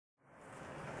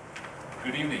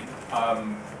Good evening.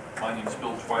 My name is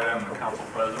Bill Dwight. I'm the council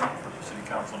president for the City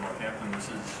Council of Northampton.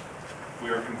 We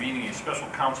are convening a special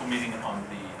council meeting on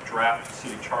the draft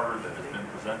city charter that has been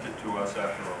presented to us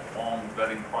after a long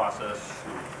vetting process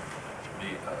through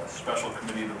the special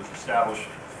committee that was established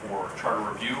for charter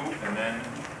review, and then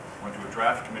went to a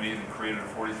draft committee and created a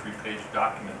 43-page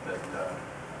document that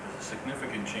is a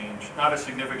significant change, not a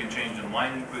significant change in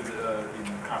line with in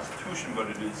the Constitution, but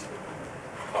it is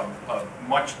a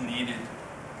much needed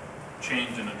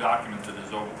change in a document that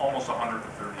is almost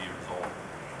 130 years old.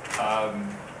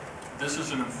 This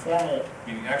is an informal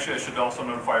meeting. Actually, I should also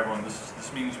notify everyone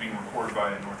this meeting is being recorded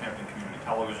by Northampton Community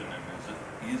Television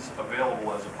and is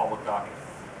available as a public document.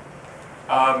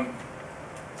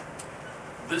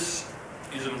 This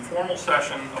is an informal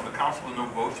session of the council, and no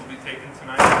votes will be taken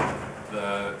tonight.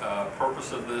 The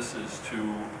purpose of this is to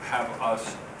have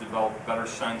us develop a better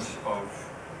sense of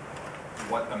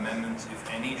what amendments, if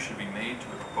any, should be made to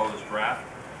the proposed draft.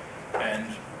 And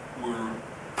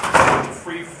it's a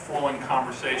free-flowing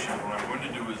conversation. What I'm going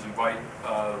to do is invite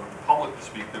the public to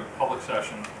speak, the public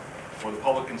session, where the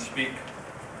public can speak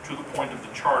to the point of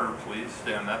the charter. Please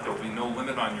stay on that. There will be no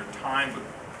limit on your time, but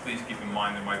please keep in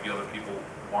mind there might be other people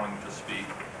wanting to speak.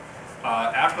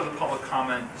 After the public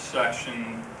comment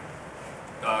section,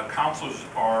 councilors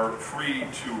are free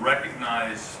to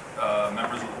recognize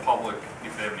members of the public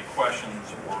if they have any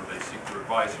questions or they seek their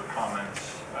advice or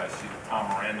comments. I see that Tom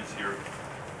Miranda's here,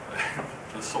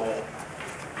 the sole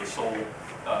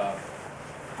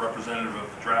representative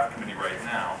of the draft committee right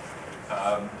now.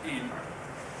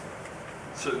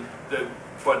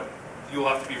 But you'll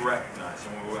have to be recognized,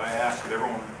 and I ask that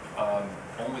everyone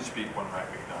only speak when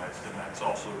recognized, and that's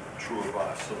also true of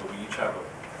us, so that we each have a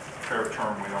fair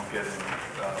term. We don't get in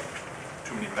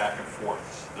too many back and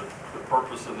forths. The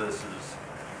purpose of this is,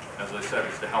 as I said,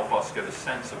 is to help us get a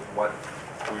sense of what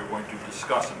we're going to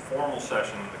discuss in formal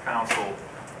session in the council,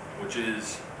 which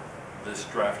is this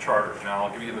draft charter. Now,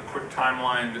 I'll give you the quick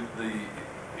timeline.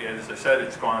 As I said,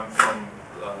 it's gone from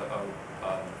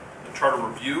the charter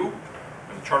review,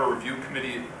 and the charter review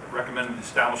committee recommended the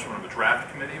establishment of a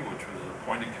draft committee, which was an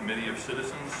appointed committee of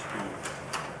citizens who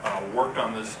worked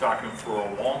on this document for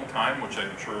a long time, which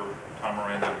I'm sure Tom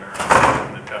Miranda and Mary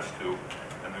can attest to.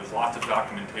 And there's lots of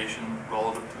documentation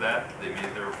relative to that. They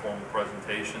made their formal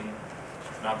presentation,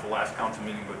 not the last council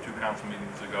meeting, but 2 council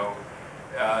meetings ago.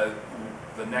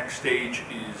 The next stage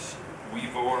is we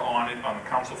vote on it on the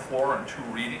council floor in 2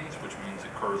 readings, which means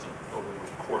it occurs over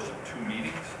the course of 2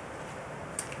 meetings.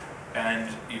 And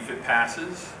if it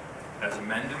passes as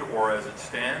amended or as it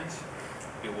stands,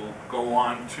 it will go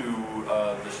on to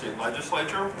the state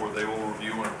legislature, where they will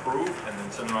review and approve, and then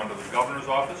send it on to the governor's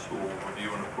office, who will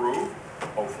review and approve,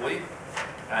 hopefully,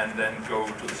 and then go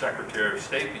to the Secretary of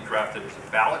State, be drafted as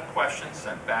a ballot question,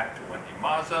 sent back to Wendy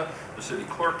Mazza. The city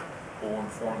clerk will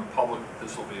inform the public that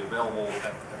this will be available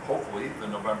at, hopefully, the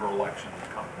November election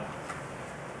coming up.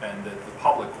 And that the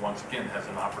public, once again, has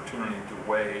an opportunity to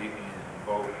weigh in and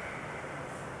vote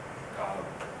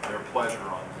their pleasure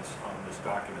on this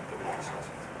document that we're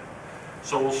discussing today.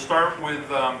 So we'll start with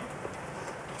the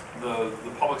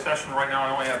public session. Right now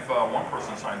I only have one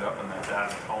person signed up, and that's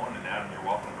Adam Cohen. And Adam, you're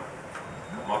welcome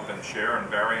to come up and share. And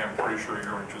Barry, I'm pretty sure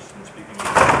you're interested in speaking with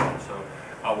me. So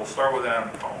we'll start with Adam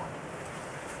Cohen.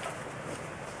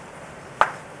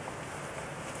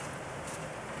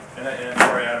 And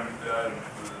sorry, Adam,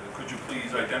 could you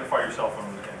please identify yourself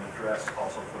and address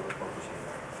also for the purpose of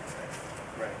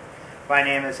that? Right. My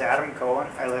name is Adam Cohen.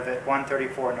 I live at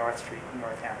 134 North Street in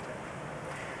Northampton.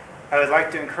 I would like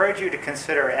to encourage you to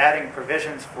consider adding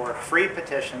provisions for free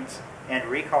petitions and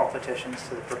recall petitions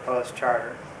to the proposed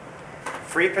charter.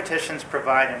 Free petitions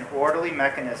provide an orderly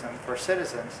mechanism for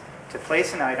citizens to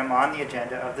place an item on the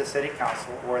agenda of the City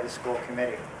Council or the school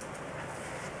committee.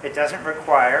 It doesn't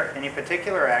require any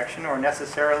particular action or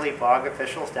necessarily bog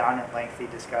officials down in lengthy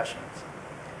discussions.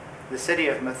 The City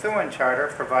of Methuen Charter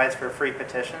provides for free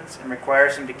petitions and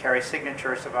requires them to carry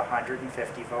signatures of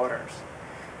 150 voters.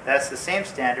 That's the same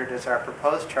standard as our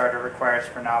proposed charter requires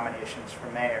for nominations for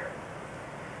mayor.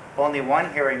 Only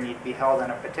one hearing need be held on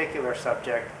a particular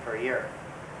subject per year.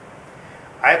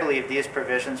 I believe these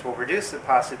provisions will reduce the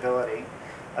possibility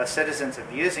of citizens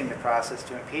abusing the process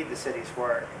to impede the city's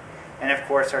work. And of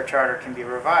course, our charter can be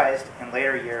revised in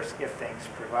later years if things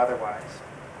prove otherwise.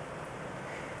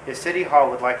 If City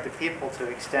Hall would like the people to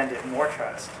extend it more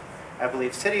trust, I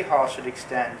believe City Hall should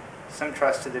extend some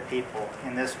trust to the people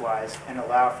in this wise and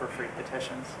allow for free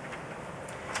petitions.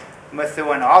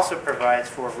 Methuen also provides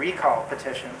for recall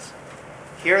petitions.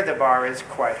 Here the bar is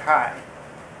quite high.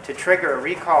 To trigger a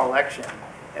recall election,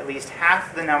 at least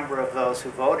half the number of those who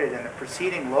voted in the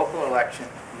preceding local election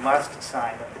must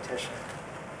sign the petition.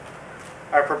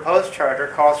 Our proposed charter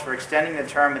calls for extending the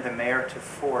term of the mayor to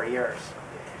 4 years.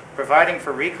 Providing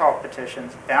for recall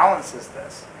petitions balances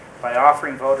this by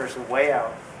offering voters a way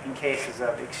out in cases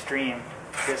of extreme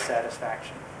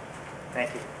dissatisfaction.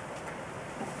 Thank you.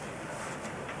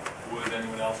 Would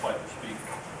anyone else like to speak?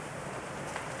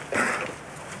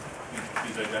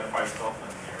 Please identify yourself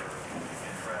and your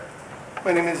address.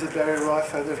 My name is Barry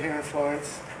Roth. I live here in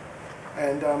Florence,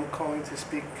 and I'm calling to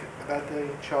speak about the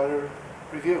charter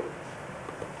review.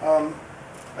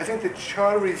 I think the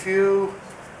charter review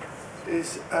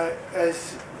is,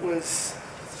 as was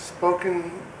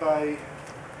spoken by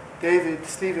David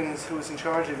Stevens, who was in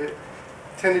charge of it,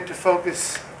 tended to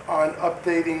focus on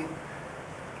updating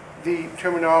the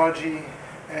terminology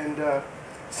and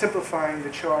simplifying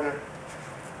the charter,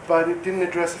 but it didn't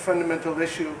address a fundamental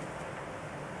issue.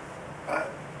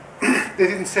 They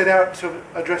didn't set out to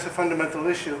address a fundamental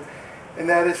issue, and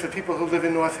that is for people who live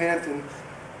in Northampton,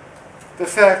 the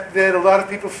fact that a lot of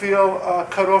people feel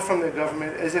cut off from their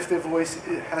government, as if their voice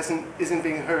isn't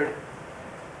being heard.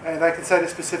 And I can cite a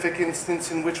specific instance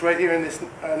in which right here in this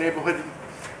neighborhood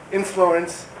in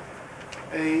Florence,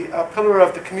 a pillar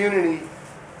of the community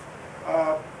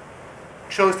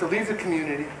chose to leave the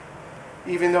community,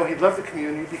 even though he loved the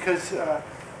community, because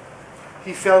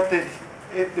he felt that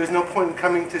there's no point in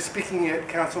coming to speaking at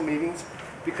council meetings,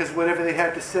 because whatever they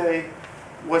had to say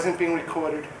wasn't being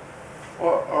recorded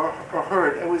or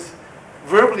heard. It was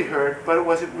verbally heard, but it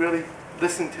wasn't really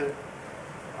listened to.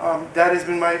 That has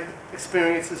been my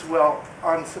experience as well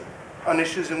on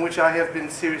issues in which I have been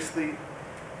seriously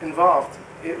involved.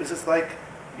 It was just like,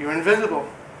 you're invisible.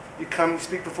 You come, you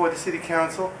speak before the city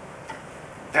council,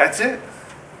 that's it.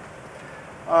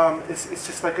 It's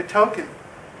just like a token.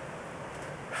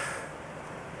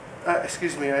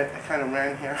 Excuse me, I kind of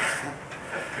ran here.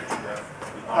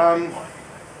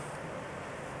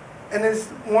 And there's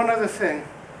one other thing.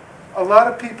 A lot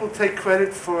of people take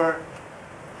credit for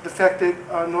the fact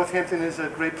that Northampton is a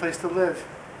great place to live.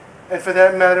 And for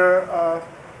that matter, a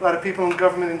lot of people in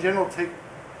government in general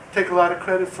take a lot of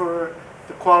credit for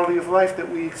the quality of life that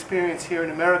we experience here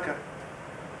in America.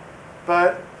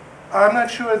 But I'm not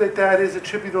sure that that is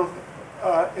attributable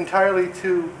entirely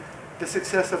to the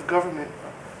success of government.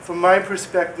 From my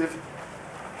perspective,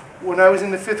 when I was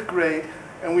in the 5th grade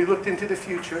and we looked into the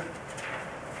future,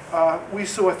 we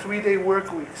saw 3-day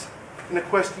work weeks. And the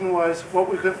question was, what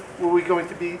were we going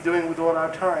to be doing with all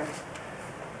our time?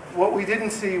 What we didn't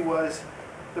see was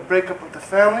the breakup of the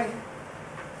family,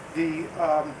 the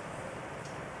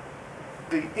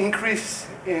increase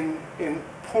in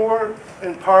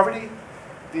poverty,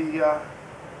 the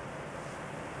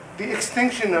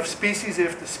extinction of species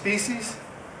after species,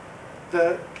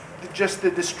 just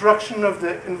the destruction of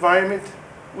the environment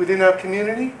within our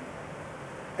community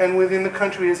and within the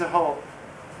country as a whole.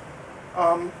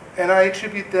 And I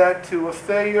attribute that to a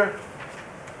failure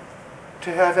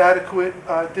to have adequate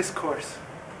discourse.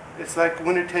 It's like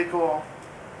winner take all.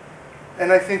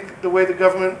 And I think the way the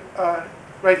government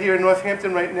right here in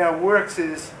Northampton right now works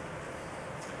is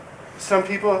some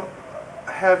people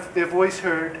have their voice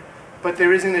heard, but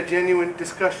there isn't a genuine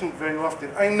discussion very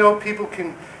often. I know people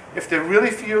can, if they're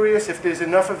really furious, if there's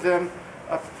enough of them,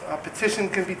 a petition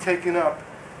can be taken up.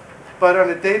 But on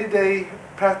a day-to-day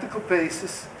practical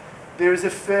basis, there is a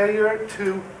failure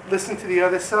to listen to the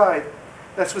other side.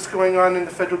 That's what's going on in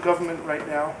the federal government right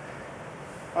now,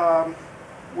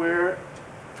 where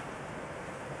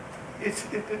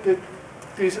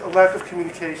there's a lack of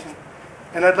communication.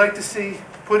 And I'd like to see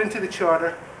put into the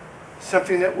charter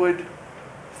something that would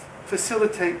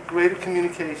facilitate greater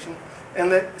communication and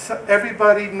let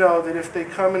everybody know that if they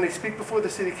come and they speak before the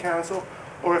city council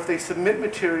or if they submit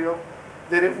material,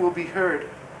 that it will be heard.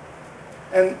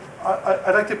 And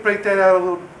I'd like to break that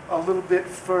out a little bit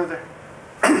further.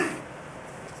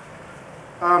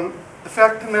 The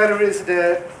fact of the matter is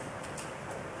that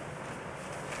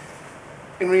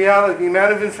in reality, the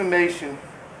amount of information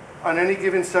on any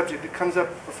given subject that comes up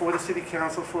before the city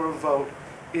council for a vote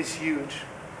is huge.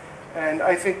 And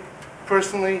I think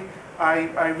personally,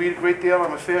 I read a great deal,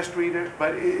 I'm a fast reader,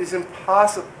 but it is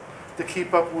impossible to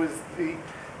keep up with the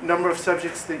number of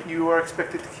subjects that you are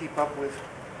expected to keep up with.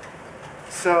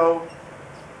 So,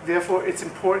 therefore, it's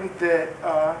important that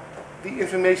the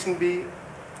information be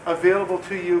available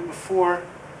to you before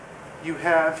you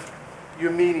have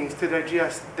your meetings to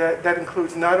digest. That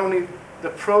includes not only the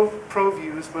pro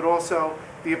views, but also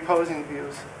the opposing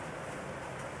views.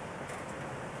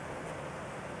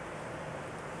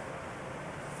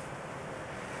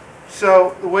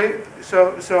 So the way,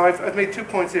 so I've made 2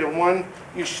 points here. One,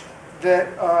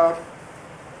 that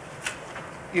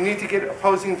you need to get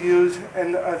opposing views,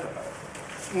 and I've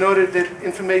noted that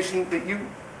information that you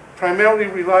primarily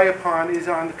rely upon is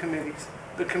on the committees.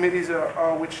 The committees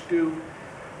are which do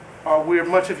where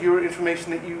much of your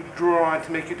information that you draw on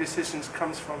to make your decisions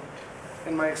comes from,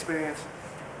 in my experience.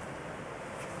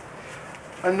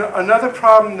 Another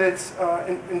problem that's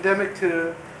endemic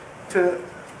to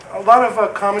a lot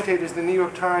of commentators, the New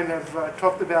York Times, have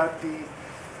talked about the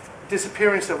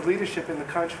disappearance of leadership in the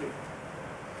country.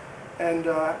 And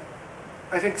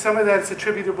I think some of that is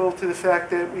attributable to the fact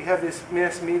that we have this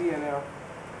mass media now,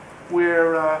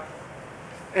 where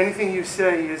anything you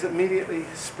say is immediately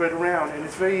spread around, and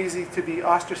it's very easy to be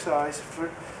ostracized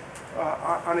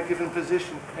on a given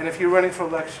position. And if you're running for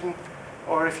election,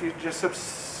 or if you're just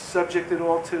subject at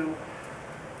all to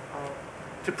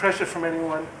pressure from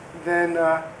anyone, then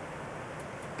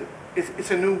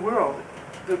it's a new world.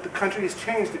 The country has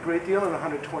changed a great deal in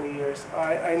 120 years.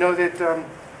 I know that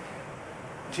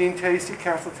Gene Tacey,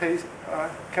 Council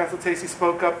Tacey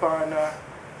spoke up on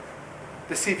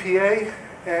the CPA,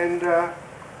 and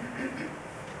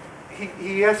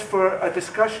he asked for a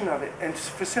discussion of it, and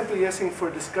for simply asking for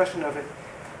a discussion of it,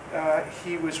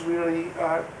 he was really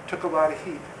took a lot of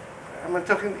heat. I'm not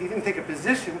talking, he didn't take a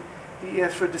position, he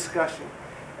asked for a discussion.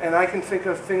 And I can think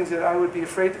of things that I would be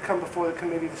afraid to come before the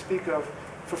committee to speak of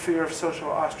for fear of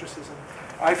social ostracism.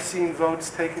 I've seen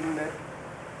votes taken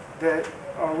that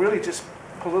are really just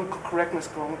political correctness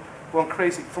going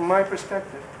crazy, from my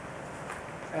perspective.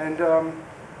 And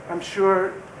I'm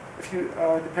sure if you,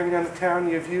 depending on the town,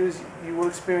 your views, you will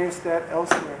experience that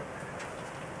elsewhere.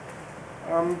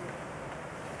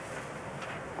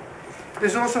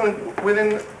 There's also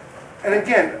within, and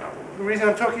again, the reason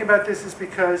I'm talking about this is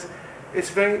because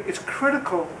it's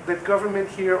critical that government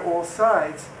hear all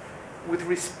sides with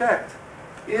respect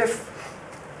if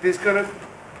there's going to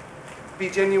be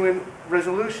genuine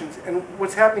resolutions. And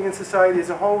what's happening in society as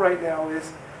a whole right now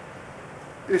is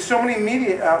there's so many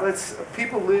media outlets,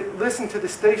 people listen to the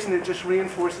station that just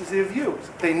reinforces their views.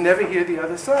 They never hear the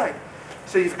other side.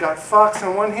 So you've got Fox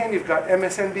on one hand, you've got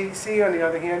MSNBC on the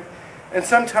other hand, and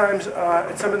sometimes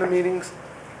at some of the meetings,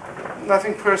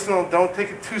 nothing personal, don't take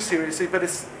it too seriously, but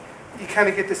you kind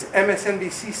of get this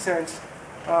MSNBC sense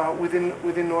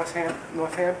within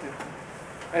Northampton.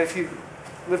 And if you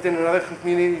lived in another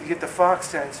community, you get the Fox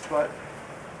sense, but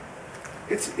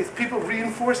it's people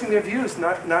reinforcing their views,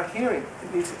 not hearing.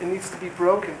 It needs to be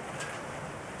broken.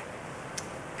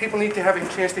 People need to have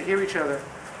a chance to hear each other.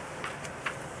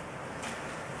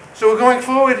 So we're going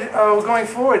forward.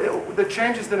 The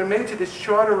changes that are made to this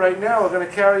charter right now are going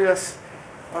to carry us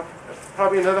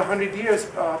probably another 100 years,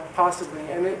 possibly.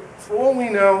 And for all we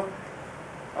know,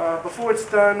 before it's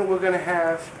done, we're going to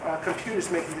have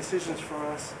computers making decisions for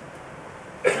us.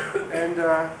 And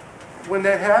when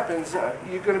that happens,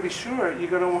 you're going to be sure you're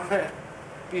going to want to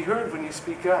be heard when you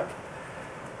speak up.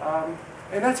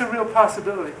 And that's a real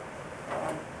possibility,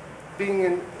 being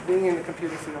in the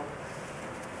computer field.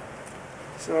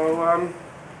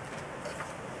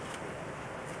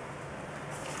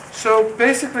 So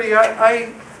basically,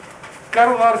 I got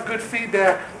a lot of good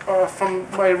feedback from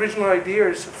my original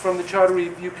ideas from the Charter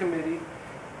Review Committee,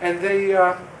 and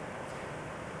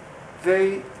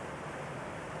they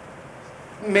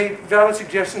made valid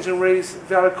suggestions and raised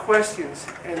valid questions,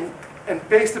 and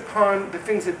based upon the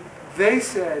things that they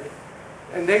said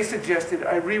and they suggested,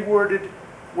 I reworded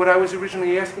what I was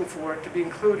originally asking for to be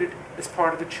included as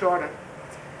part of the charter.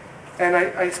 And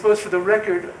I suppose for the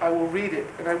record, I will read it,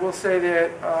 and I will say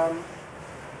that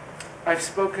I've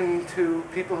spoken to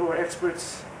people who are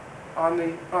experts on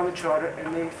the charter,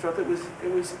 and they felt it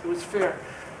was fair.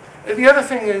 And the other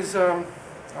thing is,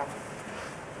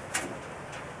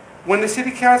 when the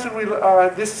City Council,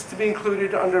 this is to be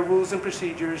included under rules and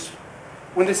procedures,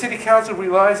 when the City Council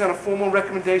relies on a formal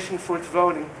recommendation for its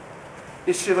voting,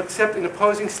 it shall accept an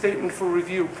opposing statement for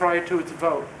review prior to its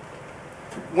vote.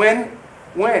 When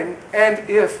and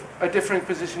if a differing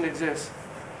position exists,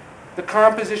 the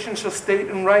composition shall state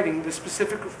in writing the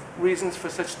specific reasons for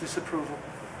such disapproval.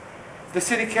 The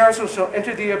City Council shall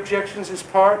enter the objections as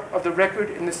part of the record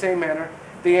in the same manner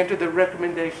they enter the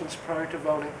recommendations prior to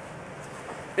voting.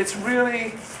 It's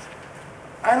really,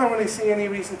 I don't really see any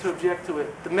reason to object to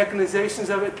it. The mechanizations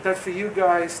of it, that's for you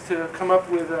guys to come up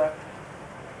with a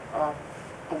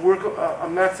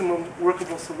maximum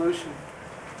workable solution.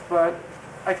 But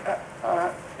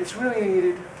it's really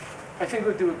needed. I think it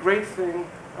would do a great thing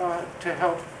to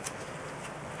help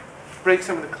break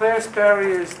some of the class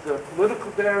barriers, the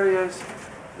political barriers,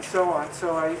 and so on.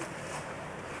 So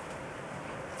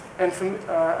And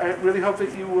I really hope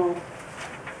that you will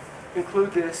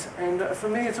include this. And for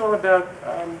me, it's all about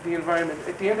the environment.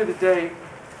 At the end of the day,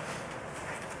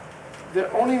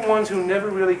 the only ones who never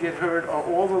really get hurt are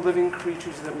all the living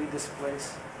creatures that we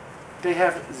displace. They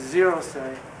have zero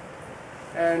say.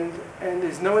 And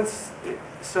there's no,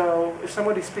 so if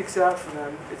somebody speaks out for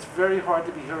them, it's very hard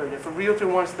to be heard. If a realtor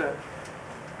wants to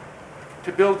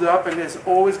build up, and there's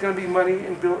always going to be money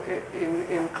in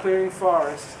clearing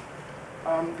forests,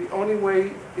 the only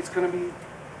way it's going to be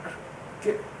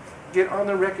get on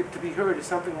the record to be heard is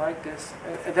something like this.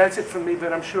 And that's it for me,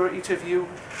 but I'm sure each of you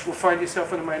will find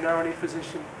yourself in a minority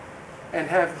position and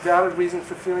have valid reason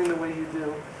for feeling the way you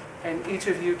do. And each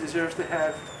of you deserves to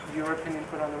have your opinion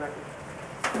put on the record.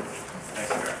 Thank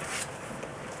you, Gary.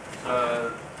 Is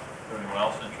there anyone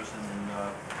else interested in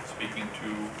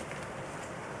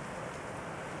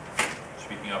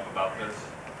speaking up about this?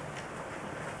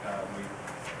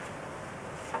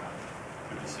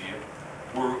 Good to see you.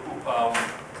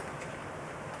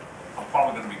 I'm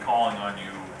probably going to be calling on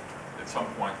you at some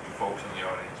point, you folks in the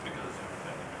audience, because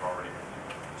you've already been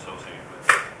associated with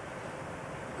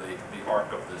the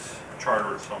arc of this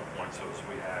charter at some point, so as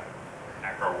we hack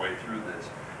our way through this.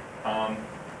 And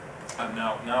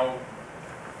now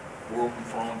we're open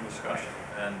for our own discussion,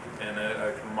 and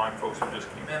I can remind folks who just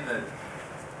came in that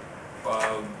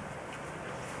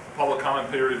public comment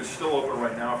period is still open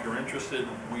right now. If you're interested,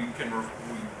 we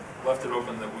left it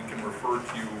open that we can refer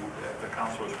to you at the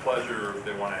counselor's pleasure if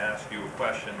they want to ask you a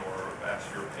question or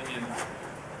ask your opinion.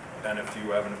 And if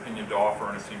you have an opinion to offer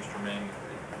and it seems germane,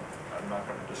 I'm not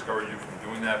going to discourage you from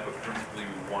doing that, but principally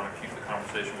we want to keep the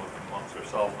conversation amongst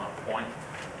ourselves on point.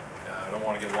 I don't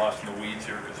want to get lost in the weeds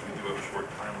here because we do have a short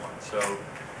timeline. So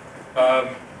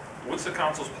what's the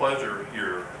council's pleasure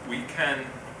here? We can,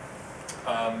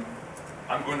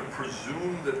 I'm going to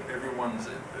presume that everyone's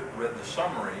read the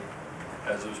summary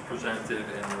as it was presented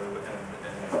and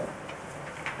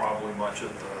probably much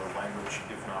of the language,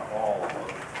 if not all, of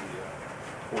the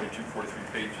 42, 43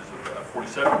 pages of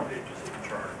 47 pages of the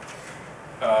charter.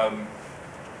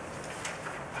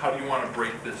 How do you want to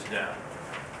break this down?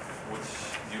 Do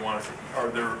you want to,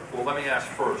 well, let me ask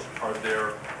first, are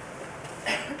there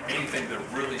anything that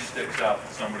really sticks out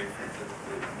that somebody that you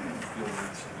feel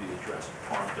needs to be addressed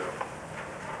pronto?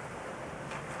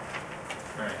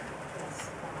 Right. Yes,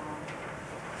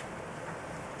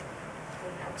 we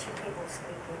had two people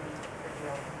speaking for the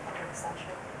open public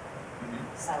session.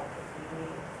 So if we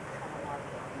kind of want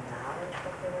to acknowledge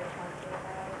what they were talking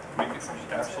about.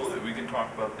 Absolutely, we can talk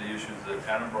about the issues that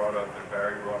Adam brought up and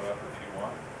Barry brought up if you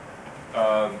want.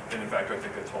 And in fact, I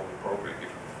think that's wholly appropriate.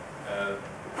 So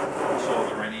are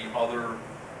there any other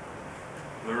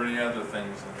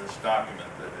things in this document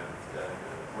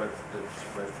that's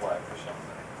red flag for something?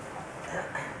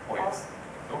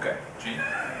 Okay, Gene?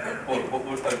 Well, I'd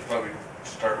probably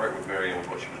start right with Mary and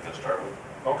what she was going to start with.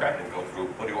 Okay. And go through,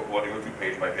 what do you want to go through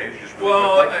page by page? Just really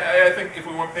well, quickly? I think if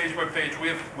we went page by page, we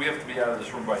have to be out of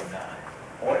this room by 9.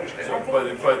 Oh, I understand. So,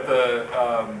 but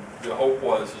the hope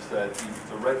was is that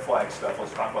the red flag stuff.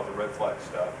 Let's talk about the red flag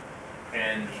stuff,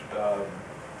 and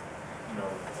you know,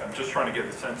 I'm just trying to get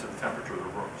a sense of the temperature of the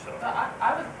room. So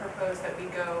I would propose that we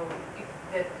go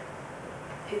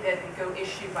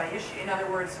issue by issue. In other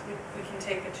words, we can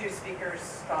take the two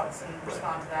speakers' thoughts and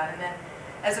respond to that, and then,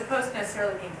 as opposed to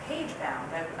necessarily being page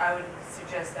bound, I would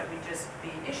suggest that we just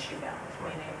be issue bound,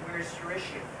 meaning where's your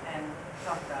issue, and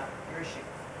talk about your issue.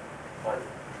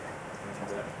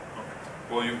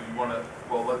 Well, you want to,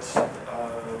 well, let's, so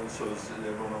does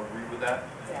everyone agree with that?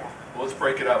 Yeah. Well, let's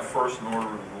break it out first in order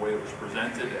of the way it was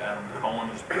presented. Adam Cohen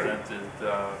has presented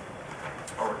a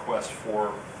request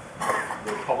for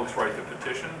the public's right to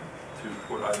petition to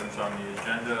put items on the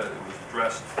agenda. It was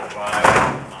addressed by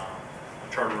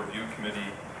the Charter Review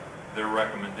Committee. Their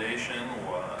recommendation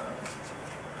was...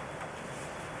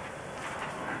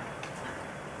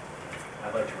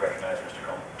 I'd like to recognize Mr.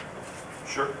 Cohen.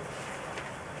 Sure.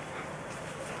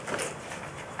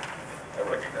 I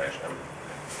recognize him.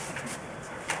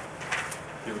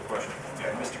 You have a question?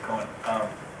 Yeah, Mr. Cohen,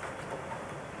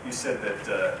 you said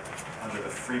that under the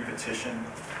free petition,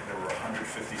 there were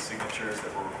 150 signatures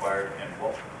that were required, and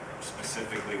what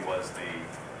specifically was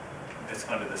it's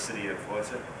under the city of,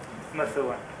 what's it?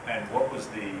 Methuen. And what was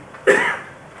the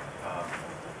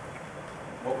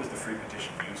free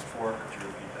petition used for? Could you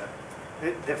repeat that?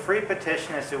 The free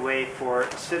petition is a way for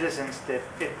citizens that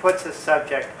it puts a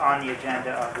subject on the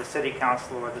agenda of the city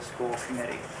council or the school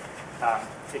committee.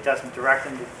 It doesn't direct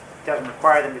them, doesn't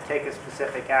require them to take a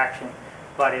specific action,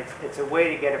 but it's a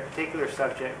way to get a particular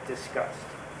subject discussed.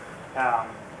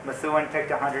 Methuen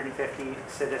picked 150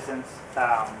 citizens.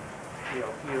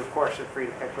 you of course are free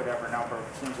to pick whatever number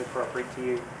seems appropriate to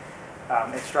you.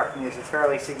 It struck me as a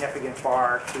fairly significant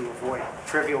bar to avoid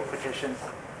trivial petitions,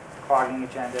 clogging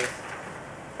agendas.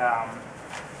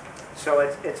 So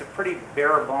it's a pretty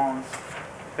bare bones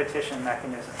petition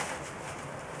mechanism.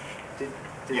 Did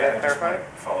Yeah, that I just clarify?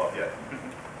 want to follow up,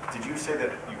 yeah. Did you say that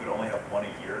you could only have one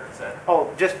a year? Is that?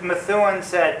 Oh, just Methuen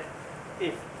said,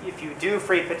 if you do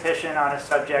free petition on a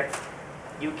subject,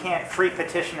 you can't free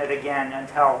petition it again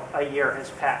until a year has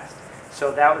passed.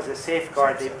 So that was a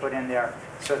safeguard they put in there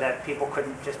so that people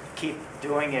couldn't just keep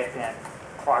doing it and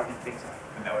clogging things up.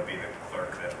 And that would be the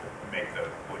clerk that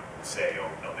would say, oh,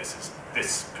 no,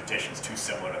 this petition's too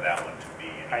similar to that one to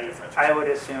be any difference. I would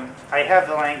assume. I have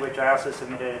the language. I also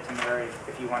submitted it to Mary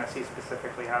if you want to see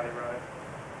specifically how they wrote it.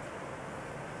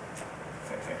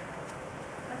 Thank you.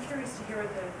 I'm curious to hear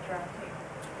what the draft came.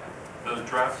 The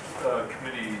draft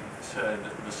committee said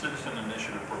the citizen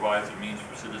initiative provides a means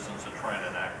for citizens to try and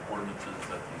enact ordinances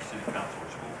that the city council or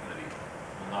school committee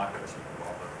will not consider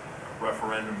law. The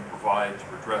referendum provides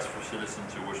redress for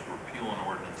citizens who wish to repeal an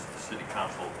ordinance the city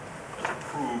council has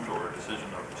approved or a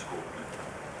decision of the school committee.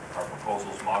 Our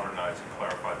proposals modernize and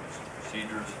clarify these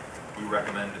procedures. We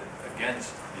recommend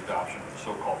against the adoption of the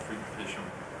so-called free petition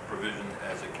provision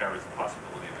as it carries the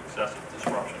possibility of excessive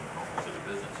disruption in local city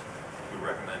business. We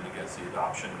recommend against the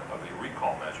adoption of a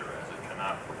recall measure as it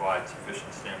cannot provide sufficient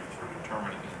standards for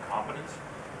determining incompetence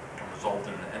and result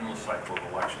in an endless cycle of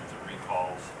elections and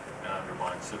recalls and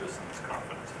undermine citizens'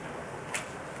 confidence in the electoral process.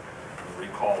 The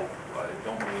recall, I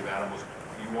don't believe Adam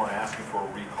you weren't asking for a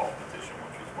recall petition,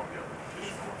 which was one of the other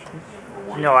petition motions.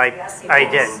 No, I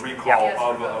did. A recall Yeah.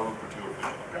 of a particular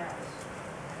official. Okay.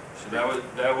 So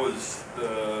that was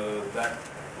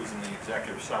in the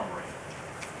executive summary.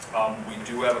 We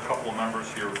do have a couple of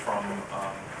members here from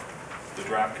the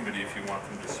draft committee, if you want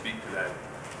them to speak to that.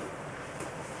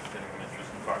 Anyone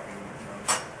interested in talking?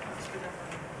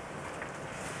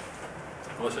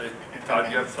 Melissa, Todd,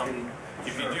 do you have something?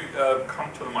 If you do,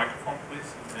 come to the microphone,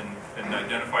 please, and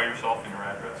identify yourself and your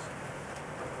address.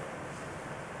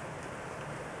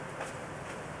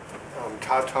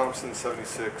 Todd Thompson,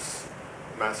 76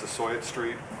 Massasoit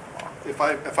Street. If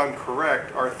I'm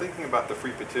correct, our thinking about the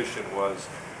free petition was,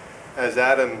 as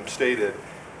Adam stated,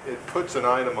 it puts an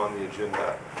item on the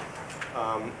agenda.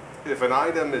 If an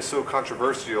item is so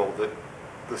controversial that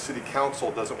the city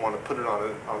council doesn't want to put it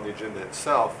on the agenda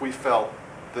itself, we felt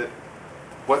that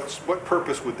what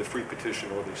purpose would the free petition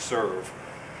really serve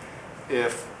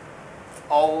if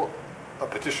all a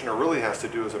petitioner really has to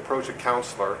do is approach a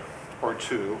counselor or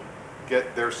two,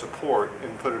 get their support,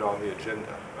 and put it on the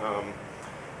agenda.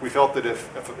 We felt that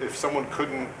if someone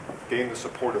couldn't gain the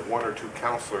support of one or two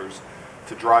counselors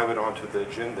to drive it onto the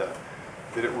agenda,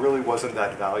 that it really wasn't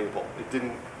that valuable. It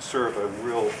didn't serve a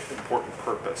real important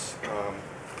purpose.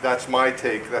 That's my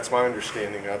take, that's my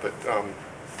understanding of it.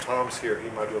 Tom's here, he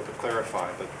might be able to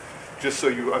clarify, but just so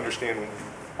you understand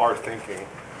our thinking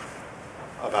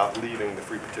about leaving the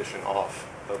free petition off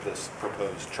of this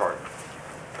proposed chart.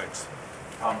 Thanks.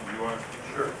 Tom, do you want to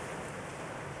speak? Sure.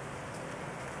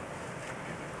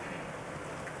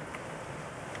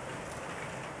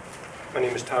 My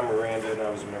name is Tom Miranda, and I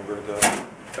was a member of the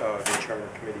Charter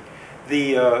Committee.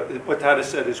 What Todd has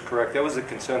said is correct. That was a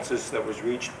consensus that was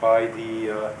reached by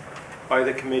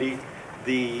the committee.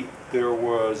 There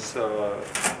was a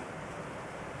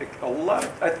lot,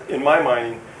 in my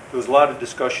mind, there was a lot of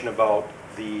discussion about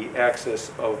the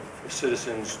access of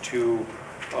citizens to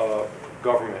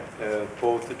government,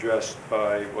 both addressed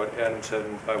by what Adam said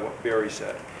and by what Barry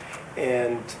said.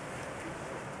 And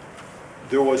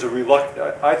there was a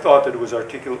reluctance. I thought that it was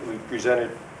articulately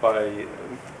presented by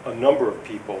a number of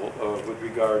people with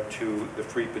regard to the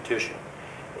free petition.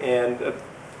 And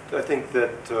I think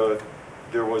that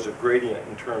there was a gradient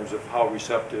in terms of how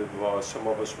receptive some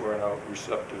of us were and how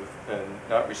receptive and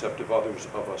not receptive others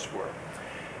of us were.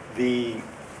 We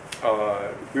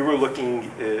were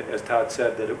looking, as Todd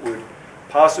said, that it would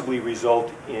possibly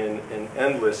result in an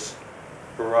endless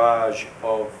barrage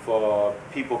of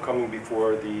people coming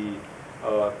before the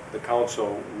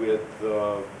council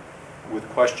with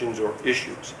questions or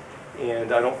issues,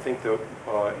 and I don't think that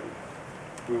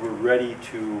we were ready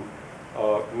to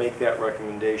make that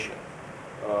recommendation.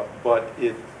 But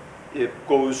it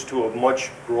goes to a much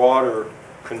broader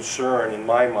concern in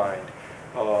my mind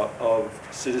of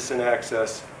citizen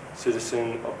access,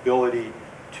 citizen ability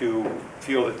to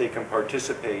feel that they can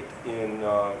participate in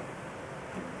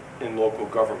local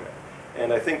government,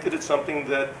 and I think that it's something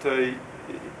that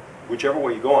whichever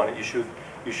way you go on it, you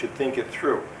should think it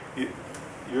through.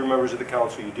 You're members of the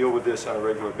council, you deal with this on a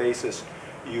regular basis.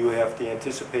 You have to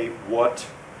anticipate what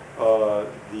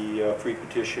the free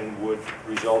petition would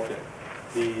result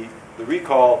in. The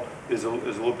recall is a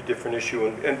little bit different issue,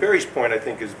 and Barry's point, I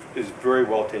think, is very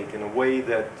well taken, a way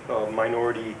that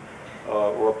minority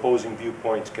or opposing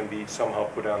viewpoints can be somehow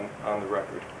put on the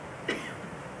record.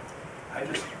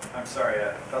 I'm sorry,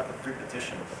 I thought the free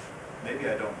petition, maybe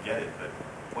I don't get it, but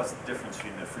what's the difference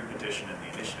between the free petition and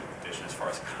the initiative petition as far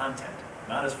as content,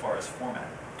 not as far as format?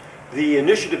 The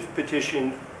initiative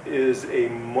petition is a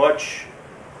much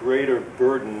greater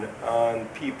burden on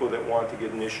people that want to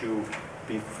get an issue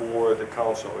before the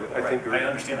council. I think I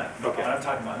understand that. Okay. I'm not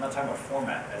talking about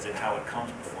format, as in how it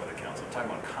comes before the council. I'm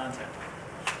talking about content.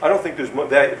 I don't think there's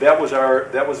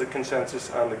that was a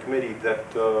consensus on the committee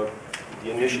that the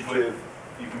initiative.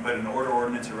 You can put an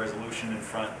ordinance or resolution in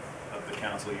front of the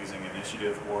council using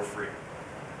initiative or free.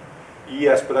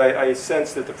 Yes, but I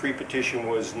sense that the free petition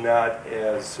was not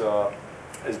as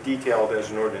detailed as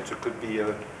an ordinance. It could be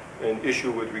an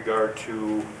issue with regard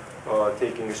to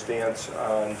taking a stance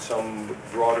on some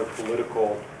broader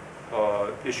political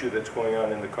issue that's going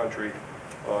on in the country,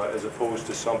 as opposed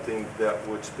to something that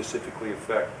would specifically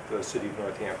affect the city of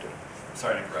Northampton.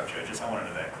 Sorry to interrupt you. I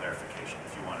wanted that clarification.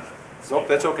 If you wanted to. Nope,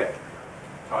 that's okay.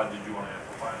 Todd, did you want to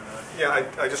amplify on that?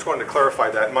 Yeah, I just wanted to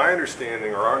clarify that. My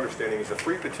understanding, or our understanding, is a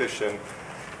free petition,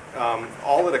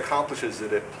 all it accomplishes is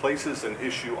that it places an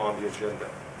issue on the agenda.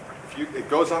 It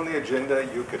goes on the agenda,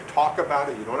 you could talk about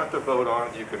it, you don't have to vote on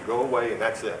it, you can go away, and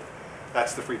that's it.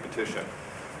 That's the free petition.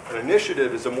 An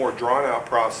initiative is a more drawn-out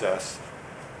process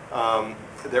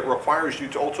that requires you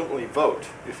to ultimately vote.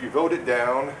 If you vote it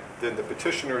down, then the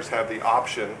petitioners have the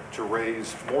option to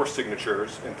raise more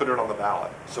signatures and put it on the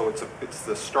ballot. So it's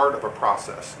the start of a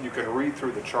process. You can read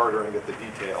through the charter and get the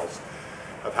details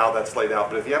of how that's laid out.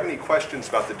 But if you have any questions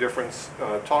about the difference,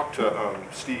 talk to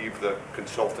Steve, the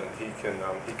consultant. He can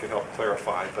help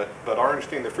clarify. But our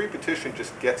understanding, the free petition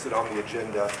just gets it on the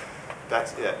agenda.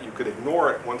 That's it. You could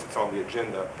ignore it once it's on the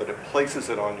agenda, but it places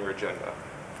it on your agenda.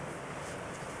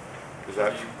 Is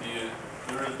that?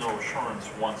 There is no assurance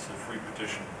once the free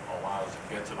petition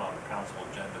gets it on the council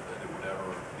agenda that it would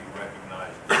ever be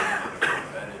recognized,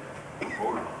 vetted, or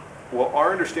voted on. Well,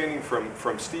 our understanding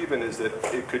from Stephen is that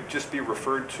it could just be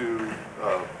referred to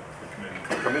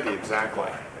The committee, exactly,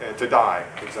 and to die,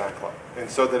 exactly. And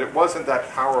so that it wasn't that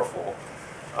powerful.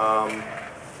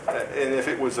 And if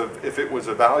it was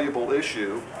a valuable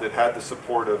issue that had the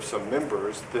support of some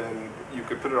members, then you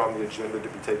could put it on the agenda to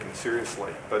be taken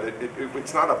seriously. But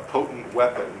it's not a potent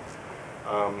weapon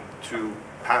to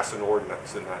pass an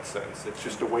ordinance in that sense. It's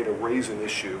just a way to raise an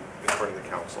issue in front of the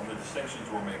council. The distinctions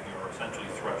we're making are essentially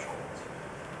thresholds.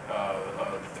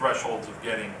 Thresholds of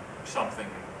getting something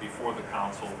before the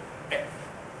council.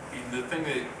 The thing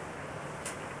that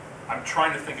I'm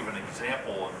trying to think of an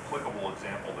example, an applicable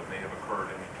example that may have occurred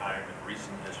any time in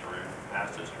recent history,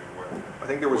 past history, where I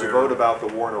think there was a vote about the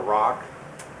war in Iraq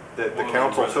that the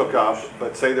council took up,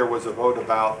 but say there was a vote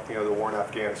about the war in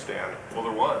Afghanistan. Well,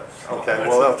 there was. Okay,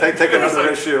 well, take another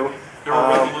issue. There were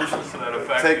resolutions to that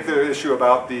effect. Take the issue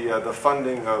about the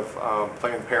funding of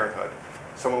Planned Parenthood.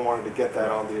 Someone wanted to get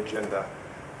that on the agenda.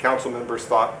 Council members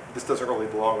thought this doesn't really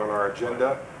belong on our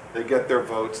agenda. They get their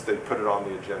votes, they put it on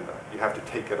the agenda. You have to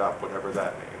take it up, whatever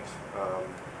that means.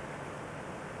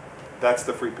 That's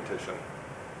the free petition,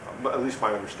 at least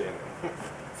my understanding.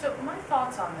 So my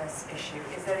thoughts on this issue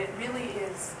is that it really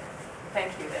is,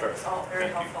 thank you, that it's all very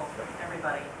helpful for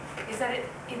everybody, is that it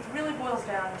really boils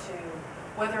down to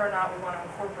whether or not we want to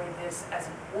incorporate this as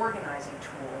an organizing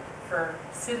tool for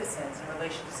citizens in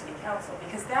relation to city council,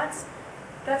 because that's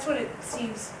what it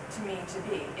seems to me to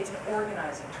be. It's an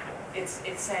organizing tool. It's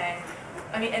saying,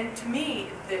 I mean, and to me,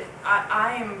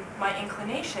 my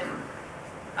inclination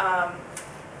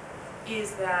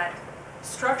is that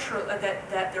structural, that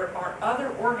there are other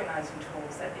organizing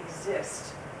tools that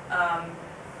exist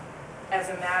as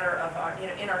a matter of our,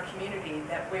 in our community,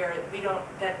 that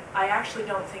I actually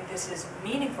don't think this is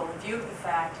meaningful in view of the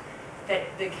fact that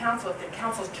if the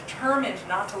council's determined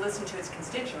not to listen to its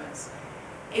constituents,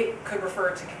 it could refer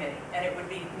it to committee, and it wouldn't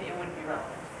be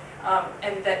relevant.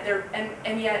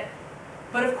 And yet,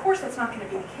 but of course that's not going to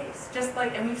be the case. Just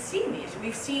like, and we've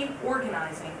seen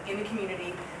organizing in the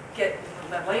community, get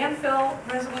the landfill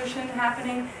resolution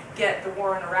happening, get the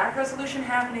war in Iraq resolution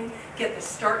happening, get the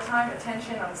start time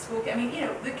attention on the school. I mean,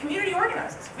 the community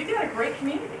organizes. We've got a great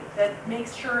community that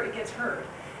makes sure it gets heard.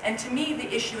 And to me,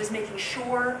 the issue is making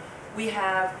sure we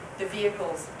have the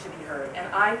vehicles to be heard.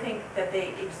 And I think that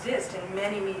they exist in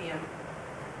many medium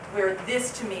where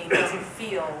this, to me, doesn't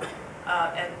feel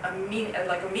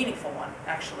like a meaningful one,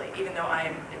 actually, even though I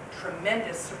am a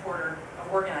tremendous supporter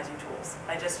of organizing tools.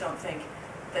 I just don't think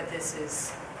that this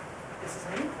is this is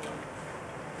an equal.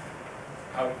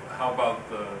 How about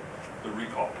the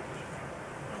recall petition?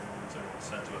 What's everyone's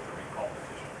sense about the recall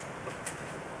petition?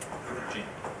 Gene?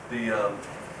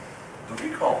 The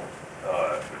recall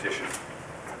petition,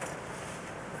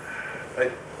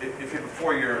 if you have a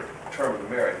 4-year term of the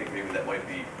mayor, I think maybe that might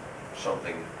be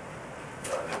something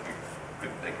that we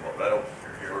could think about. But I don't,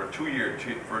 for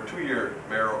a 2-year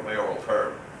mayoral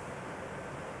term,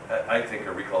 I think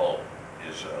a recall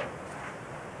is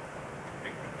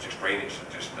it's extraneous.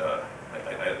 It's just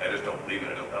I just don't believe in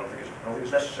it. I don't think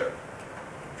it's necessary.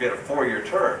 If you had a 4-year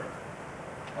term.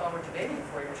 Well, we're debating a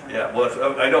 4-year term. Yeah,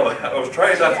 well, I know. I was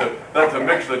trying not to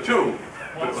mix the two,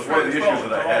 but it was one of the issues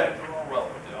that I had. They're all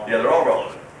relevant. Yeah, they're all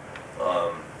relevant.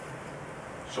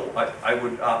 So I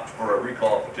would opt for a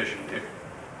recall petition if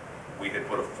we had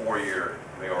put a 4-year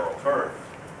mayoral term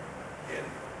in,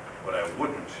 but I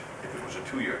wouldn't if it was a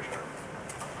 2-year term.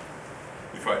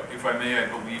 If I may, I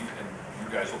believe, and you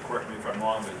guys will correct me if I'm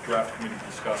wrong, the draft committee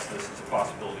discussed this as a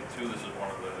possibility too. This is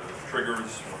one of the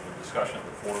triggers when the discussion of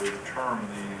the 4-year term.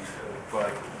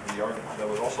 But that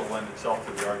would also lend itself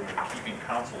to the argument of keeping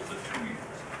councils at 2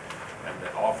 years, and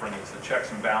that offering as the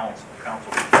checks and balances of the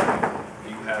council.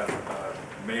 You have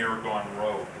mayor gone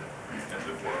rogue, as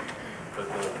it were, that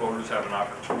the voters have an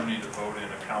opportunity to vote in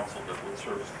a council that would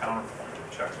serve as counterpoint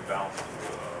to checks and balances of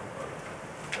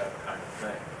that kind of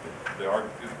thing. The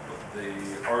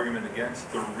argument against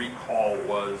the recall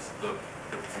was the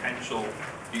potential,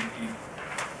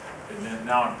 and then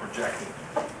now I'm projecting,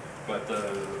 but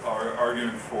our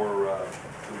argument for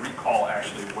the recall,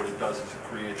 actually what it does is it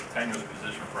creates a tenuous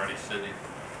position for any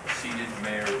seated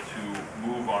mayor to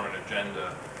move on an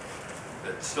agenda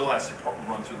that still has to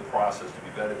run through the process to be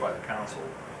vetted by the council,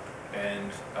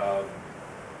 and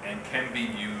can be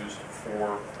used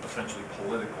for essentially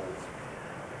political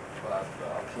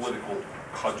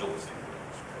cudgel, if you will.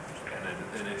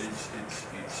 And it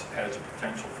has a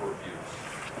potential for abuse.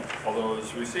 Although,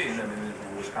 as we've seen, I mean,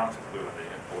 in Wisconsin, clearly they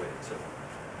employ it, so.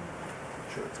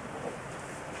 Sure.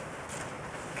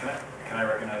 Can I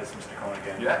recognize Mr. Cohen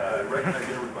again? Yeah, recognize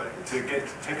everybody. To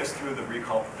take us through the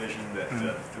recall provision that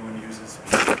Thune uses, I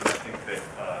think that,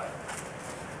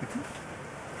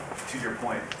 to your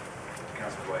point,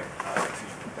 Councilor White,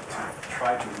 to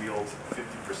try to wield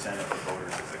 50% of the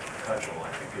voters as a cudgel,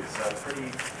 I think is a pretty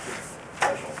good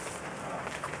threshold.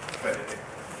 But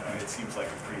it seems like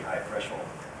a pretty high threshold,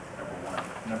 number one.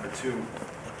 Number two,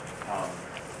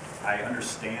 I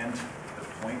understand the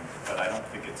point, but I don't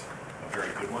think it's a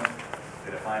very good one.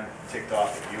 That if I'm ticked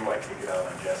off at you, I take it out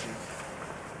on Jesse.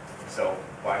 So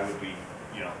why would we,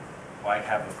 why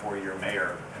have the 4-year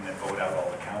mayor and then vote out all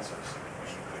the councils?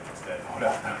 We could instead vote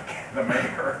out the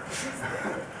mayor.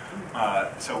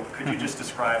 So could you just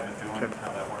describe Methuen,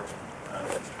 how that works?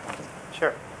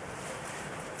 Sure.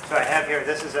 So I have here,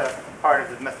 this is a part of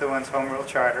the Methuen's Home Rule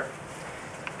Charter.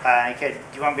 Do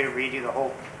you want me to read you the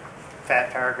whole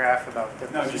fat paragraph about the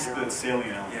No, just the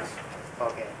salient elements.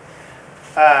 Okay.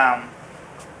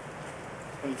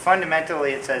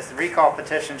 Fundamentally, it says the recall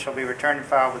petition shall be returned and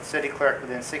filed with city clerk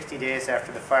within 60 days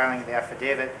after the filing of the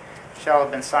affidavit. Shall have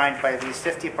been signed by at least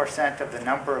 50% of the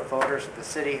number of voters of the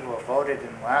city who have voted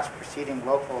in the last preceding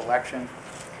local election,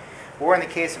 or in the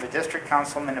case of a district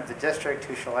councilman of the district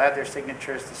who shall add their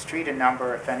signatures to street and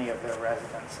number, if any, of their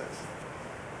residences.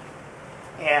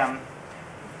 And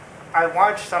I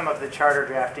watched some of the charter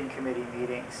drafting committee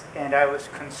meetings, and I was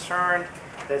concerned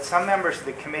that some members of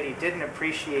the committee didn't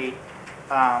appreciate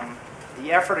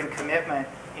the effort and commitment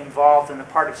involved on the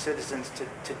part of citizens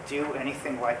to do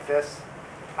anything like this.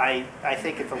 I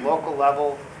think at the local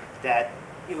level that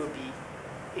it would be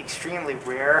extremely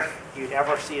rare you'd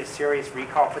ever see a serious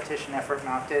recall petition effort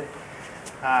mounted.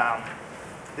 I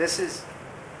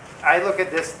look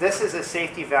at this is a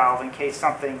safety valve in case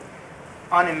something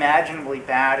unimaginably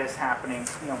bad is happening,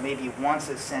 maybe once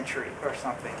a century or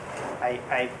something.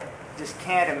 I just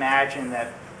can't imagine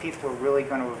that people are really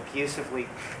going to abusively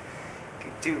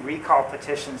do recall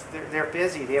petitions. They're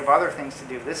busy. They have other things to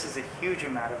do. This is a huge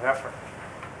amount of effort.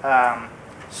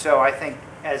 So I think,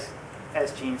 as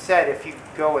Gene said, if you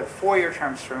go with 4-year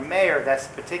terms for a mayor, that's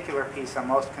the particular piece I'm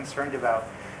most concerned about.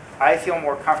 I feel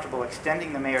more comfortable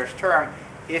extending the mayor's term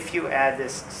if you add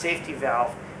this safety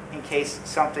valve in case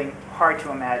something hard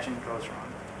to imagine goes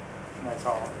wrong. And that's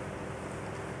all.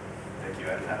 Thank you,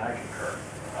 and I concur.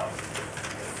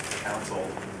 The council,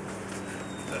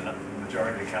 the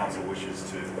majority of the council wishes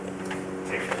to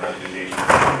take the recommendation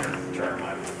of the term.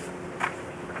 I would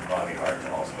probably hard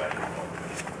to also add a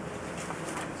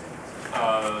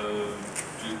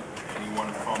Did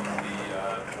anyone from the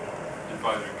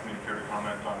advisory committee care to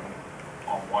comment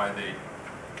on why they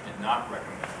did not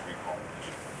recommend a recall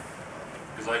petition.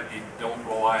 Because you don't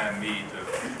rely on me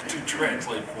to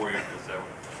translate for you, because that would...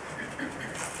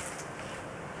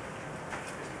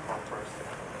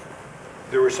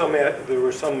 There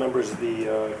were some members of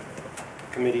the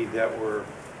committee that were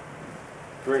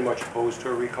very much opposed to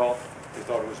a recall. They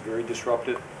thought it was very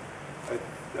disruptive.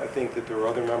 I think that there were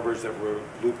other members that were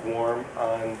lukewarm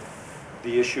on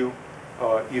the issue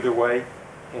either way,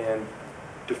 and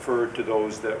deferred to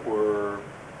those that were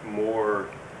more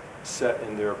set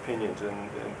in their opinions, and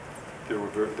they were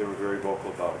very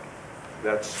vocal about it.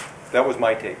 That was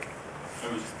my take.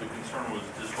 The concern was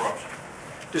disruption.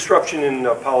 Disruption in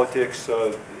politics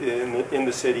in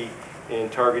the city, in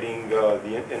targeting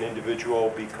an individual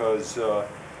because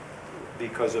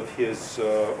of his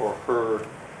or her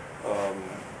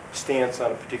stance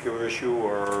on a particular issue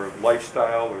or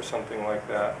lifestyle or something like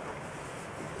that.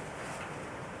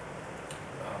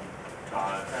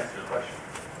 Todd, That's a question.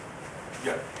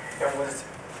 yeah. And was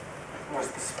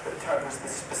the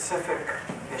specific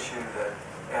issue that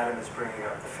Adam is bringing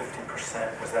up, the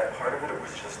 15%, was that part of it, or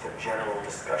was it just a general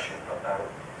discussion about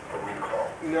a recall?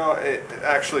 No,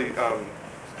 actually, to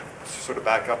sort of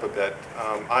back up a bit,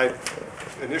 I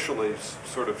initially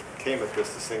sort of came at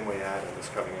this the same way Adam is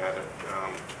coming at it,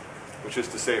 which is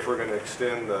to say, if we're going to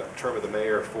extend the term of the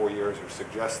mayor 4 years or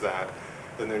suggest that,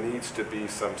 then there needs to be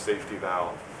some safety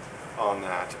valve on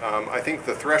that. I think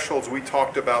the thresholds we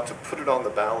talked about to put it on the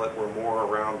ballot were more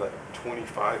around the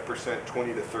 25%,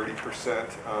 20 to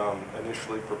 30%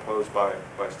 initially proposed by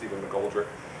Stephen McGoldrick.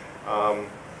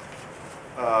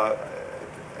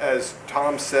 As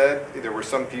Tom said, there were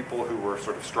some people who were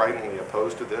sort of stridently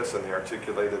opposed to this, and they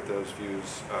articulated those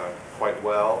views quite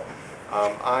well.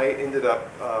 I ended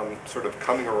up sort of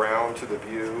coming around to the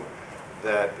view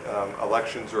that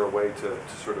elections are a way to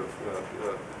sort of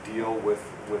deal with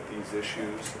these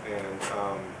issues, and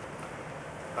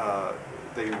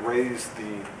they raised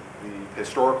the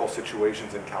historical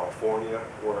situations in California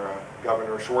where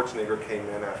Governor Schwarzenegger came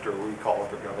in after a recall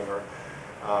of a governor,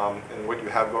 and what you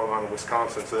have going on in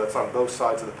Wisconsin. So that's on both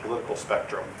sides of the political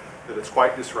spectrum, that it's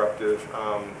quite disruptive.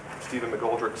 Stephen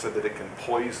McGoldrick said that it can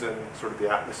poison sort of the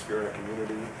atmosphere in a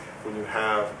community when you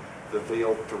have the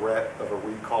veiled threat of a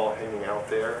recall hanging out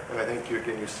there. And I think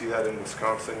you see that in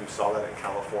Wisconsin, you saw that in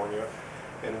California.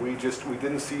 And we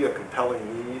didn't see a compelling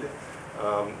need,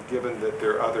 given that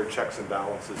there are other checks and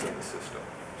balances in the system.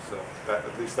 So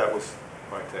at least that was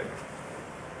my take.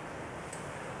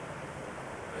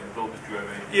 And Bill, did you have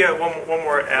anything? Yeah, one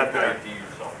more add there. ID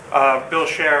yourself. Bill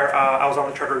Scher, I was on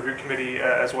the Charter Review Committee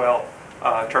as well,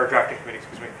 Charter Drafting Committee,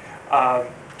 excuse me.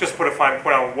 Just to put a fine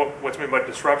point on what's meant by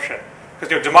disruption.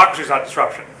 Because democracy is not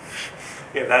disruption.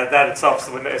 That itself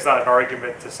is not an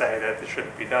argument to say that it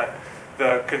shouldn't be done.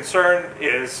 The concern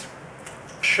is,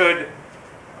 should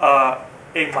a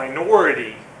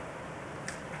minority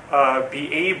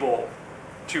be able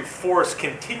to force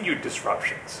continued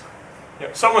disruptions?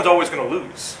 Someone's always going to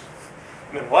lose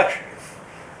in an election.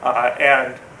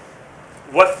 And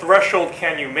what threshold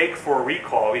can you make for a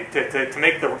recall? To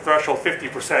make the threshold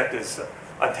 50% is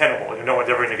untenable. No one's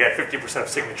ever going to get 50% of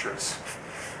signatures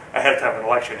ahead of time of an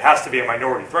election. It has to be a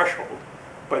minority threshold.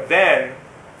 But then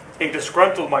a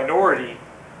disgruntled minority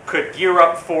could gear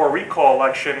up for a recall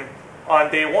election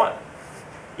on day one.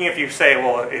 Even if you say,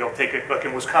 well, it'll take it, like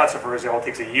in Wisconsin, for example, it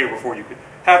takes a year before you could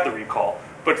have the recall,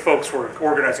 but folks were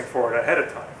organizing for it ahead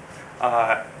of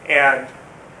time. And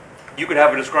you could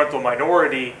have a disgruntled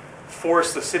minority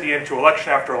force the city into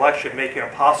election after election, making it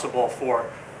impossible for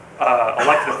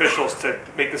elected officials to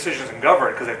make decisions and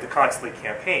govern because they have to constantly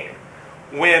campaign.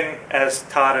 When, as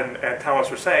Todd and Thomas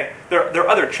were saying, there are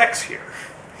other checks here.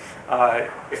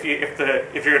 If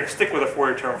you're going to stick with a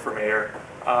 4-year term for mayor,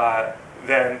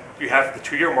 then you have the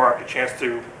 2-year mark, a chance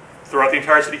to throw out the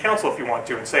entire city council if you want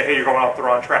to, and say, hey, you're going off the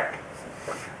wrong track.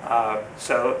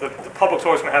 So the public's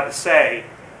always going to have a say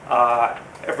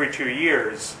every 2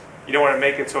 years. You don't want to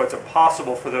make it so it's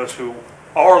impossible for those who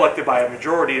are elected by a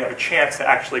majority to have a chance to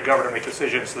actually govern and make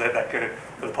decisions so that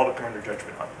the public can render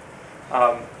judgment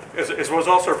on. It was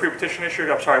also a pre-petition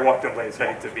issue. I'm sorry, I walked in late, so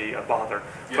I hate to be a bother.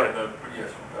 Yeah,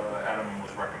 yes, Adam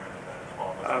was recommending that as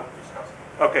well. That's what we discussed.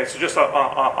 Okay, so just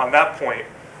on that point,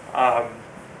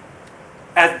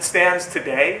 as it stands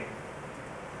today,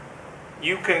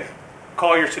 you can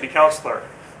call your city councilor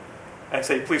and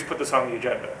say, please put this on the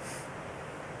agenda.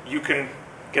 You can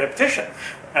get a petition,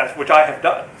 which I have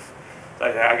done.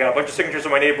 I got a bunch of signatures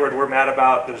in my neighborhood we're mad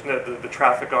about. There's the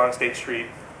traffic on State Street.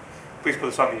 Please put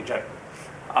this on the agenda.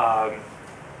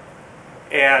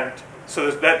 And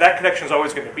so that connection is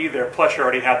always going to be there. Plus, you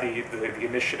already have the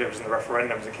initiatives and the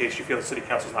referendums in case you feel the city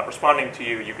council is not responding to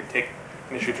you. You can take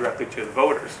an issue directly to the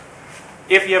voters.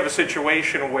 If you have a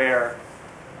situation where,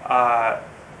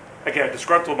 again, a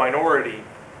disgruntled minority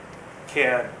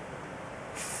can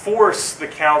force the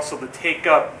council to take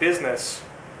up business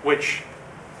which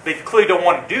they clearly don't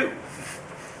want to do,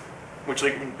 which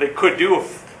they could do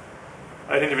if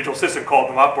an individual citizen called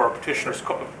them up or a petitioner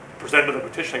presented them a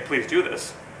petition saying, please do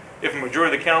this. If a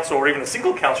majority of the council or even a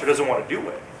single councilor doesn't want to do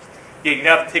it, you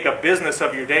now have to take up business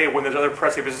of your day when there's other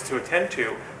pressing business to attend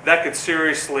to. That could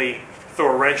seriously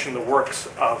throw a wrench in the works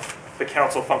of the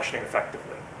council functioning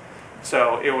effectively.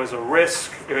 So it was a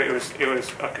risk, it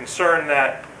was a concern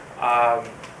that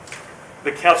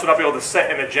the council would not be able to set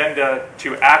an agenda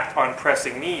to act on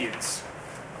pressing needs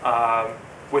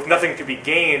with nothing to be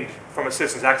gained from a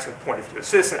citizen's access point of view. The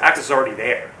citizen access is already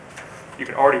there. You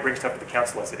can already bring stuff to the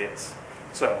council as it is.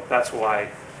 So that's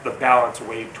why the balance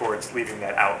weighed towards leaving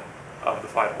that out of the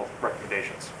final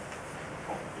recommendations.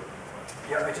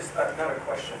 Yeah, not a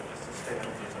question, just a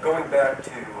statement. Going back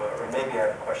to, or maybe I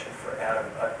have a question for Adam.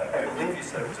 I believe you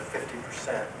said it was a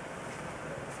 50%.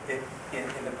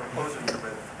 In the proposal you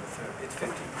read, it's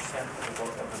 50%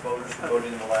 of the voters who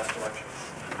voted in the last election.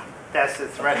 That's the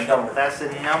threshold. That's the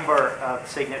number of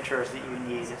signatures that you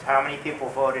need. It's how many people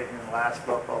voted in the last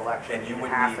local election. And you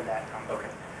would half need of that number. Okay.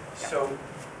 Yeah. So,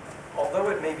 although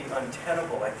it may be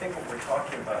untenable, I think what we're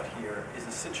talking about here is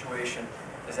a situation,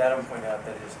 as Adam pointed out,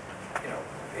 that is,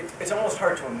 it's almost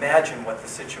hard to imagine what the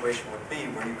situation would be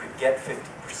where you could get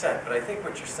 50%. But I think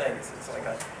what you're saying is it's like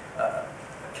a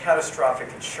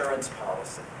catastrophic insurance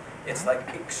policy. It's like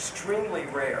extremely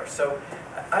rare. So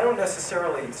I don't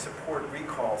necessarily support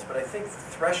recalls, but I think the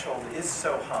threshold is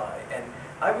so high. And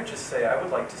I would just say I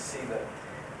would like to see that.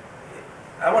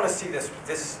 I want to see this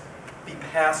be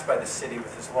passed by the city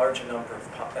with as large a number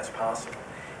as possible.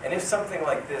 And if something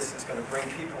like this is going to bring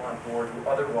people on board who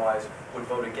otherwise would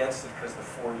vote against it because of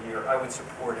the 4-year, I would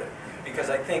support it. Because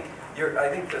I think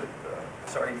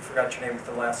sorry, you forgot your name with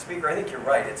the last speaker. I think you're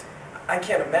right. I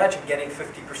can't imagine getting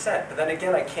 50%. But then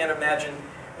again, I can't imagine,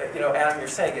 Adam, you're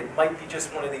saying it might be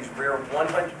just one of these rare one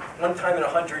time in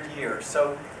 100 years.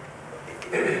 So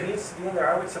if it needs to be in there,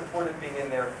 I would support it being in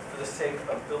there for the sake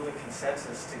of building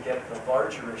consensus to get the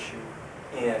larger issue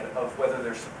in of whether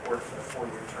there's support for the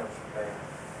 4-year term for the mayor.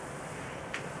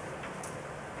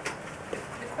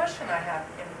 The question I have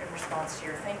in response to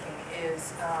your thinking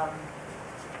is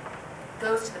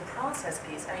goes to the process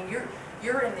piece. I mean,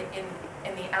 you're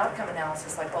in the outcome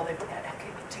analysis, like, well,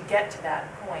 to get to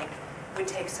that point would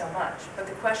take so much. But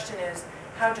the question is,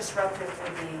 how disruptive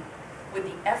would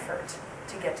the effort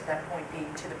to get to that point be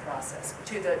to the process,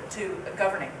 to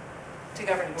governing, to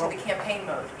the campaign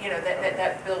mode,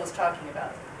 that Bill was talking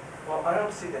about? Well, I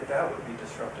don't see that would be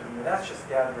disruptive. I mean, that's just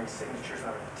gathering signatures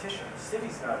on a petition. The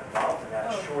city's not involved in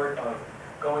that, short of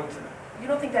going to the... You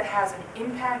don't think that has an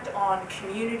impact on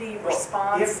community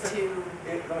response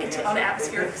on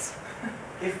atmospherics?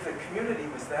 If the community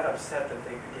was that upset that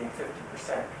they could gain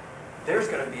 50%, there's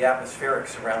going to be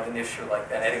atmospherics around an issue like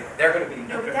that anyway. They're going to be,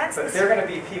 but they're going to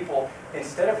be people,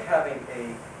 instead of having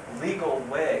a legal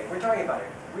way, we're talking about it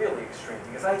really extreme,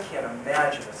 because I can't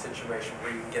imagine a situation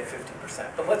where you can get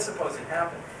 50%. But let's suppose it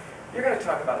happened. You're going to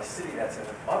talk about a city that's in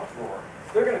an uproar.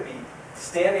 They're going to be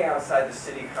standing outside the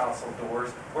city council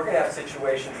doors. We're going to have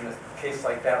situations in a case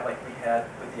like that, like we had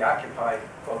with the Occupy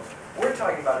folks. We're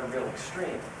talking about a real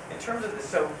extreme. In terms of this,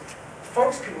 so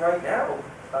folks can right now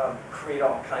create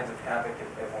all kinds of havoc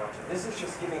if they want to. This is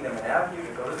just giving them an avenue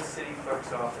to go to the city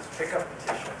clerk's office, pick up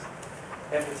petitions,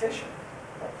 and petition.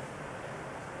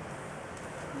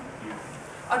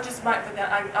 I'll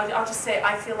just say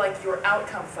I feel like your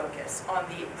outcome focus on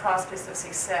the prospects of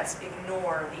success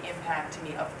ignore the impact to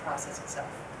me of the process itself.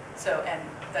 So I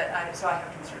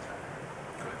have concerns about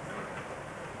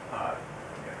that.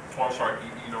 Well, I'm sorry.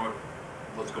 You know what?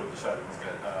 Let's go to the side. We've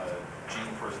got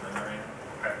Jean first, and then Marion.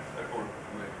 Okay. Or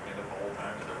we end up the whole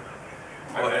time.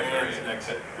 Marion's next.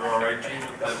 You're all right, Jean?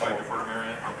 If I defer to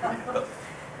Marion.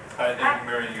 And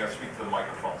Marion, you got to speak to the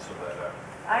microphone so that.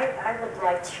 I would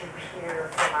like to hear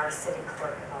from our city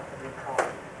clerk about the recall.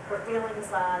 Her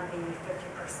feelings on the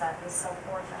 50% and so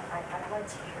forth. I'd like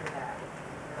to hear that,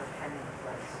 her opinion,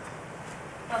 please.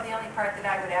 Well, the only part that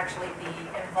I would actually be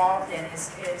involved in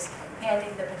is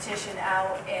handing the petition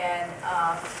out and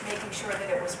making sure that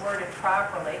it was worded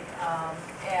properly.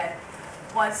 And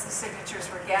once the signatures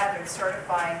were gathered,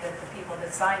 certifying that the people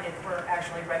that signed it were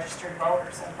actually registered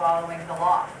voters and following the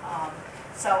law.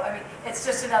 So, I mean, it's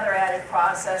just another added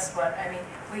process, but, I mean,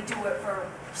 we do it for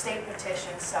state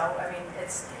petitions, so, I mean,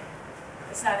 it's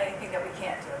not anything that we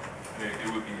can't do.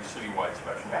 It would be citywide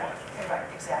special laws. Right,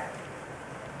 exactly.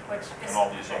 which is. And all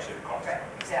the associated costs. Right,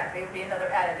 exactly. It would be another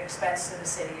added expense to the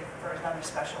city for another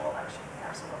special election,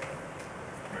 absolutely.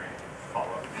 Mary,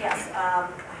 follow up. Yes, I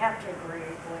have to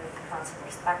agree with Councilor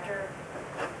Spector.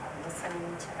 I'm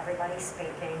listening to everybody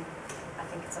speaking. I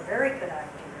think it's a very good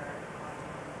idea,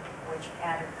 which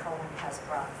Adam Cohen has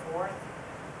brought forth.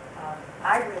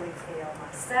 I really feel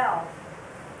myself,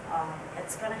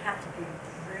 it's going to have to be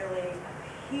really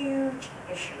a huge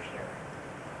issue here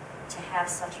to have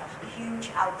such a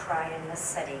huge outcry in this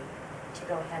city to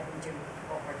go ahead and do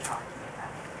what we're talking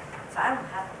about. So I don't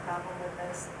have a problem with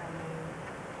this. I mean,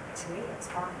 to me, it's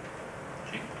fine.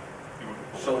 Chief, you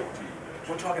would- So,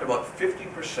 we're talking about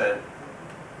 50%,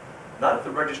 not of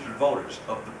the registered voters,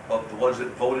 of the ones that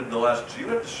voted in the last, so you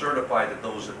have to certify that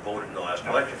those that voted in the last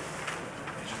election.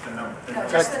 It's just a number. No,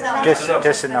 just the number.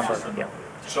 Just a number, yeah.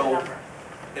 So,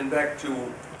 and back to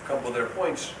a couple of their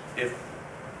points, if,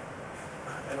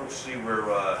 I don't see where it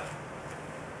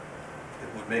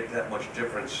would make that much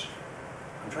difference.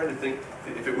 I'm trying to think,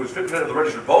 if it was 50% of the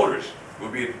registered voters,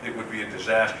 it would be a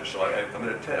disaster. So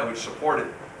I would support it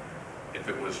if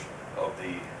it was of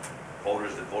the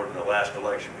voters that voted in the last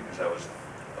election, because I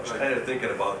was kind of thinking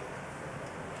about,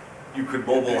 you could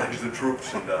mobilize the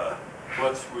troops and,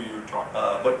 That's what you were talking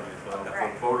about.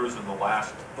 The voters in the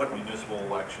last municipal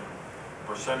election,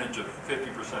 percentage of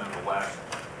 50% of the last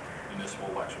municipal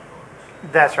election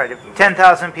voters. That's right. If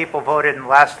 10,000 people voted in the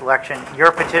last election,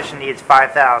 your petition needs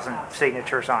 5,000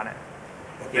 signatures on it.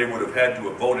 they would have had to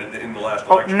have voted in the last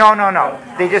Oh, election. no.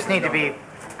 They just need to be,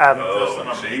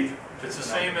 Oh, see? It's the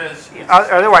same as.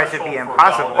 Otherwise it'd be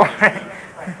impossible.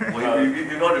 Well,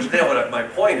 you understand what my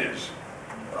point is.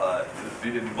 If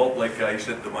you didn't vote like I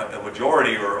said, a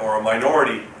majority or a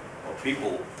minority of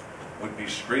people would be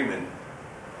screaming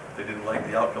if they didn't like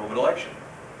the outcome of an election.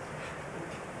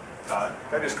 Can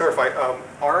I just clarify?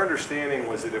 Our understanding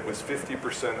was that it was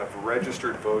 50% of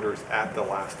registered voters at the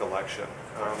last election.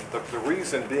 The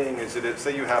reason being is that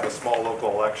say you have a small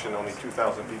local election, only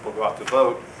 2,000 people go out to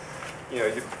vote.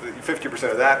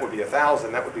 50% of that would be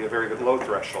 1,000. That would be a very good low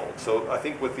threshold. So I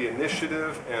think with the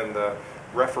initiative and the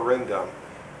referendum,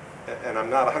 and I'm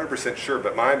not 100% sure,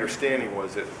 but my understanding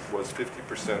was it was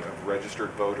 50% of registered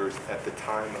voters at the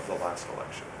time of the last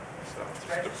election. So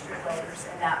Registered voters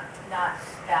and not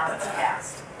ballots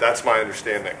cast. that's my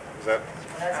understanding. Is that?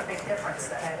 Well, that's a big difference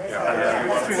then. Yeah.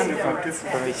 That's a big difference.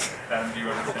 Adam, do you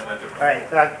understand that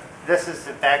difference? All right, this is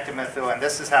back to Methuen.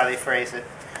 This is how they phrase it.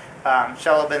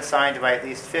 Shall have been signed by at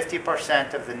least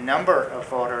 50% of the number of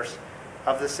voters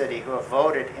of the city who have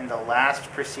voted in the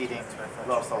last preceding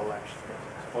local election.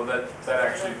 Well, that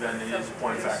actually then is a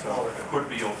point of fact, it could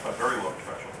be a very low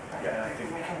threshold. Yeah, I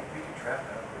think we can trap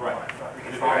that. Right.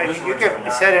 You can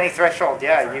set any threshold,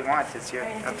 yeah, you want. It's your.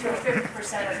 I mean, if you do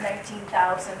 50% of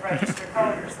 19,000 registered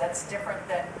voters, that's different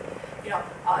than,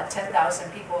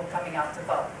 10,000 people coming out to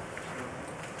vote.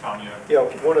 Tom, you Yeah,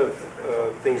 one of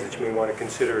the things that you may want to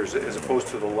consider is, as opposed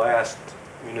to the last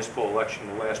municipal election,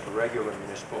 the last regular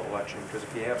municipal election, because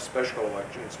if you have special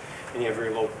elections and you have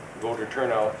very low voter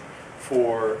turnout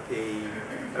for a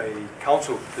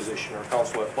council position or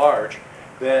council at large,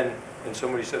 then, and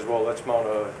somebody says, well, let's mount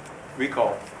a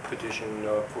recall petition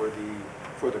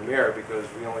for the mayor because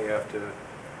we only have to,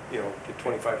 get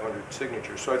 2,500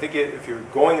 signatures. So I think if you're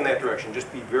going in that direction,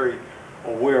 just be very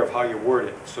aware of how you word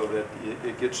it so that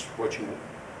it gets what you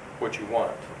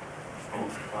want.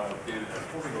 David,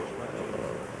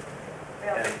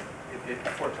 And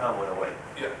before Tom went away,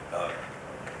 yeah, I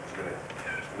was going to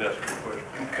ask you a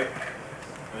question.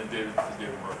 and then David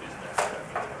Murphy's next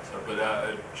after that. So,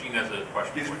 but Gene has a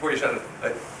question. Just before you said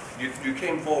it, you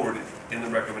came forward in the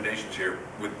recommendations here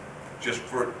with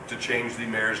to change the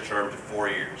mayor's term to 4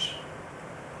 years.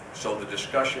 So the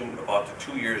discussion about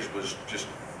the 2 years was just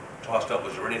tossed up.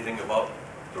 Was there anything about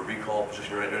the recall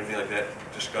position or anything like that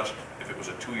discussed, if it was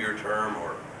a 2-year term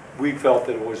or? We felt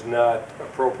that it was not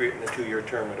appropriate in a 2-year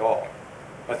term at all.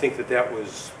 I think that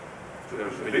was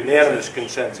a unanimous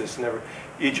consensus.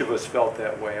 Each of us felt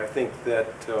that way. I think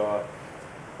that,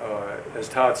 as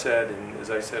Todd said, and as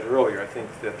I said earlier, I think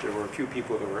that there were a few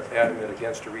people that were adamant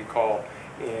against a recall,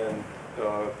 and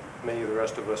many of the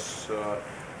rest of us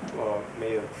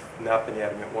may have not been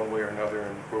adamant one way or another,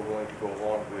 and were willing to go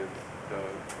along with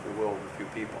the will of a few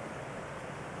people.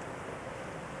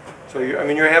 So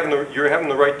you're having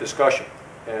the right discussion,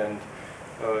 and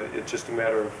it's just a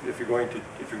matter of if you're going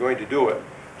to do it,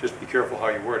 just be careful how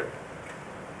you word it.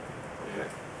 Okay.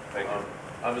 Thank you.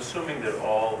 I'm assuming that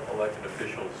all elected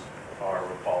officials are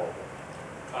recallable.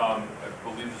 I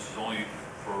believe this is only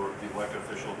for the elected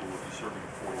official who will be serving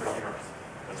 4 years.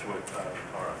 That's what it's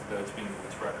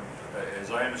recommended.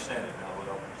 As I understand it now,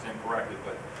 don't stand corrected,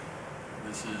 but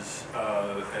this is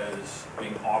as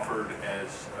being offered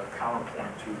as a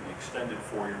counterpoint to the extended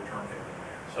 4-year term of the mayor.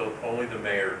 So only the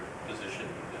mayor position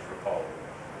is recallable.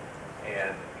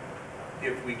 And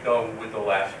if we go with the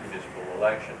last municipal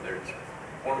election, there's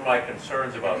one of my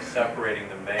concerns about separating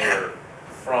the mayor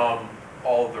from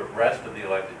all the rest of the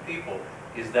elected people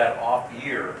is that off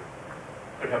year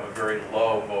could have a very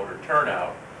low voter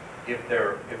turnout if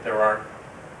there aren't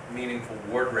meaningful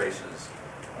ward races.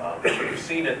 We've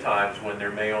seen at times when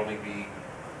there may only be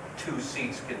 2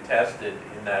 seats contested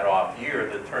in that off year,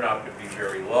 the turnout could be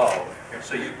very low.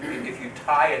 So if you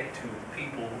tie it to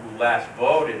people who last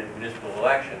voted in municipal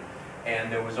election,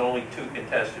 and there was only 2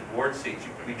 contested ward seats,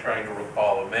 you could be trying to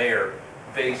recall a mayor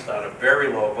based on a very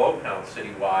low vote count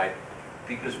citywide,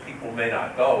 because people may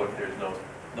not go if there's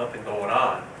nothing going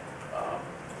on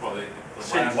Well,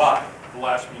 citywide. the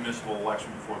last municipal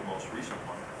election before the most recent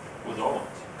one was Owens.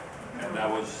 And that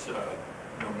was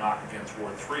no knock against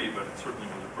Ward 3, but it certainly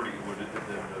was a pretty,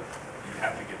 you'd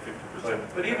have to get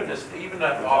 50%. But even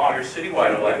that off-year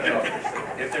citywide election,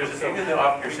 if there's, even the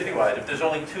off-year citywide, if there's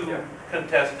only 2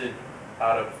 contested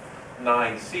out of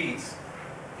 9 seats,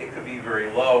 it could be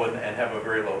very low and have a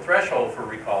very low threshold for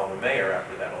recalling the mayor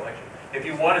after that election. If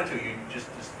you wanted to,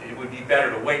 it would be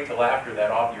better to wait till after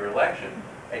that off-year election,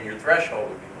 and your threshold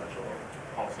would be much lower.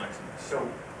 Paul's next. So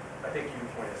I think you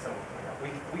pointed, someone pointed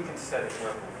out, we can set it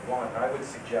wherever we want. I would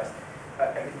suggest,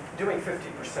 I mean, doing 50%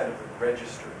 of the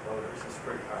registered voters is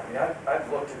pretty high. I mean, I've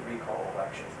looked at recall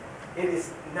elections. It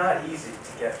is not easy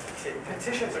to get,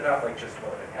 petitions are not like just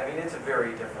voting. I mean, it's a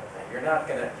very different thing. You're not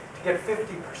going to get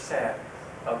 50%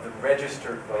 of the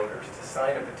registered voters to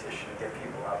sign a petition to get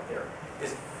people out there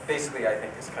is basically, I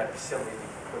think, is kind of silly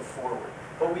to put forward.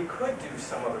 But we could do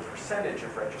some other percentage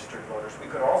of registered voters. We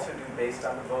could also do based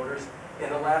on the voters in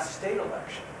the last state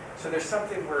election. So there's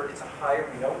something where it's a higher,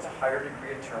 we know it's a higher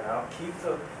degree of turnout, keep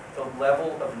the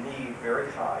level of need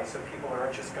very high so people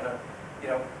aren't just going to, you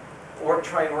know, or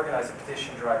try and organize a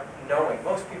petition drive knowing,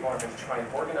 most people aren't going to try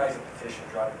and organize a petition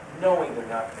drive knowing they're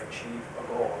not going to achieve a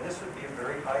goal. And this would be a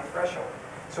very high threshold.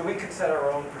 So we could set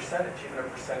our own percentage, even a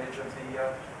percentage of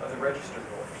the registered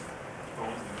voters.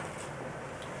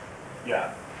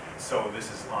 Yeah, so this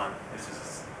is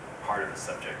part of the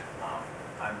subject.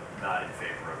 I'm not in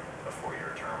favor of a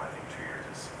 4-year term. I think 2 years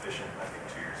is sufficient. I think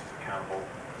 2 years is accountable.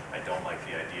 I don't like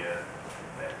the idea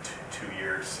that 2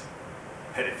 years,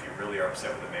 that if you really are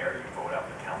upset with the mayor, you vote out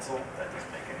the council. That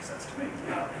doesn't make any sense to me.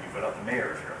 You vote out the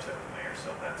mayor if you're upset with the mayor, so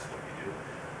that's what you do.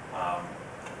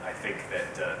 I think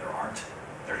that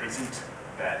there isn't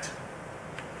that,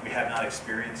 we have not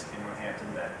experienced in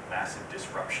Northampton that massive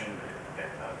disruption that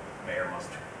a mayor must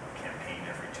campaign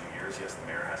every 2 years. Yes, the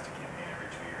mayor has to campaign every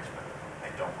 2 years, but I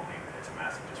don't believe that it's a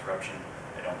massive disruption.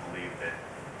 I don't believe that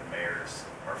the mayors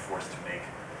are forced to make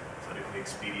politically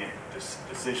expedient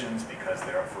decisions because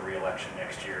they're up for re-election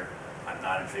next year. I'm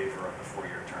not in favor of the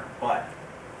 4-year term, but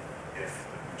if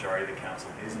the majority of the council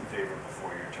is in favor of the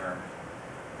 4-year term,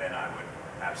 then I would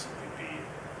absolutely be,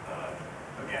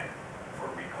 again, for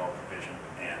a recall provision.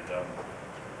 And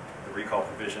the recall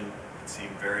provision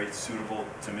seemed very suitable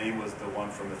to me was the one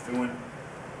from Methuen.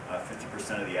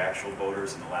 50% of the actual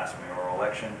voters in the last mayoral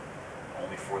election,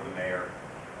 only for the mayor.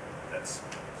 That's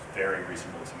very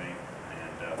reasonable to me,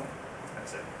 and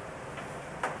that's it.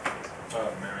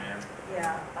 Mary Ann?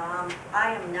 Yeah,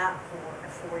 I am not for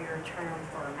a 4-year term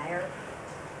for a mayor.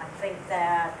 I think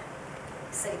that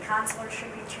city councilor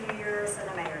should be 2 years and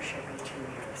a mayor should be 2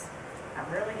 years.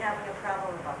 I'm really having a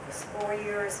problem about this 4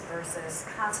 years versus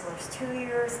councilors 2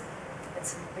 years.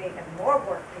 It's big and more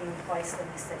work being placed in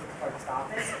the city clerk's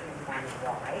office,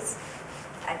 money-wise.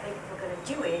 I think if we're going to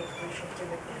do it, we should do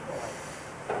it equally.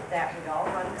 That we all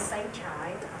run at the same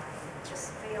time. I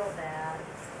just feel that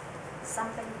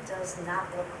something does not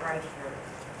look right here.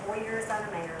 4 years on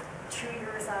a mayor, 2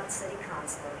 years on city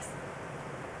councilors.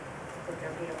 Could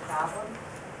there be a problem?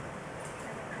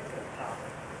 There could be a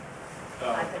problem.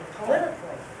 I think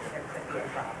politically, there could be a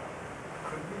problem.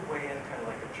 Could we weigh in kind of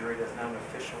like a jury does, not an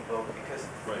official vote? Because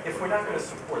Right. if we're not going to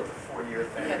support the 4-year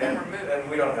thing, Yeah, then then we're then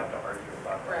we don't have to argue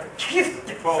about it. Right.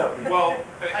 Well,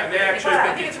 I mean, actually,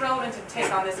 I think it's relevant to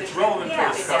take on this issue. it's relevant to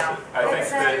Yes. discuss it. I think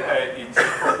that it's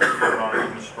appropriate to vote on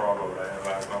it in a straw vote.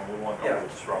 We want to go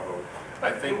with a straw vote.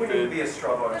 I think It wouldn't even that, be a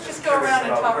straw vote. I'm Let's just just go curious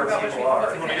around and talk where about what people are.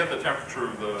 we you want to get the temperature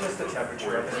of the... Just the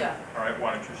temperature of it. Yeah. All right,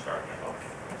 why don't you start?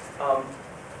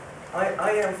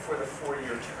 I am for the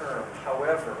 4-year term.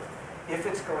 However, if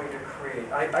it's going to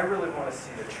create, I really want to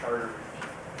see the charter,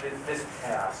 this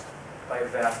passed by a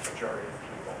vast majority of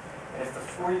people. And if the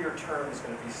 4-year term is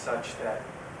going to be such that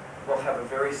will have a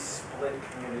very split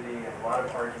community and a lot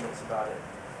of arguments about it.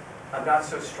 I'm not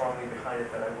so strongly behind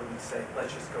it that I wouldn't say,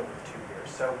 let's just go with 2 years.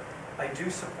 So I do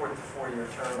support the 4-year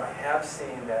term. I have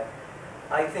seen that.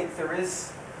 I think there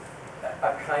is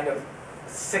a kind of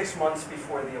 6 months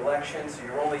before the election, so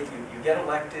you get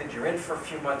elected, you're in for a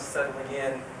few months settling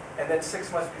in, and then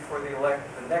 6 months before the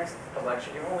next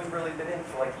election, you've only really been in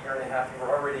for like a year and a half. You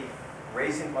were already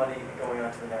raising money and going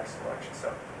on to the next election.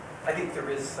 So I think there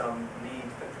is some need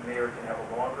that the mayor can have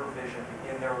a longer vision, be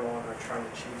in there longer, trying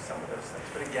to achieve some of those things.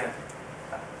 But again,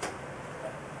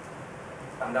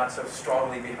 I'm not so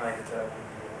strongly behind it that I would be.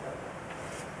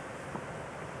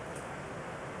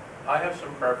 I have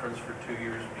some preference for 2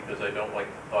 years because I don't like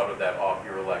the thought of that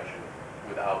off-year election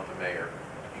without the mayor,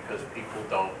 because people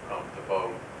don't come to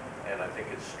vote, and I think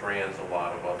it strands a lot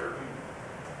of other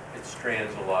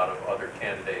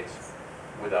candidates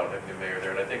without having a mayor there.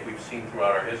 And I think we've seen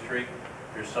throughout our history,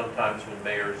 there's sometimes when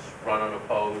mayors run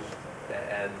unopposed,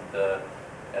 and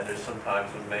there's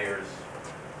sometimes when mayors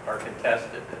are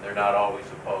contested, and they're not always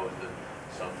opposed, and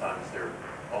sometimes they're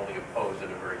only opposed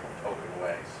in a very token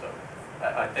way. So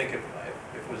I think if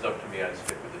it was up to me, I'd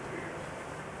stick with the 2 years.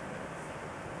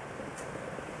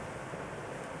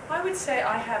 I would say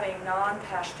I have a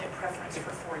non-passionate preference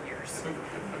for 4 years.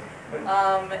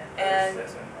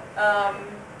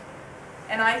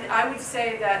 And I would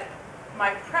say that my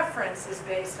preference is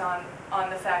based on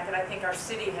the fact that I think our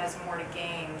city has more to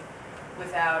gain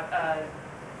without,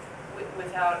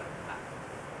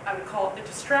 I would call it the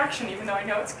distraction, even though I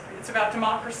know it's about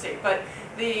democracy, but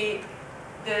the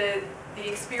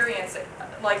experience,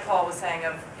 like Paul was saying,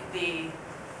 of the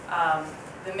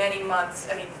many months.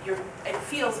 I mean, it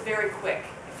feels very quick.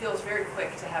 It feels very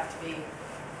quick to have to be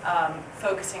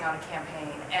focusing on a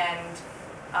campaign, and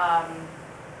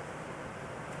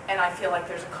I feel like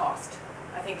there's a cost.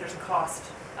 I think there's a cost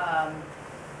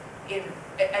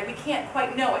and we can't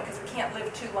quite know it because we can't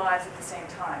live 2 lives at the same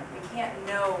time. We can't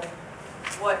know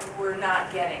what we're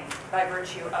not getting by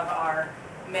virtue of our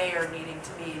mayor needing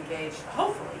to be engaged.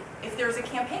 Hopefully, if there's a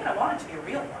campaign, I want it to be a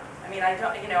real one. I mean, I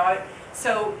don't,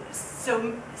 so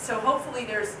hopefully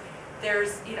there's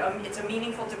it's a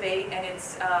meaningful debate, and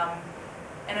it's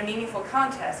and a meaningful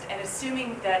contest. And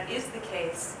assuming that is the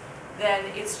case, then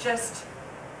it's just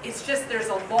there's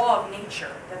a law of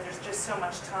nature that there's just so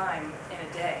much time in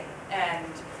a day,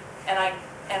 and I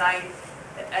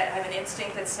have an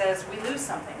instinct that says we lose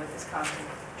something with this constant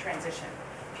transition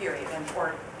period,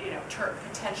 or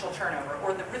potential turnover,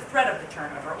 or the threat of the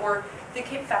turnover, or the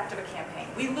effect of a campaign.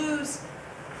 We lose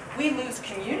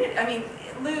community. I mean,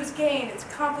 lose gain. It's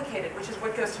complicated, which is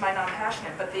what goes to my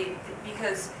non-passionate. But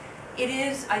because it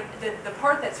is the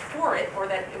part that's for it, or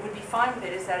that it would be fine with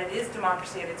it, is that it is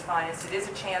democracy at its finest. It is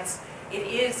a chance. It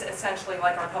is essentially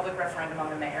like our public referendum on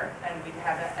the mayor, and we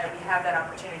have that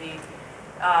opportunity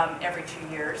every 2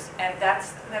 years, and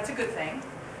that's a good thing.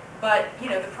 But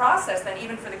the process then,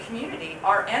 even for the community,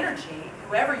 our energy,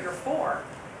 whoever you're for,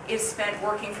 is spent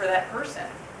working for that person,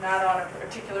 not on a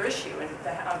particular issue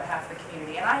on behalf of the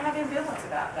community. And I have ambivalence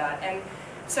about that. And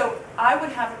so I would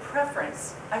have a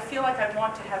preference. I feel like I'd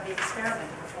want to have the experiment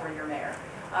of a 4-year mayor,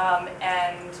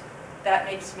 and that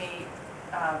makes me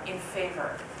in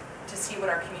favor to see what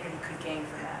our community could gain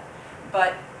from that.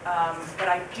 But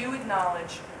I do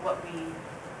acknowledge what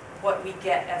we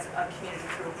get as a community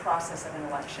through a process of an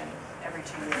election every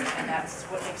 2 years, and that's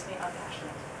what makes me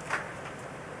unpassionate.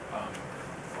 Well,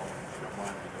 if you don't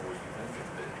mind, I know what you think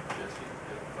of it, Jesse.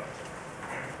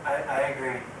 I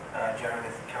agree, generally,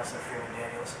 with Councilor Freeman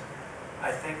Daniels.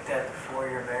 I think that the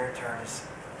 4-year mayor term is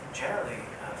generally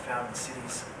found in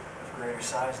cities of greater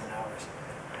size than ours.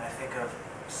 And I think of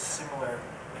similar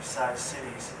sized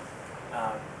cities,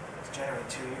 it's generally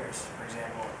 2 years. For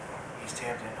example, East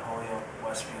Hampton, Holyoke,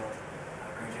 Westfield,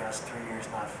 Greenhouse, 3 years,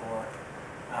 not 4.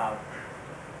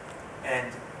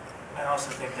 And I also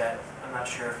think that, I'm not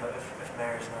sure if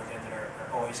mayors in Northampton are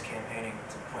always campaigning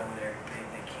to the point where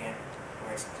they can't,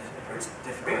 where it's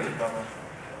difficult to govern.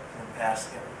 In the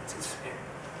past, it's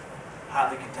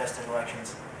hotly contested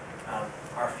elections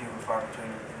are few and far between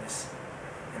in this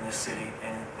city,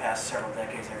 and in the past several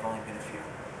decades there have only been a few.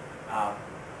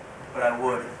 But I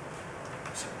would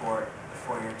support the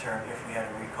 4-year term if we had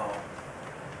a recall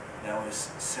that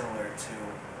was similar to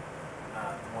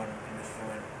one in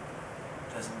Methuen.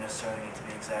 Doesn't necessarily need to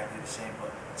be exactly the same,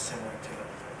 but similar to it,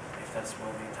 if that's the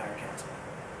will of the entire council.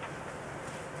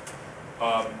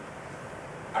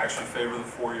 I actually favor the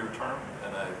 4-year term,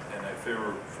 and I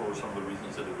favor for some of the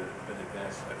reasons that have been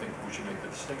advanced. I think we should make the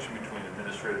distinction between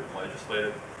administrative and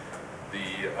legislative.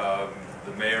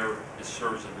 The mayor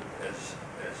serves as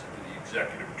the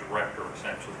executive director,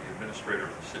 essentially the administrator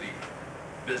of the city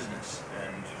business.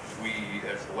 And we,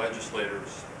 as the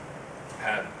legislators,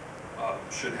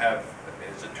 should have,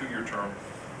 as a 2-year term,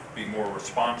 be more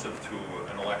responsive to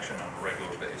an election on a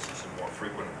regular basis and more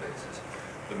frequent basis.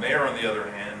 The mayor, on the other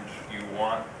hand, you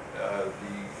want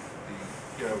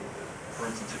for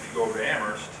instance, if you go to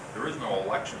Amherst, there is no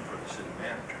election for the city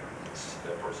manager. It's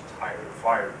that person's hired or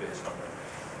fired based on that.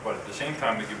 But at the same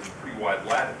time, they give them pretty wide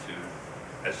latitude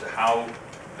as to how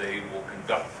they will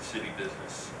conduct the city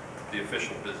business, the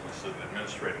official business of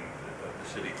administrating the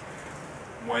city.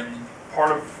 When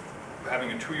part of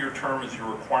having a 2-year term is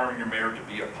you're requiring your mayor to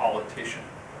be a politician.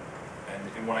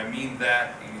 And what I mean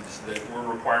that is that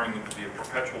we're requiring them to be a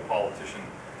perpetual politician,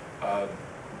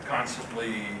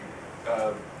 constantly,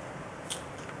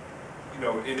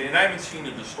 and I haven't seen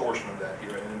a distortion of that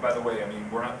here. And by the way, I mean,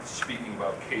 we're not speaking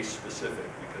about case specific,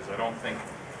 because I don't think,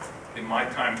 in my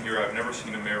time here, I've never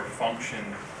seen a mayor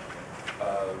function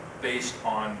based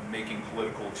on making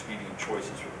political expedient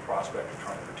choices for the prospect of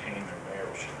trying to retain their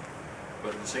mayorship.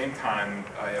 But at the same time,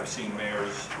 I have seen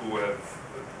mayors who have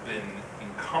been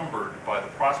encumbered by the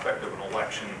prospect of an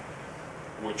election,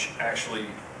 which actually,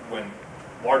 when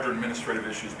larger administrative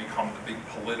issues become the big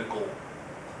political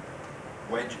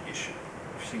wedge issue,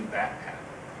 we've seen that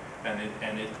happen.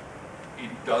 And it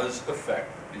does affect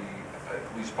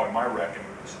at least by my reckoning,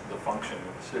 the function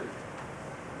of the city.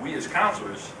 We as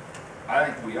councilors, I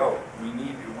think we owe it. We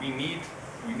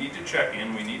need to check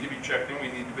in, we need to be checked in,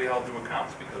 we need to be held to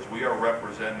accounts, because we are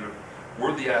representative,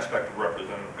 we're the aspect of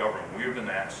representative government. We have been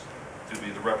asked to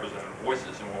be the representative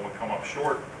voices, and when we come up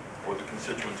short, or the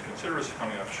constituents consider us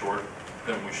coming up short,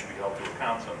 then we should be held to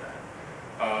accounts on that.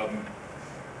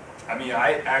 I mean,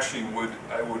 I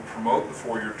would promote the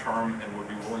 4-year term and would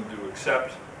be willing to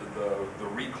accept the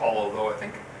recall, although I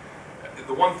think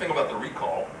the one thing about the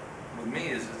recall with me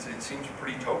is it seems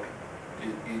pretty token.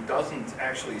 It doesn't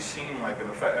actually seem like an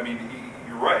effect. I mean,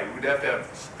 you're right. We'd have to have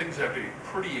things that have to be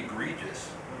pretty egregious.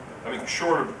 I mean,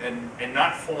 short of and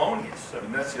not felonious. I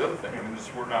mean, that's the other thing. I mean,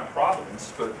 we're not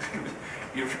Providence, but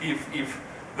if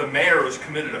the mayor has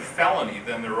committed a felony,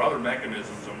 then there are other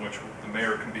mechanisms in which the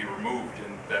mayor can be removed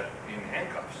in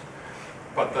handcuffs.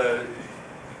 But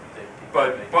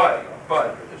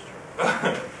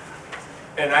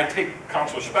and I take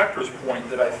Councilor Spector's point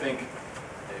that I think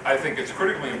it's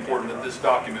critically important that this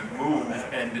document move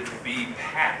and be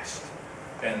passed,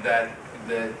 and that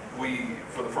we,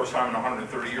 for the first time in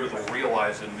 130 years, will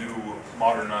realize a new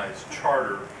modernized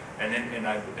charter. And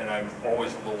I'm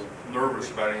always a little nervous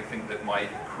about anything that might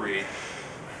create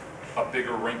a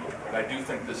bigger wrinkle. But I do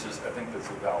think that's a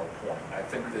valid point. I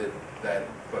think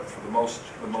but for the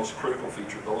most critical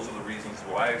feature, those are the reasons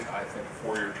why I think a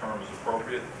 4-year term is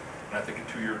appropriate, and I think a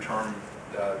 2-year term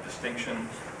distinction.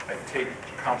 I take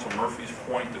Council Murphy's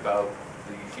point about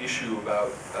the issue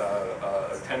about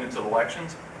attendance at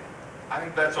elections. I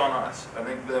think that's on us. I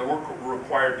think that we're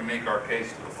required to make our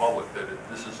case to the public that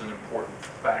this is an important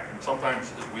fact. And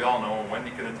sometimes, as we all know, and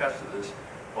Wendy can attest to this,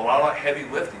 a lot of heavy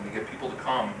lifting to get people to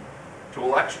come to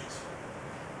elections.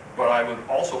 But I would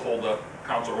also hold up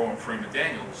Councilor Owen Freeman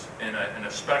Daniels in a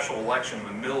special election in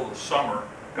the middle of the summer,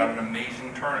 got an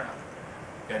amazing turnout.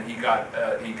 And he got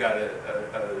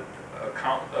a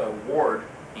ward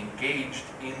engaged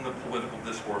in the political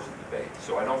discourse and debate.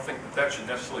 So I don't think that should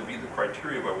necessarily be the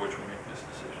criteria by which we make this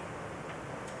decision.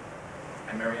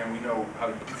 And Marianne, we know how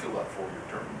you feel about 4-year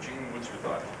term. Gene, what's your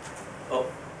thought? Well,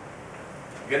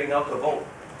 getting out to vote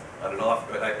on an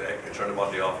off, I'm concerned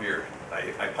about the off year.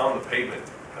 I pound the pavement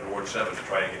on Ward 7 to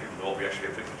try and get people to vote. We actually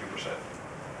get 52%.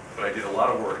 But I did a lot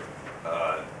of work,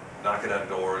 knocking on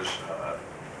doors,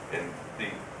 and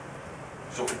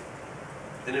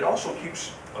it also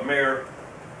keeps a mayor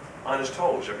on his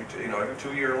toes every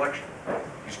 2-year election.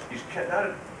 He's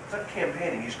not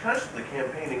campaigning. He's constantly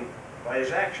campaigning by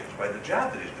his actions, by the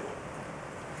job that he's doing.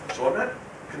 So I'm not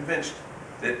convinced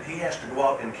that he has to go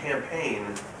out and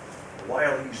campaign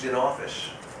while he's in office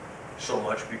so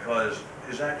much, because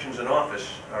his actions in office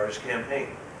are his campaign.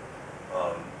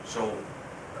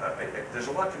 There's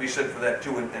a lot to be said for that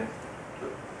too. And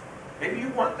maybe you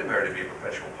want the mayor to be a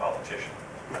perpetual politician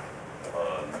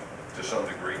to some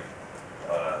degree.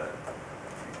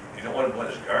 You don't want to let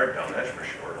his guard down, that's for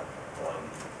sure.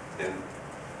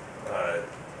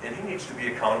 And he needs to be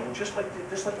accountable, just like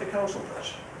the council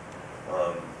does.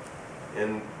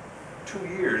 In 2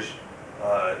 years,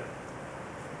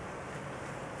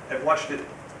 I've watched it.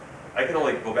 I can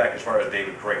only go back as far as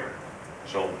David Kramer.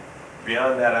 So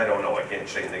beyond that, I don't know. I can't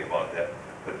say anything about that.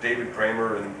 But David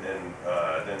Kramer and then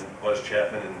Buzz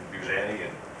Chapman and Busani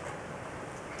and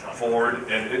Ford,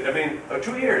 and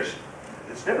 2 years.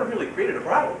 it's never really created a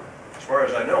problem. As far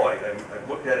as I know, I've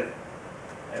looked at it,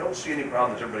 I don't see any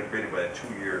problem that's ever been created by a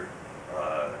 2-year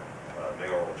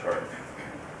mayoral term.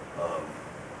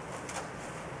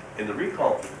 In the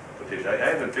recall petition, I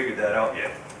haven't figured that out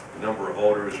yet, the number of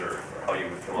voters or how you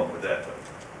would come up with that, but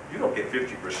you don't get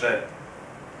 50%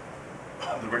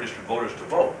 of the registered voters to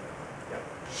vote.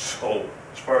 So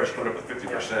as far as coming up with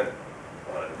 50%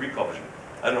 recall petition,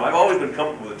 I don't know, I've always been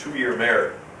comfortable with a 2-year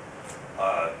mayor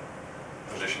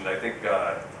position. I think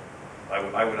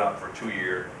I would opt for a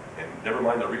 2-year, and never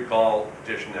mind the recall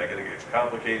petition. I think it's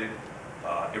complicated.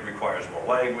 It requires more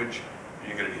language.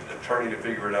 You're going to need an attorney to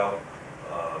figure it out.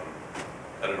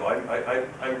 I don't know.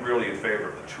 I'm really in favor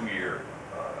of the 2-year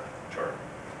term.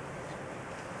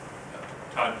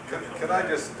 Todd, Can I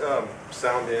just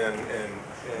sound in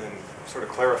and sort of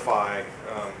clarify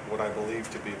what I believe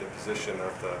to be the position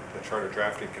of the Charter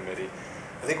Drafting Committee?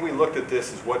 I think we looked at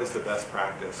this as what is the best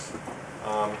practice.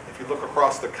 If you look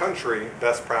across the country,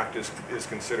 best practice is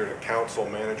considered a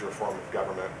council-manager form of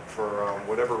government. For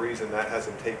whatever reason, that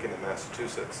hasn't taken in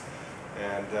Massachusetts.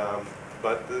 And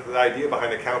but the idea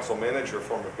behind a council-manager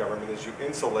form of government is you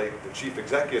insulate the chief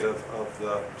executive of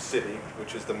the city,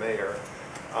 which is the mayor,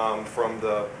 from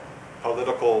the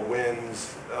political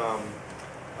winds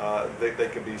they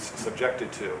can be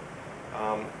subjected to.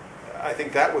 I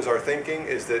think that was our thinking,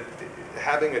 is that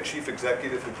having a chief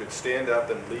executive who could stand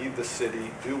up and lead the city,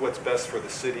 do what's best for the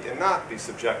city, and not be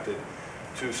subjected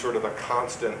to sort of a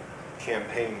constant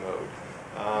campaign mode.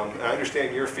 I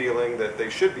understand your feeling that they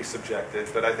should be subjected,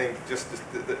 but I think just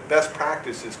the best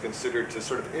practice is considered to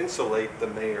sort of insulate the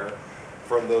mayor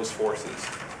from those forces.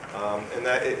 And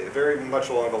that very much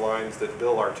along the lines that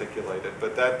Bill articulated,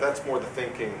 but that's more the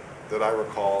thinking that I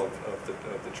recall of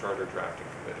the Charter Drafting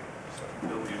Committee. So,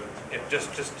 Bill, you? Yeah,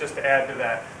 just to add to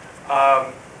that,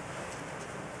 I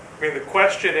mean, the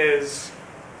question is,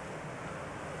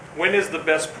 when is the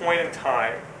best point in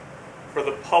time for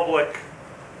the public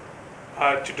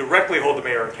to directly hold the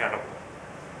mayor accountable?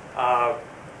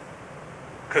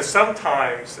 Because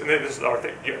sometimes, and this is our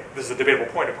thing, this is a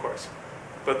debatable point, of course,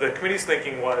 but the committee's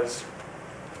thinking was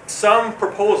some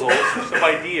proposals, some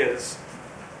ideas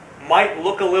might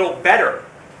look a little better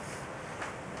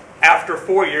after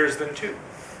 4 years than 2,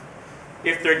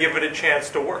 if they're given a chance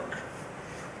to work,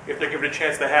 if they're given a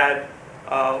chance to have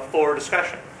fuller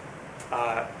discussion.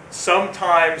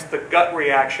 Sometimes the gut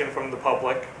reaction from the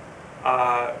public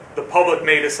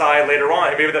may decide later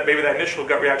on, maybe that initial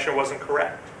gut reaction wasn't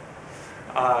correct.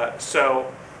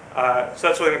 So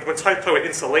that's what when I talk about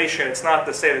insulation, it's not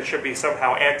to say that it should be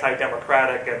somehow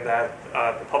anti-democratic and that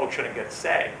the public shouldn't get a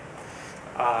say.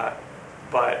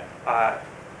 But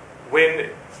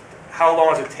how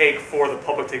long does it take for the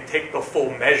public to take the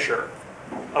full measure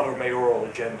of a mayoral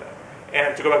agenda?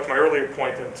 And to go back to my earlier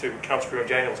point and to Councilor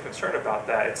Daniel's concern about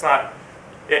that, it's not,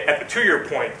 at the 2-year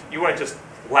point, you wouldn't just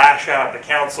lash out at the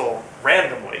council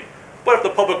randomly. But if the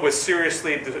public was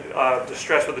seriously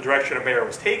distressed with the direction a mayor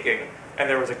was taking, and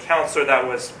there was a councilor that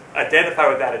was identified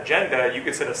with that agenda, you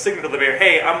could send a signal to the mayor,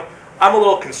 hey, I'm a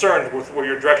little concerned with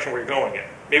your direction where you're going in.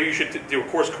 Maybe you should do a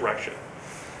course correction.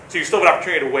 So you still have an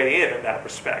opportunity to weigh in that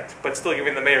respect, but still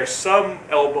giving the mayor some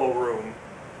elbow room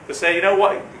to say, you know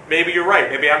what, maybe you're right.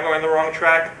 Maybe I'm going the wrong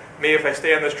track. Maybe if I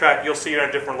stay on this track, you'll see it in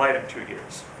a different light in 2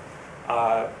 years.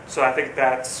 So I think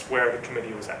that's where the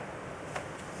committee was at.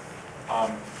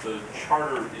 The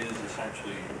charter is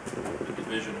essentially the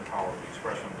division of power, the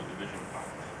expression of the division of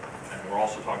power. And we're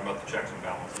also talking about the checks and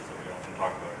balances that we often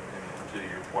talk about. And to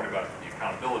your point about the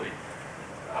accountability,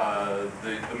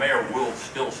 the mayor will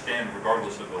still stand,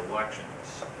 regardless of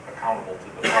elections, accountable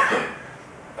to the public.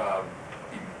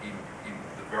 In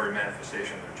the very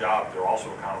manifestation of their job, they're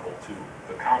also accountable to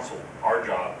the council. Our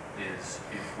job is,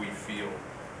 if we feel,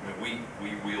 I mean,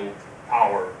 we wield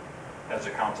power as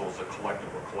a council, as a collective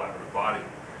or collaborative body,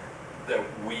 that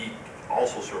we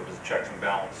also serve as checks and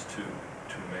balance to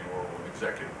mayoral and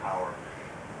executive power.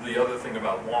 The other thing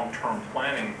about long-term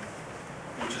planning,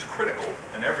 which is critical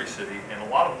in every city, and a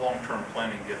lot of long-term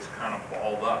planning gets kind of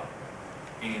balled up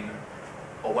in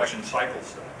election cycle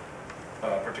stuff,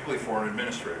 particularly for an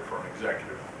administrator, for an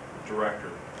executive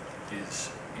director, is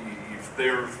if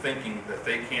they're thinking that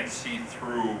they can't see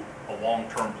through a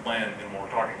long-term plan, and when we're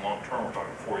talking long-term, we're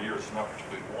talking 4 years, it's not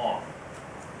particularly long.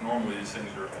 Normally these things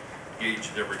are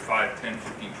gauged every 5, 10,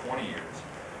 15, 20 years.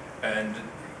 And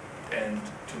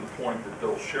to the point that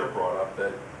Bill Scher brought up,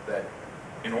 that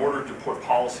in order to put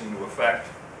policy into effect,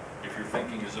 if you're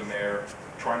thinking as a mayor,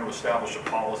 trying to establish a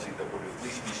policy that would at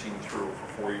least be seen through for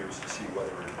 4 years to see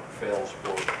whether it fails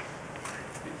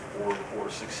or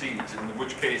succeeds, in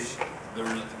which case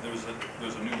there's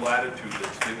a new latitude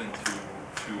that's given to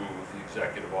to the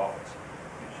executive office.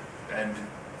 And,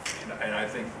 and I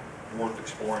think worth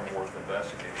exploring, worth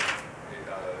investigating.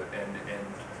 And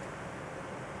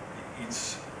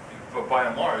it's, but by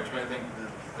and large, I think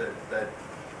that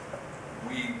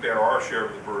we bear our share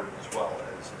of the burden as well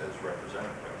as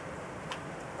representatives.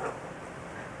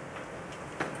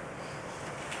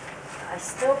 I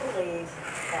still believe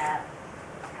that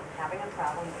I'm having a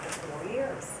problem with the 4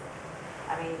 years.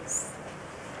 I mean,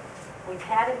 we've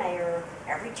had a mayor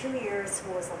every 2 years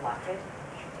who was elected.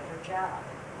 She did her job.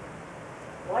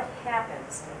 What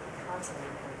happens, and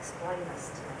Councilman can explain this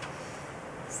to me,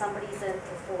 somebody's in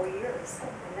for 4 years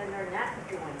and then they're not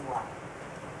doing well?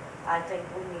 I think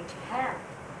we need to have,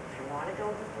 if you want to go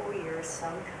to 4 years,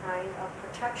 some kind of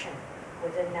protection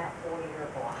within that 4-year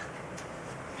block.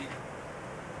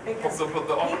 Because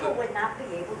people would not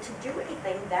be able to do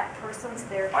anything. That person's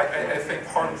there. I think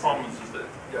part of the problem is that,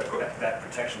 yeah, go ahead. That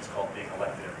protection's called being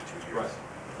elected every 2 years.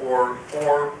 Right.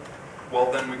 Or,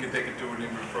 well, then we could take it to an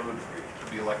even further degree,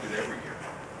 to be elected every year.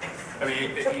 I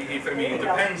mean, it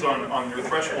depends on your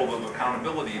threshold of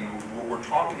accountability, and what we're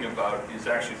talking about is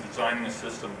actually designing a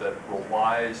system that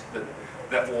relies,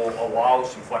 that will allow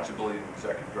some flexibility to the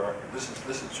executive director. This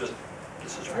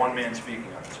is one man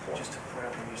speaking at this point. Just to point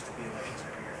out, there used to be elections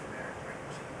every year for mayor. Right?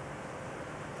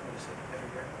 What is it,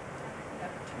 every year?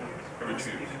 Every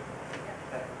 2 years.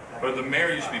 But the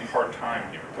mayor used to be part-time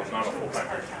here. It was not a full-time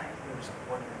mayor. It was a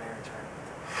one-year mayor term.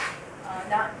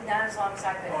 Not as long as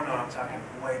I've been. Oh, no, I'm talking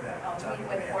way back. Oh, I'm talking you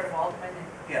mean with way Board of back. Aldermen and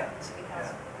Yeah. City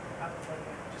Council? Probably,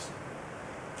 yeah. Just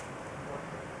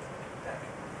back.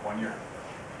 1 year.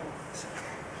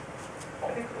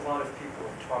 I think a lot of people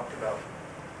have talked about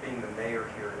being the mayor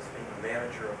here as being a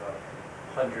manager of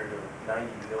 $100 or $90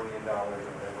 million or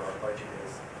whatever our budget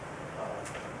is,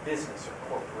 business or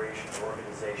corporation or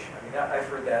organization. I mean, I've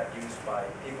heard that used by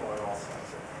people on all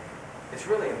sides. It's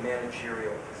really a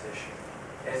managerial position,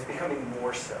 and it's becoming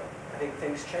more so. I think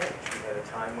things change. We had a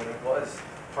time when it was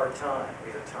part-time.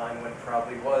 We had a time when it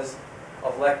probably was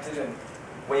elected, and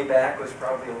way back was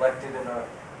probably elected in a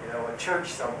church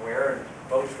somewhere, and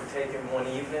votes were taken one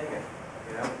evening, and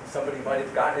somebody might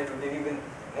have gotten it who didn't even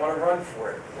want to run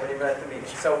for it, weren't even at the meeting.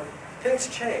 So things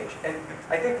change, and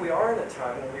I think we are in a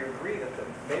time when we agree that the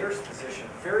mayor's position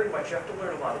very much, you have to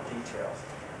learn a lot of details.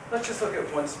 Let's just look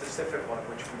at one specific one,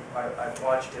 which I've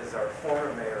watched as our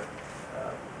former mayor,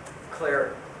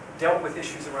 Claire, dealt with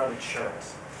issues around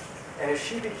insurance. And as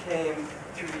she became,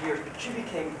 through the years, she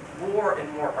became more and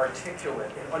more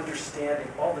articulate in understanding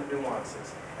all the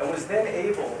nuances, and was then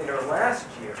able, in her last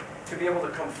year, to be able to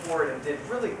come forward and did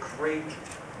really great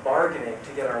bargaining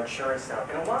to get our insurance down.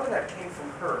 And a lot of that came from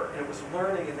her, and it was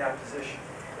learning in that position.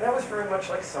 And that was very much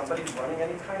like somebody running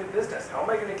any kind of business. How am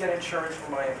I going to get insurance for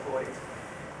my employees?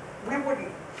 We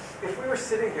wouldn't, if we were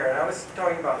sitting here, and I was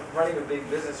talking about running a big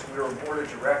business, we were a board of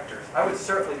directors, I would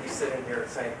certainly be sitting here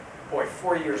saying, boy,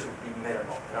 4 years would be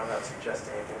minimal, and I'm not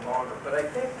suggesting anything longer. But I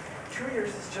think 2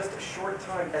 years is just a short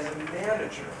time as a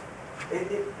manager.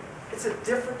 It's a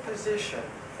different position,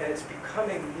 and it's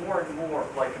becoming more and more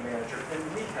like a manager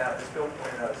than we have, as Bill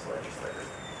pointed out, as legislators.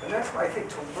 And that's why I think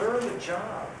to learn the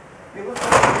job, I mean, look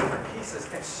at all the different pieces,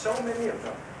 and so many of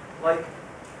them. Like,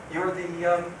 you're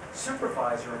the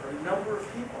supervisor of a number of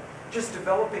people. Just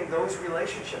developing those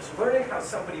relationships, learning how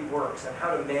somebody works and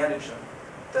how to manage them.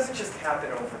 It doesn't just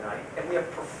happen overnight. And we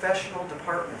have professional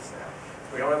departments now.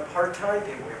 We don't have part-time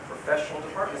people, we have professional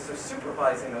departments. So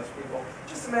supervising those people,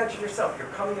 just imagine yourself, you're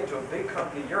coming into a big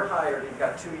company, you're hired, you've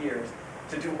got 2 years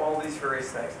to do all these various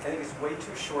things. I think it's way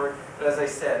too short, but as I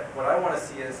said, what I want to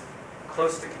see is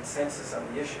close to consensus on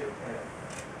the issue. And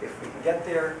if we can get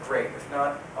there, great. If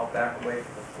not, I'll back away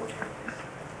from the 4-year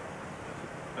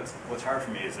piece. What's hard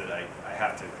for me is that I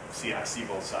see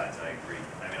both sides, and I agree.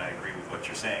 I mean, I agree with what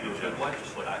you're saying. You're a good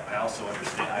legislator. I also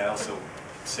understand, I also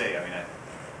say, I mean,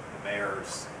 the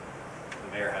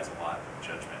mayor has a lot of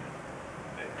judgment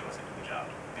that goes into the job.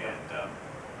 And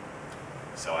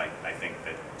so I think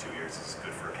that 2 years is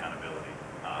good for accountability.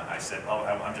 I said,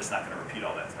 I'm just not going to repeat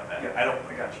all that stuff. I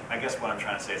got you. I guess what I'm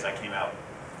trying to say is I came out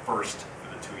first for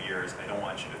the 2 years. I don't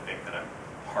want you to think that I'm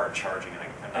hard charging and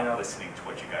I'm not listening to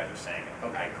what you guys are saying.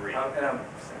 Okay. I agree. And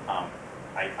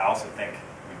I also think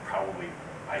we probably,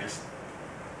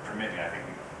 permit me, I think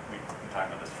we've been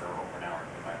talking about this for over an hour.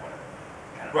 We might want to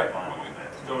kind of move on a little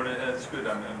bit. So it's good.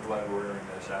 I'm glad we're airing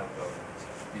this out, though.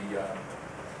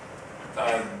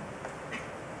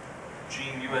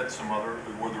 Gene, you had some other,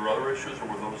 were there other issues, or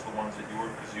were those the ones that you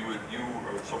were, because you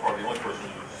are so far the only person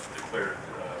who's declared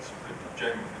some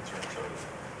genuine concerns.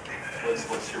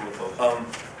 So let's hear what those are.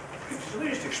 Could you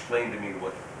just explain to me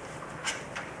what,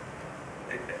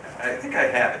 I think I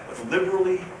have it, but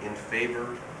liberally in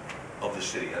favor of the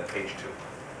city on page 2.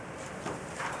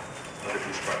 Under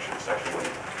construction, section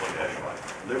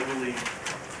 1-5. Liberally in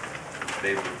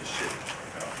favor of the city.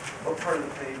 What part of the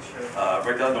page?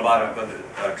 Right down the bottom,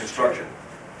 under construction.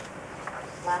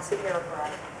 Last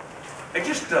paragraph. I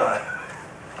just, We're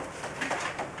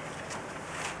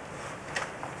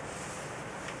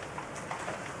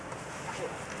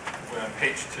on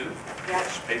page 2,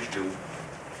 yes, page 2,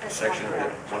 That's section one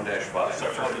paragraph. 1-5.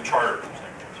 except for the charter.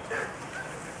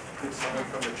 Could someone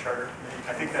from the charter committee?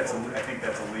 I think that's a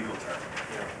legal term.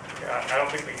 Yeah, I don't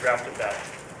think we drafted that.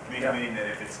 Meaning that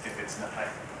if it's not,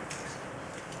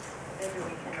 Maybe we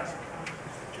can.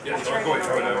 Yes, go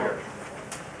ahead.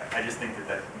 I just think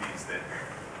that means that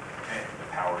the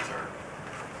powers are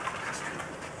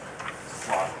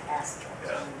slotted. Ask.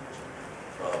 Yeah.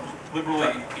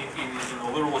 Liberally, in the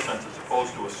literal sense, as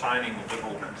opposed to assigning a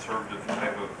liberal conservative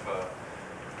type of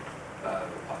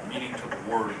meaning to the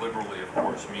word liberally, of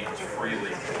course, means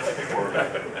freely.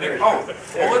 Well,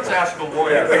 let's ask a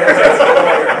lawyer. We've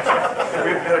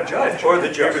got a judge. Or the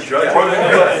judge. The judge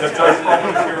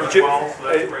published here as well, so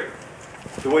that's great.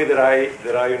 The way that I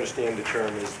understand the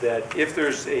term is that if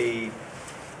there's a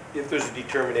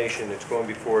determination that's going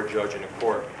before a judge in a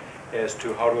court as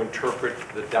to how to interpret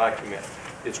the document,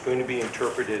 it's going to be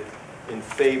interpreted in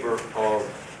favor of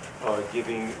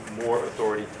giving more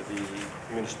authority to the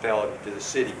municipality, to the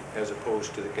city, as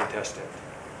opposed to the contestant.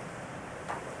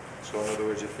 So in other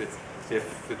words,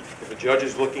 if a judge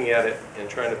is looking at it and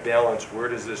trying to balance where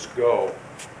does this go,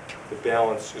 the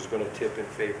balance is going to tip in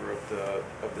favor of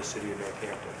the city of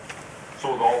Northampton.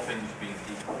 So with all things being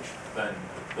equal, then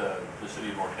the city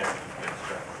of Northampton gets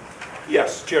that.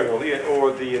 Yes, generally,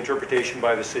 or the interpretation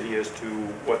by the city as to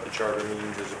what the charter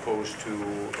means as opposed to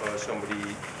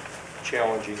somebody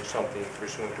challenging something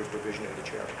pursuant to a provision in the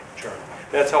charter.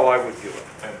 That's how I would view it.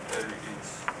 And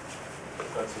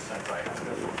that's the sense I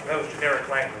have. That was generic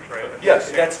language, right? Yes,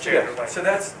 Standard yes. language. So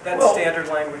that's Well- standard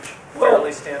language, Well,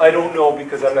 fairly standard? I don't know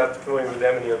because I'm not familiar with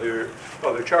that many other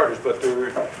charters, but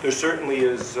there certainly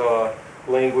is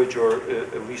language, or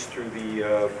at least through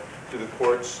the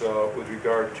courts with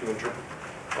regard to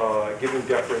giving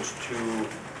deference to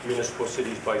municipal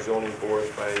cities by zoning boards,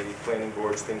 by planning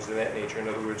boards, things of that nature. In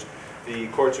other words, the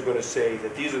courts are going to say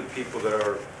that these are the people that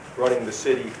are running the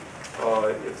city.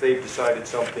 If they've decided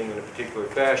something in a particular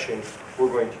fashion, we're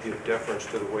going to give deference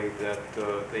to the way that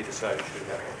they decided should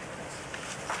happen.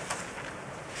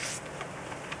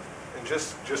 And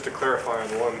just to clarify on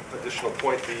one additional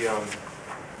point,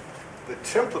 the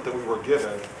template that we were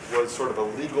given was sort of a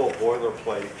legal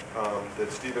boilerplate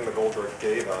that Stephen McGoldrick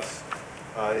gave us.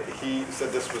 He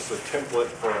said this was a template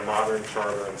for a modern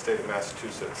charter in the state of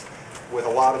Massachusetts, with a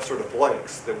lot of sort of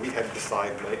blanks that we had to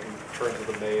decide in terms of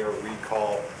the mayor,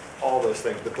 recall, all those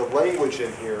things. But the language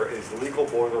in here is legal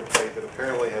boilerplate that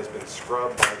apparently has been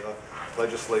scrubbed by the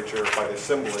legislature, by the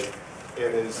assembly,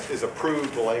 and is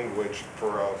approved language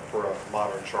for a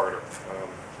modern charter.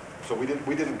 So we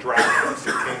didn't draft this,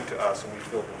 it came to us and we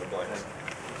filled in the blanks.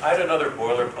 I had another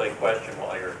boilerplate question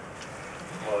while you're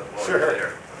Sure.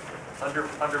 there. Under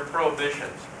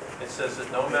prohibitions, it says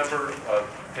that no member of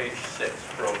page 6,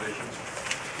 prohibitions,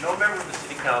 no member of the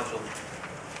city council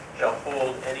shall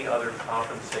hold any other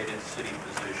compensated city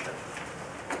position.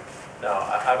 Now,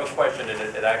 I have a question, and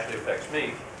it actually affects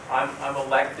me. I'm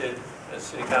elected as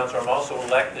city councilor. I'm also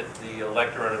elected the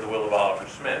elector under the will of Oliver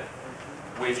Smith,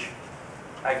 which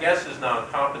I guess is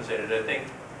non-compensated. I think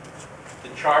the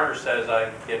charter says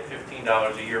I get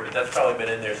 $15 a year, but that's probably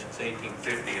been in there since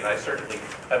 1850, and I certainly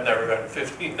have never gotten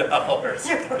 $15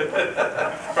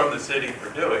 from the city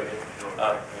for doing it.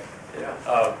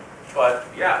 But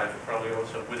yeah, probably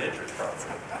also with interest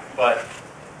probably. But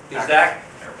is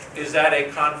that a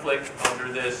conflict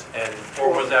under this, or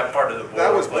was that part of the boilerplate?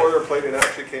 That was boilerplate, and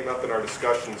actually came up in our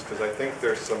discussions, because I think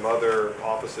there's some other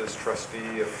offices,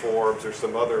 trustee of Forbes, or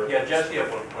some other... Yeah, Jesse at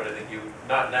one point, I think you,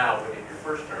 not now, but in your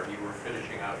first term, you were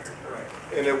finishing out your term.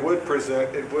 And it would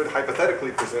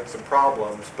hypothetically present some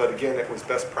problems, but again, it was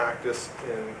best practice,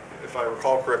 and if I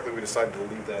recall correctly, we decided to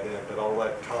leave that in, but I'll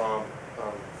let Tom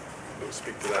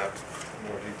speak to that in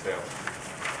more detail.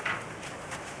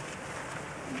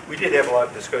 We did have a lot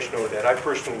of discussion over that. I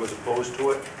personally was opposed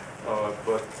to it,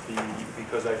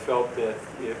 because I felt that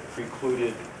it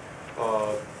precluded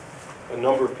a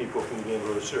number of people from being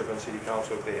able to serve on city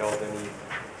council if they held any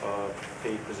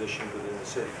paid position within the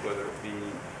city, whether it be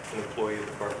an employee of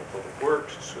the Department of Public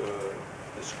Works,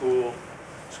 the school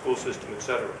system,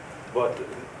 etc. But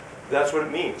that's what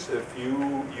it means. If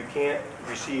you can't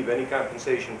receive any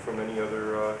compensation from any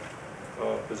other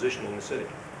position in the city.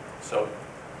 So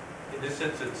In this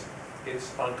instance,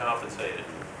 it's uncompensated.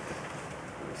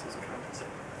 This is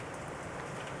compensated.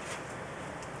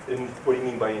 And what do you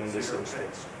mean by in this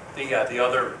instance? The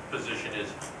other position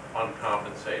is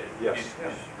uncompensated. Yes.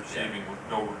 He's- Receiving with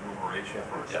no remuneration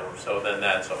for his Yeah, service. so then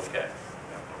that's okay. Okay,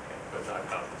 but not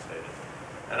compensated.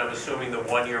 And I'm assuming the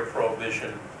one-year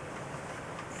prohibition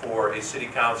for a city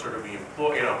councilor to be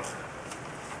employed, you know,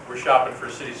 we're shopping for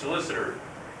a city solicitor.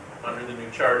 Under the new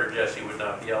charter, Jesse would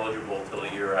not be eligible till a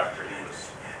year after he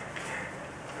was.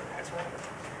 That's right.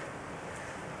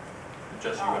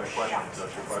 Jesse, you had a question? Is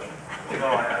that your question? No,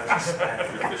 I was just,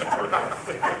 You're fishing for a comment.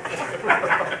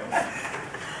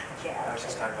 I was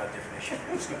just talking about different issue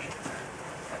discussion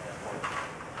at that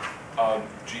point.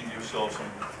 Gene, you still have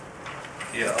some?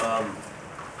 Yeah,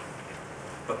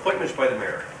 appointments by the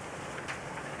mayor.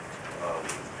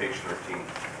 Page 13.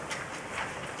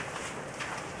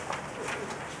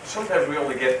 Sometimes we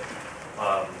only get,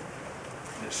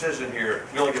 it says in here,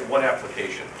 we only get one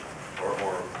application, or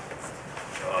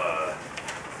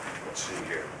let's see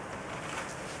here.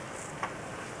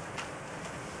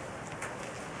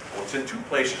 Well, it's in two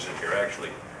places in here,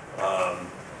 actually.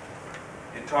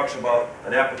 It talks about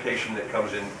an application that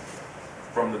comes in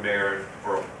from the mayor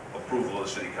for approval of the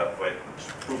city,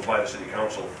 approved by the city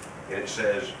council, and it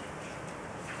says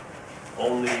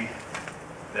only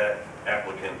that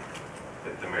applicant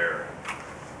that the mayor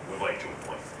would like to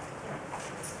appoint.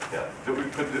 Yeah,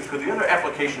 could the other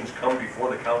applications come before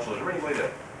the council? Is there any way to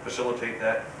facilitate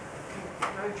that?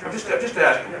 I'm just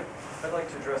asking. Yeah, I'd like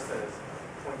to address that as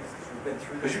point, because we've been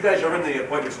through this. Because you guys are in the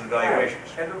appointments and evaluations.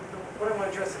 And what I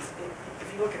want to address is,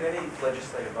 if you look at any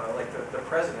legislative body, like the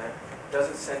president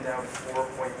doesn't send down 4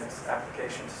 appointments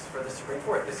applications for the Supreme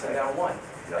Court, they send down 1.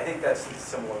 I think that's a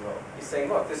similar mode. He's saying,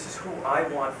 look, this is who I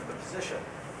want for the position.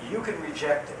 You can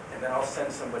reject it, and then I'll send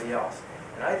somebody else.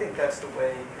 And I think that's the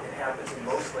way it happens in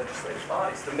most legislative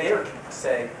bodies. The mayor can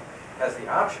say, has the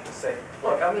option to say,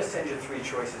 look, I'm going to send you 3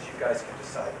 choices, you guys can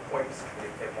decide, appointments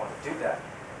if they want to do that.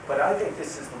 But I think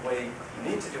this is the way you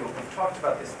need to do it. We've talked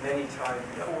about this many times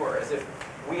before, as if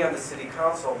we on the city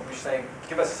council, we're saying,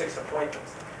 give us 6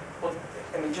 appointments. Well,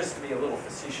 I mean, just to be a little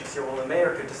facetious here, well, the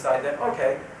mayor could decide that,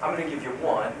 okay, I'm going to give you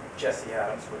 1, Jesse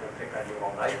Adams, we're going to pick on you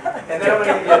all night, and then I'm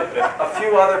going to give you a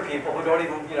few other people who don't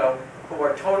even, who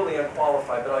are totally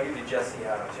unqualified, but I'll give you Jesse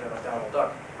Adams, Donald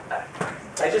Duck.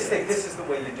 I just think this is the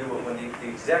way you do it, when the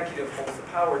executive holds the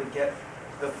power to get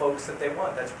the folks that they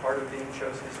want. That's part of being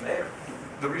chosen as mayor.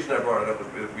 The reason I brought it up was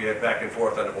we had back and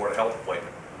forth on the Board of Health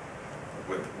appointment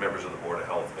with members of the Board of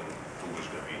Health and who was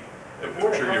going to be. I'm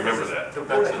sure you remember that. The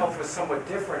Board of Health was somewhat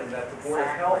different in that the Board of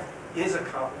Health is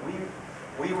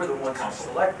we were the ones who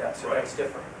select that, so that's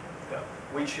different. Yeah.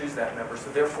 We choose that member, so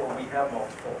therefore we have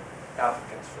multiple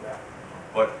applicants for that.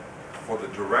 But for the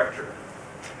director,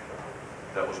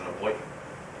 that was an appointment.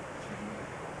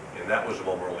 And that was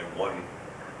over only 1.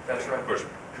 That's right. Of course,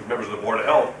 because members of the Board of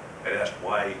Health had asked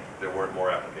why there weren't more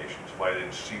applications, why they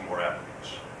didn't see more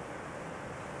applicants.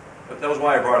 But that was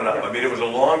why I brought it up. I mean, it was a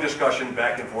long discussion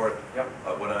back and forth.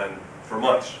 Yep. Went on for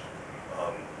months.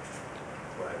 Go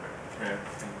ahead.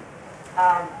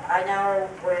 I know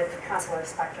with Councilor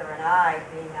Spector and I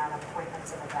being on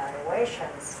appointments and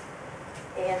evaluations,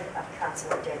 and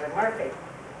Councilor David Murphy,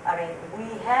 I mean,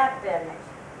 we have been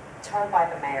told by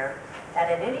the mayor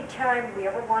that at any time we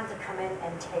ever wanted to come in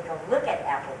and take a look at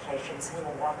applications, we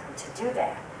were welcome to do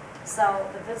that. So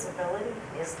the visibility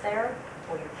is there,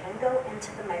 where you can go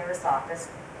into the mayor's office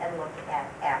and look at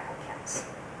applicants.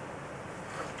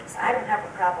 So I don't have a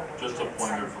problem with Just a doing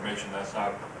point of so. information, that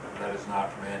is not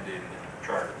mandated in the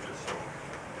charter, just so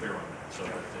clear on that. So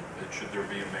that should there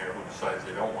be a mayor who decides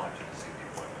they don't want you to see the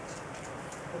appointments.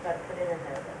 We better put it in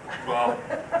there then. Well,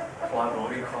 Well,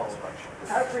 recalls.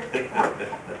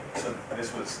 So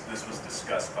this was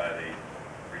discussed by the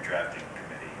redrafting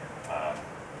committee.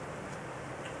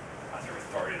 Under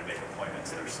authority to make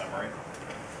appointments, their summary.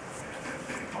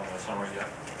 on the summary, yeah.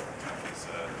 That was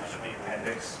under the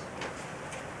appendix.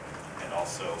 And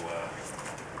also,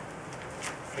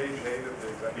 Page 8 of the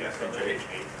executive. yeah, summary. page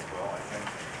 8 as well, I think.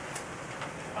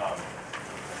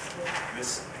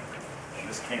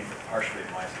 This came partially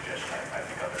at my suggestion. I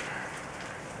think other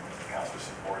councilors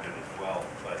supported it as well.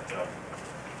 But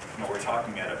we're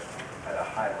talking at a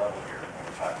high level here when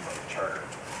we're talking about the charter.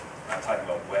 We're not talking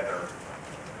about whether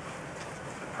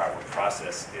the proper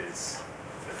process is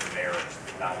that the mayor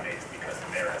nominates because the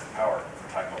mayor has the power.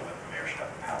 We're talking about whether the mayor should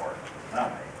have the power to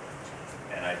nominate.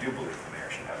 And I do believe the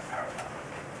mayor should have the power to nominate.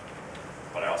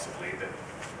 But I also believe that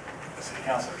the city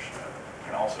councilor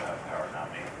can also have the power to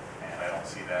nominate. And I don't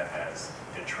see that as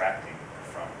detracting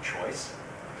from choice.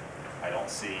 I don't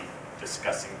see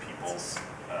discussing people's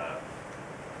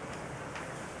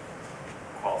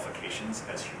qualifications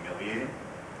as humiliating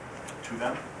to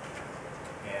them.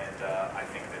 And I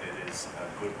think that it is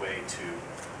a good way to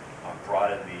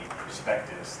broaden the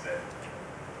perspectives that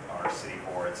our city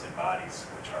boards and bodies,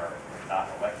 which are not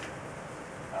elected,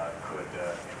 could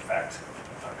in fact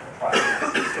comprise.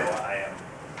 So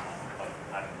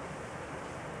I'm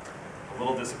a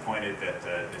little disappointed that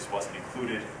this wasn't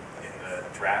included in the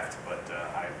draft, but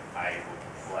I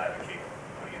will advocate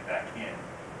putting it back in,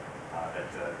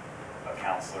 that a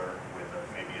counselor with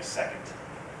maybe a second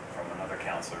from another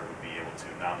counselor would be able to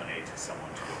nominate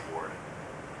someone to a board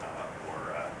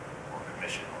or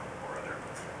commission or other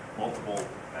multiple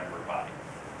member body.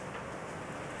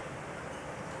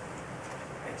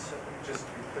 And so, just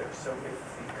to be clear, so if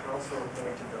the council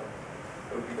appointed them,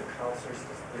 it would be the councilors,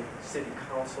 the city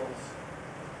council's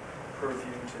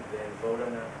purview to then vote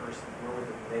on that person? Where would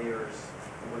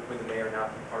would the mayor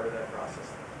not be part of that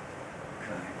process?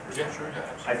 Yeah, sure.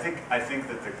 I think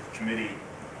that the committee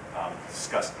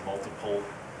discussed multiple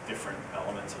different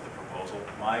elements of the proposal.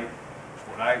 I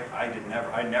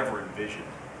never envisioned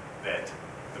that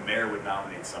the mayor would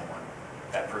nominate someone.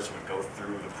 That person would go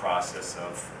through the process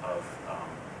of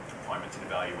appointments and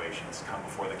evaluations, come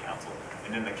before the council,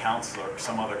 and then the counselor,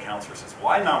 some other counselor says, "Well,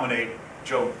 I nominate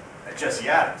Jesse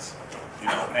Adams," you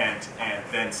know, and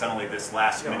then suddenly this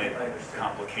last minute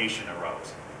complication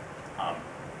arose.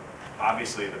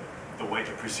 Obviously, the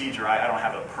procedure, I don't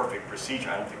have a perfect procedure.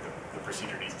 I don't think the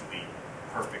procedure needs to be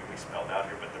perfectly spelled out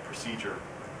here, but the procedure,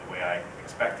 the way I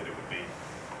expected it would be,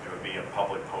 there would be a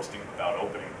public posting about an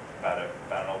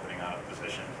opening on a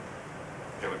position.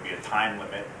 There would be a time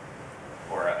limit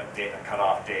or a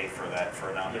cutoff day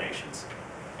for nominations.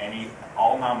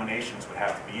 All nominations would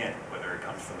have to be in, whether it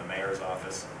comes from the mayor's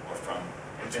office or from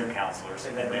the two counselors,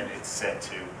 and then it's sent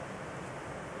to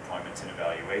appointments and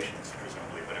evaluations,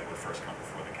 presumably, but it would first come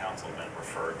before the council and then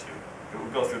referred to. It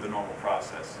would go through the normal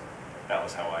process. That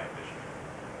was how I envisioned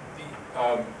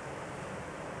it.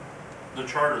 The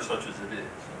charter, such as it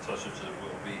is, and such as it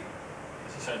will be,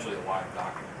 is essentially a live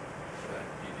document that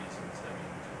it isn't. I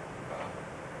mean,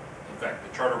 in fact,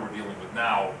 the charter we're dealing with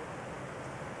now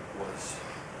was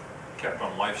kept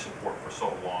on life support for so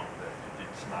long that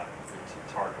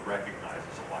it's hard to recognize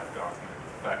as a live document.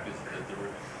 The fact is that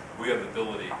we have the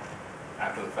ability,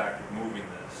 after the fact of moving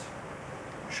this,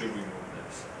 should we move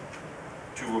this,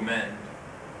 to amend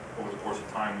over the course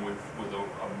of time with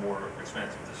a more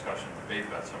expansive discussion, debate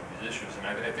about some of these issues. And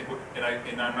I think,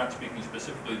 and I'm not speaking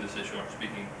specifically to this issue, I'm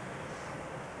speaking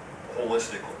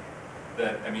holistically.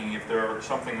 That, I mean, if there are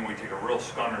something that we take a real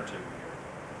scunner to here,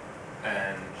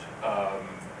 and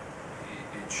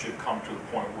it should come to the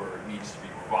point where it needs to be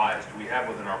revised, we have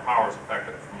within our powers, in fact,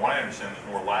 from what I understand, there's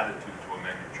more latitude to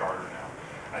amend your charter now.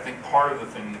 I think part of the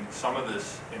thing, some of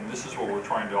this, and this is what we're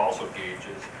trying to also gauge,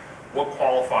 is what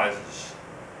qualifies as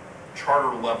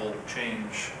charter level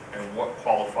change and what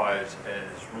qualifies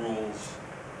as rules,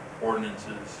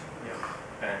 ordinances.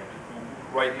 Yeah. And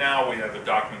right now we have a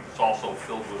document that's also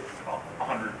filled with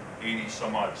 180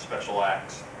 some odd special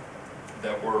acts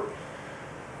that were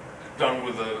done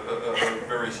with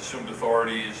various assumed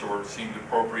authorities or seemed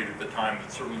appropriate at the time,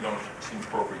 that certainly don't seem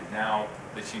appropriate now.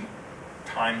 They seem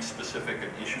time specific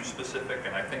and issue specific,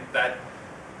 and I think that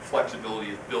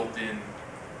flexibility is built in,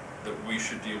 that we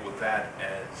should deal with that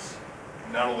as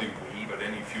not only we, but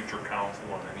any future council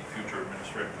and any future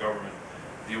administrative government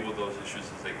deal with those issues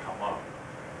as they come up.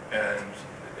 And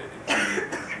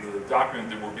the document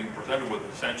that we're being presented with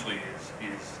essentially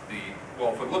is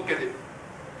well, if we look at it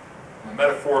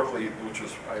metaphorically, which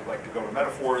is, I'd like to go to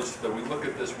metaphors, that we look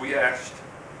at this, we asked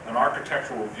an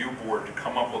architectural review board to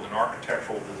come up with an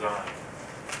architectural design.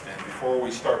 And before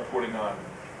we start putting on,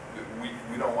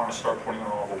 we don't want to start putting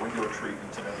on all the window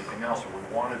treatments and everything else. What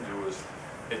we want to do is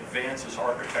advance this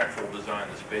architectural design,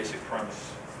 this basic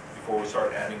premise, before we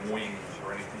start adding wings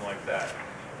or anything like that.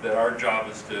 That our job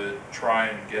is to try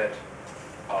and get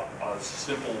a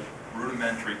simple,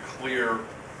 rudimentary, clear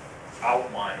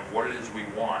outline of what it is we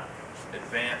want,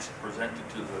 advanced, presented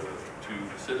to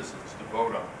the citizens to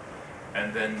vote on.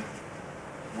 And then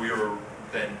we're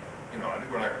then, you know, I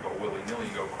think we're not going to go willy-nilly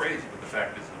and go crazy, but the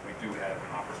fact is that we do have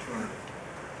an opportunity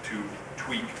to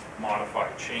tweak,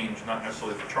 modify, change, not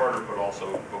necessarily the charter, but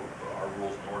also our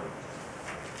rules and ordinances.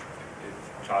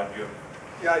 Todd, you have?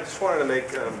 Yeah, I just wanted to make,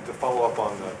 to follow up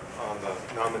on the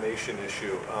nomination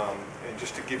issue, and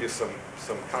just to give you some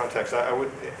context, I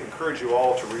would encourage you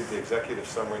all to read the executive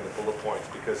summary and the bullet points,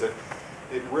 because it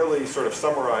really sort of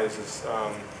summarizes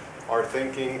our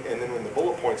thinking, and then in the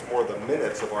bullet points, more the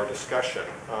minutes of our discussion.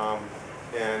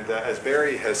 And as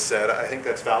Barry has said, I think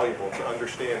that's valuable to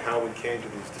understand how we came to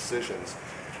these decisions.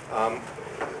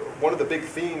 One of the big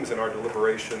themes in our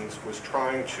deliberations was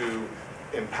trying to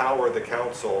empower the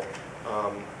council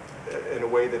in a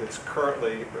way that it's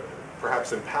currently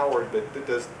perhaps empowered, but it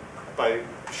does by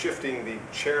shifting the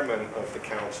chairman of the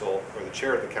council, or the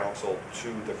chair of the council,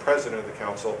 to the president of the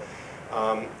council.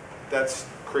 That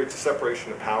creates a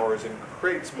separation of powers and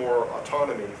creates more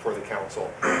autonomy for the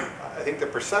council. I think the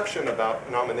perception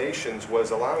about nominations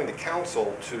was allowing the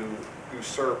council to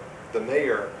usurp the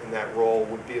mayor in that role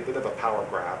would be a bit of a power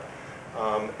grab.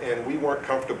 And we weren't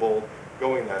comfortable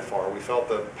going that far. We felt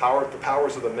the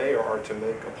powers of the mayor are to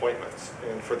make appointments.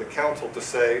 And for the council to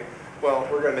say, well,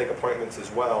 we're going to make appointments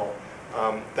as well,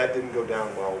 that didn't go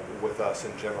down well with us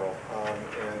in general.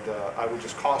 And I would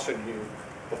just caution you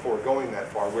before going that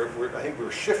far. I think we're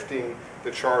shifting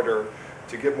the charter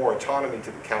to give more autonomy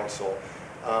to the council.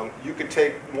 You could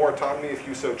take more autonomy if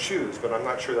you so choose, but I'm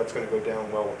not sure that's going to go down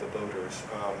well with the voters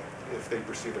if they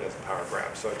perceive it as a power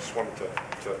grab. So I just wanted to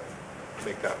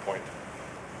make that point.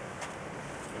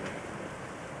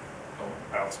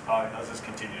 I'll just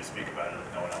continue to speak about it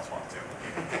if no one else wants to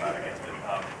come out against it.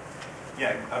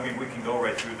 Yeah, I mean, we can go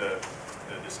right through the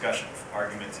discussion,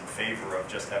 arguments in favor of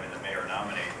just having the mayor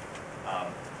nominate.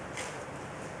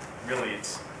 Really,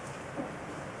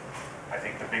 I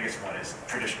think the biggest one is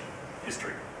tradition,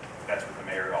 history. That's what the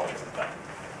mayor always has done.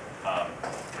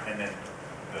 And then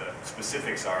the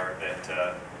specifics are that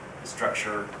the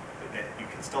structure, that you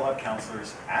can still have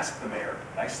councilors ask the mayor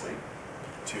nicely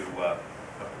to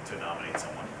nominate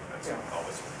someone. That's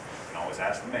always, you can always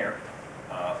ask the mayor.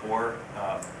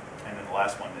 And then the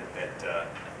last one, that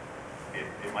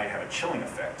it might have a chilling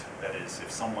effect. That is,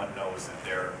 if someone knows that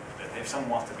if someone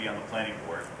wants to be on the planning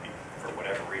board, for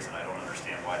whatever reason, I don't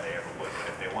understand why they ever would, but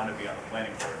if they want to be on the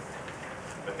planning board,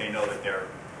 but they know that their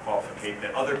qualification,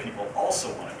 that other people also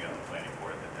want to be on the planning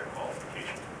board, that their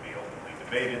qualifications would be openly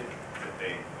debated, that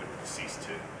they would cease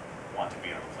to want to be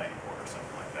on the planning board or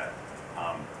something like that.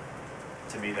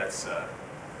 To me, that's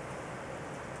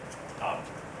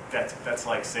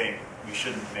like saying we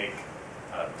shouldn't make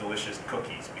delicious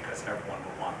cookies because everyone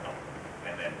would want them,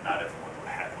 and then not everyone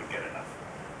would get enough.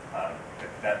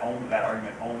 That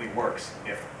argument only works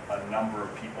if a number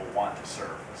of people want to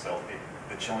serve. So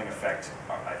the chilling effect,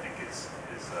 I think, is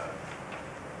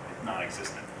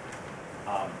non-existent.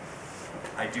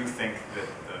 I do think that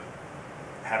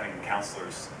having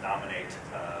councilors nominate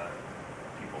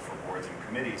people for boards and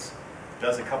committees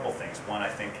does a couple things. One, I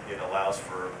think it allows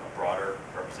for a broader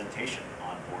representation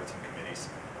on boards and committees.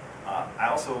 I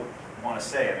also want to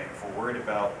say, I mean, if we're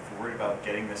worried about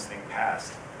getting this thing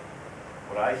passed,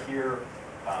 what I hear,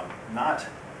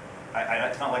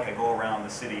 it's not like I go around the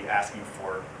city asking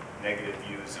for negative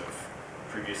views of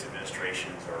previous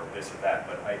administrations or this or that,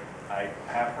 but I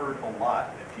have heard a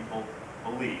lot that people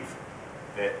believe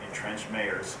that entrenched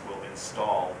mayors will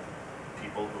install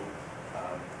people who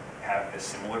have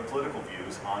similar political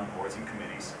views on boards and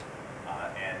committees,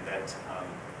 and that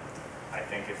I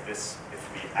think if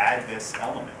we add this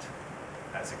element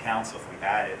as a council, if we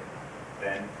add it,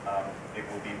 then it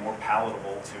will be more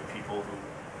palatable to people who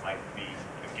might be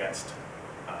against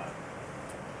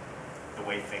the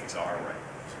way things are right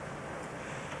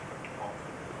now.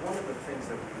 One of the things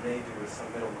that we may do is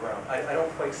some middle ground. I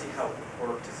don't quite see how it would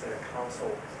work to say a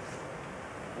council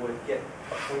would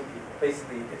appoint people.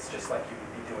 Basically, it's just like you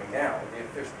would be doing now.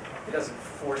 It doesn't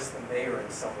force the mayor in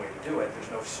some way to do it.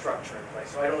 There's no structure in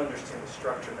place. So I don't understand the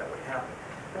structure that would happen.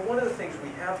 But one of the things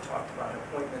we have talked about in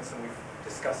appointments, and we've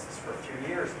discussed this for a few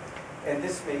years, and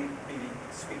this may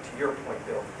speak to your point,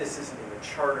 Bill, this isn't in the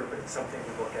charter, but it's something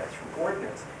we look at through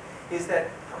ordinance, is that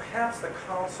perhaps the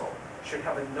council should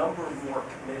have a number more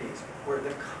committees where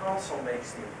the council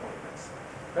makes the appointments.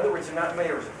 In other words, they're not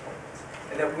mayor's appointments,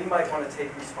 and that we might want to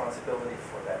take responsibility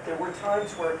for that. There were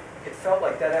times where it felt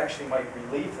like that actually might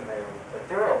relieve the mayor, but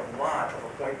there are a lot of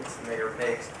appointments the mayor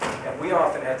makes, and we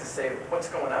often had to say, what's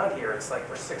going on here? It's like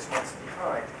we're 6 months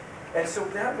behind. And so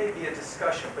that may be a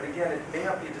discussion, but again, it may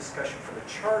not be a discussion for the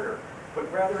charter,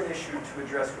 but rather an issue to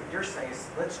address what you're saying is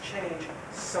let's change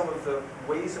some of the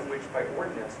ways in which, by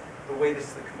ordinance, the way the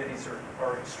committees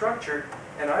are structured,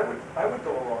 and I would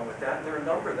go along with that. And there are a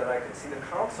number that I could see the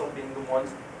council being the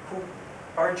ones who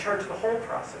are in charge of the whole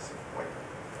process of appointment.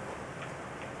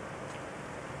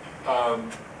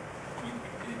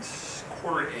 It's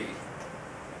 7:45.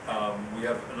 We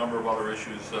have a number of other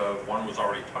issues. One was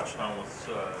already touched on with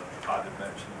Todd had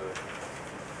mentioned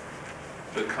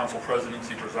the council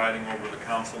presidency presiding over the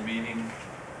council meeting.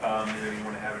 Does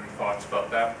anyone have any thoughts about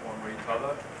that one way or the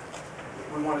other?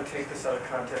 We want to take this out of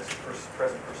context of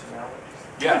present personalities.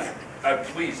 Yeah,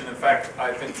 Please, and in fact,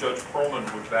 I think Judge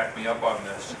Perlman would back me up on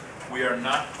this. We are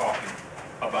not talking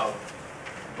about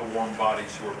the warm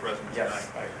bodies who are present tonight.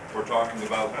 We're talking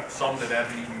about some that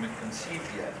haven't even been conceived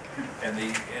yet. And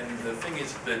the thing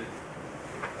is that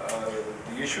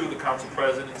the issue of the council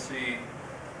presidency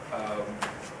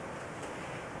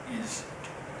is,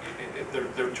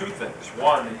 there are two things.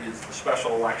 One is the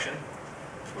special election,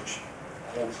 which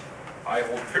I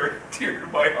hold very dear to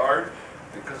my heart,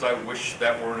 because I wish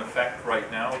that were in effect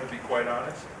right now, to be quite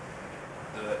honest.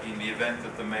 In the event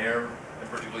that the mayor, and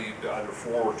particularly either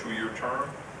 4 or 2 year term,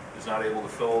 is not able to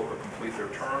fill or complete their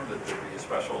term, that there be a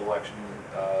special election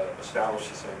established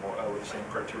the same, with the same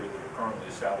criteria that are currently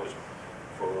established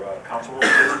for council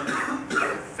president.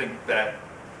 I think that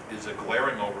is a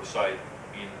glaring oversight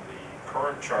in the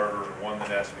current charter, and one that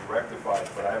has to be rectified.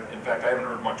 But in fact, I haven't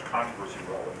heard much controversy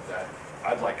relative to that.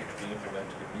 I'd like it to be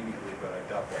implemented immediately, but I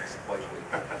doubt that's likely.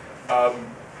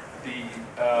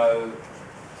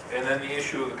 And then the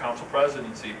issue of the council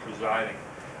presidency presiding.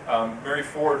 Mary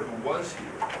Ford, who was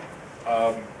here,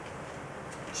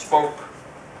 spoke,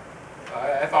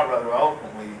 I thought rather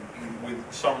eloquently, with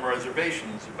some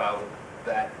reservations about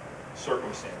that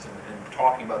circumstance, and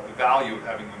talking about the value of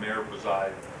having the mayor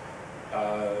preside.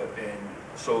 And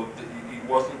so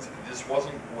this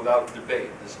wasn't without debate.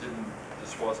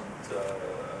 This wasn't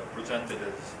presented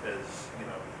as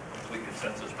complete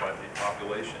consensus by the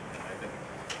population. And I think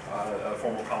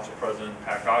former council president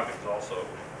Pat Goggins also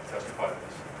testified to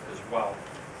this as well.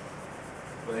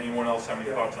 But anyone else have any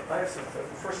thoughts on that? I have some.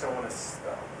 First, I want to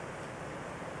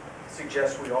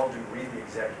suggest we all do read the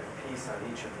executive piece on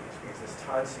each of these, because as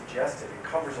Todd suggested, it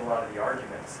covers a lot of the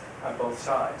arguments on both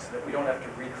sides, so that we don't have to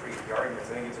recreate the arguments.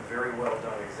 I think it's a very well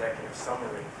done executive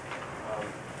summary.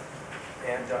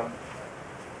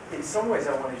 In some ways,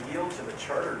 I want to yield to the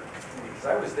charter committee, because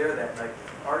I was there that night,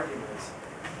 arguments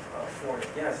for and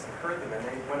against, and heard them, and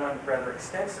they went on rather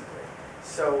extensively.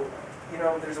 So,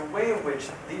 there's a way in which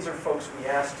these are folks we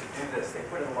asked to do this. They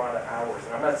put in a lot of hours,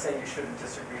 and I'm not saying you shouldn't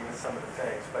disagree with some of the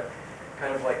things, but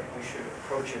kind of like we should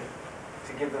approach it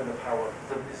to give them the power,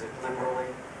 is it liberally,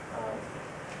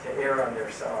 to err on their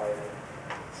side.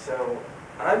 And so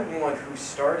I'm one who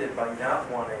started by not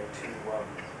wanting to,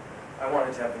 I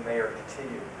wanted to have the mayor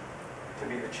continue to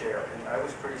be the chair, and I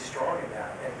was pretty strong in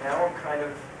that. And now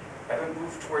I haven't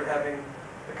moved toward having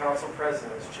the council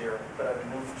president as chair, but I've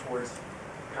moved towards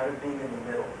kind of being in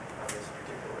the middle on this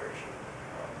particular issue.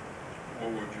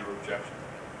 What would your objection?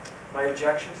 My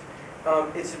objections?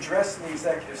 It's addressed in the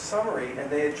executive summary, and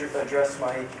they address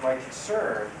my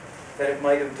concern that it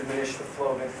might have diminished the flow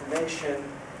of information,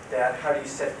 that how do you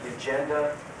set the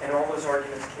agenda, and all those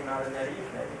arguments came out in that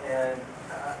evening. And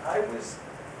I was,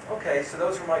 okay, so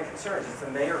those were my concerns. It's the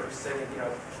mayor who's setting,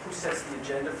 who sets the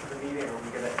agenda for the meeting,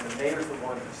 and the mayor's the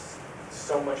one who's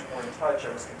so much more in touch.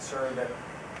 I was concerned that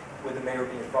would the mayor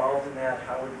be involved in that?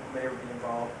 How would the mayor be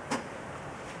involved?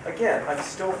 Again, I'm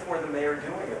still for the mayor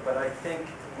doing it, but I think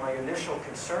my initial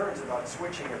concerns about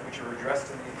switching it, which are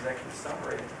addressed in the executive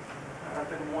summary, have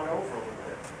been won over a little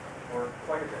bit, or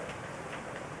quite a bit.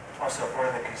 Also, one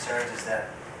of the concerns is that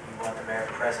you want the mayor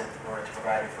present in order to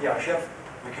provide information.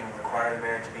 We can require the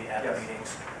mayor to be at the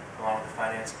meetings along with the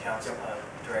finance council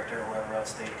director or whoever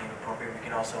else they deem appropriate. We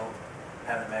can also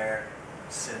have the mayor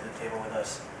sit at the table with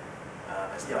us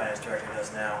as the finance director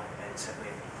does now, and simply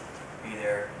be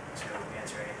there to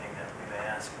answer anything that we may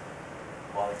ask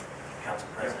while the council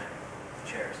president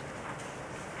chairs.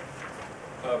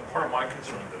 Part of my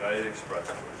concern that I had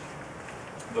expressed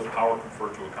was the power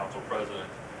conferred to a council president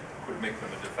could make them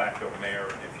a de facto mayor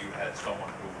if you had someone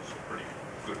who was a pretty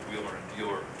good wheeler and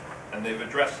dealer. And they've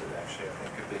addressed it, actually. I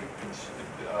think if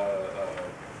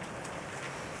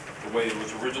the way it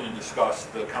was originally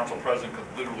discussed, the council president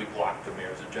could literally block the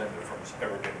mayor's agenda from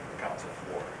ever getting to the council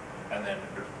floor, and then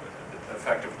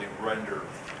effectively render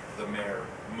the mayor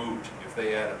moot if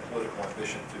they had a political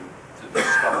ambition to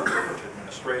discuss the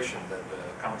administration, that the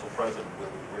council president with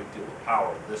a great deal of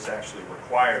power. This actually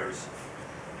requires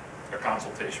a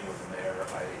consultation with the mayor.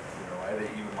 I'd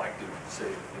even like to say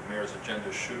the mayor's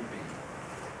agenda should be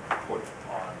put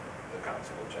on the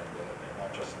council agenda, and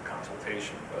not just the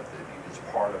consultation, but that it is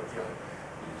part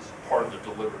of the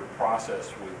deliberative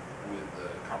process with the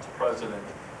council president,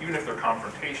 even if they're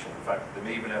confrontational. In fact, they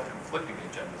may even have conflicting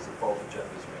agendas, that both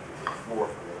agendas make it to the floor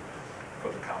for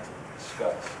the council to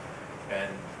discuss.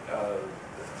 And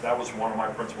that was one of my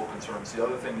principal concerns. The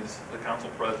other thing is the council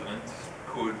president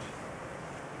could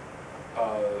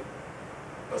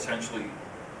essentially,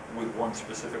 with one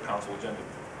specific council agenda,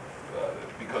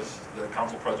 because the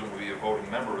council president would be a voting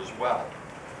member as well,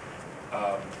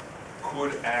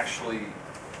 could actually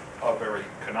a very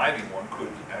conniving one,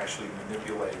 could actually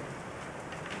manipulate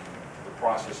the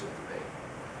process of debate.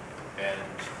 And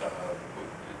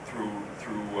through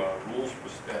rules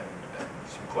and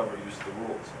some clever use of the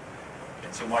rules.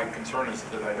 And so my concern is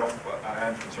that I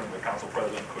am concerned the council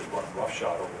president could run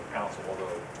roughshod over the council,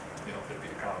 although, you know, they'd be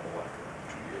accountable after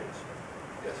 2 years.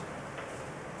 Yes?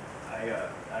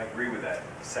 I agree with that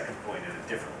second point in a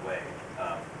different way.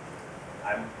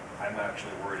 I'm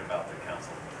actually worried about the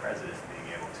council president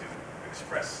being able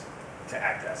to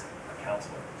act as a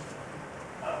counselor.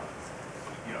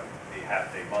 You know,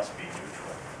 they must be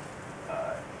neutral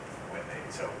when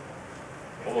they, so.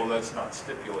 Although that's not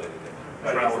stipulated in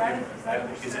the Right.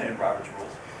 Is it in Robert's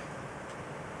rules?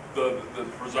 The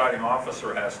presiding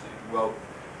officer has to, well,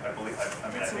 I believe, I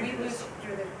mean, I So think we it lose is.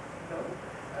 through the vote?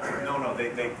 No,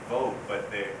 they vote,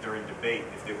 but during debate,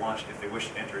 if they wish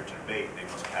to enter into debate, they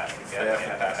must pass the gavel. They have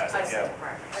to pass the I see, gavel.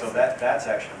 right. I So see. that's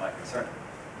actually my concern.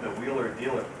 The wheeler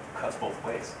dealer cuts both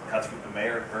ways. It cuts with the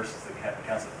mayor versus the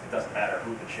council. It doesn't matter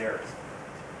who the chair is.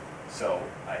 So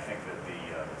I think that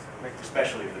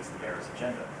especially if it's the mayor's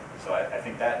agenda. So I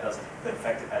think that doesn't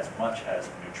affect it as much as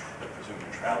the presumed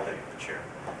neutrality of the chair.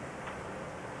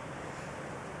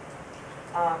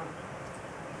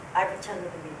 I've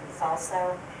attended the meetings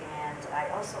also, and I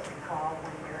also recall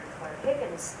when Mary Claire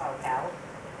Higgins spoke out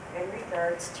in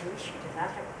regards to she did not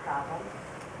have a problem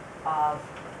of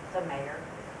the mayor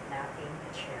not being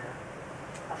the chair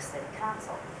of city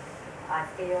council. I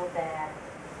feel that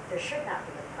there should not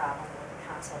be a problem with the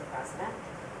council president.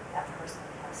 That person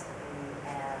has to be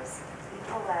as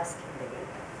equal as can be.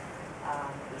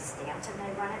 East Hampton,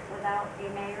 they run it without a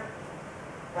mayor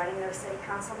running their city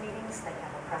council meetings. They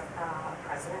have a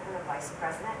president and a vice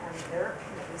president, and their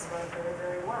committees run very,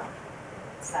 very well.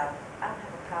 So I don't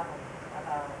have a problem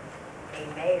about a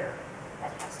mayor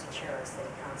that has to chair a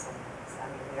city council meetings. I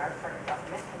mean, we are part of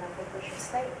government, and I think we should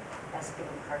stay as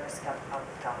being part of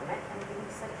government and being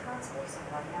city councilors and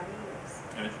running our meetings.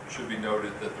 and it should be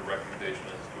noted that the recommendation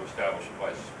is to establish a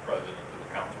vice president of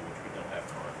the council, which we don't have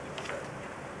currently.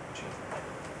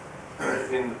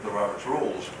 In the Robert's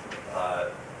rules,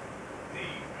 the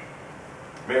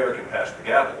mayor can pass the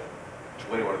gavel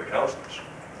to any one of the councilors.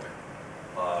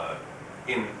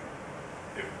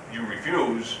 If you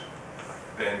refuse,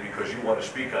 then because you want to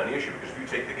speak on the issue, because if you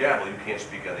take the gavel, you can't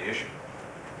speak on the issue.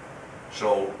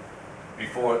 So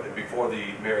before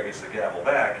the mayor gets the gavel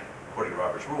back, according to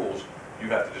Robert's rules, you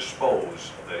have to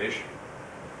dispose of that issue.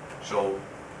 So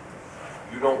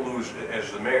you don't lose,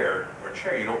 as the mayor or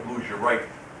chair, you don't lose your right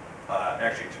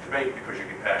actually to debate because you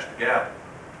can pass the gavel.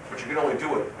 But you can only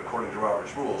do it, according to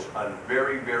Robert's rules, on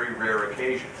very, very rare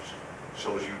occasions,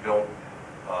 so as you don't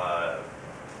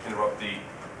interrupt the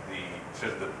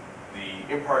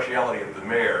impartiality of the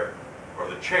mayor or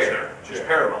the chair is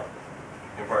paramount,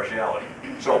 impartiality.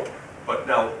 So, but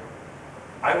now,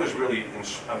 I was really in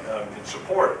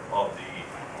support of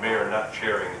the mayor not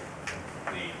chairing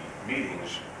the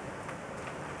meetings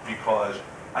because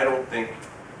I don't think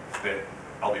that,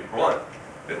 I'll be blunt,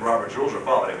 that Robert's rules are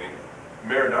followed. I mean,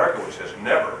 Mayor Narkowitz has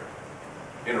never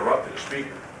interrupted a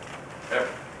speaker, ever.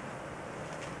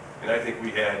 And I think we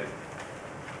had,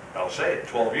 I'll say it,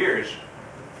 12 years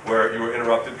where you were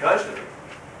interrupted constantly.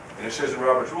 And it says in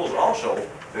Robert's rules also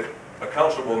that a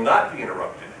council will not be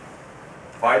interrupted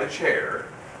by the chair,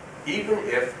 even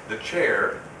if the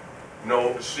chair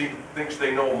thinks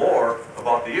they know more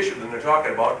about the issue than they're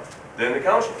talking about than the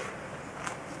councilor.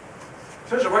 It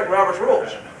says it right in Robert's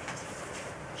rules.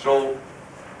 So,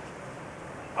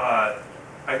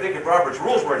 I think if Robert's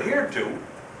rules were adhered to,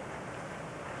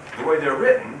 the way they're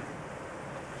written,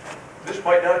 this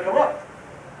might not come up.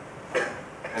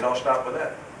 And I'll stop with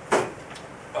that.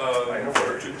 I know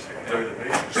what you say.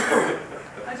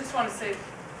 I just want to say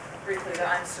briefly that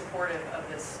I'm supportive of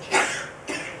this change.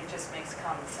 It just makes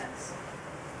common sense.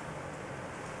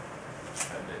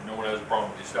 And no one has a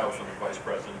problem with the establishment of the vice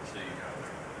presidency.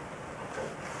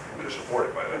 I'm going to support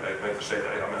it, by the way. I meant to say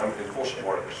that. I'm in full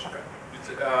support of this.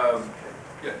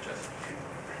 Yeah, Jesse.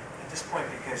 At this point,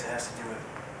 because it has to do with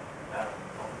the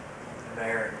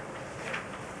mayor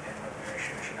and what the mayor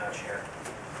should or should not chair,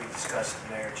 we discussed the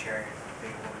mayor chairing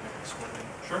being a voting member of the school committee.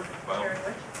 Sure. Well, Chair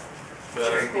which?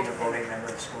 Chairing being a voting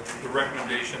member of the school committee. the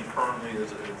recommendation currently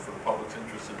is, for the public's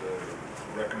interest,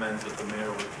 recommends that the mayor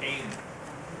retain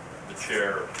the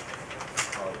chair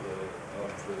of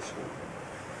the school.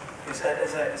 As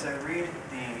I read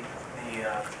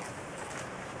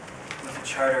what the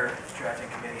charter drafting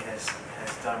committee has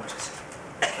done, which is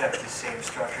kept the same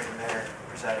structure, the mayor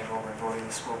presiding over and voting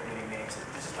the school committee meetings.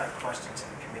 This is my question to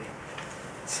the committee.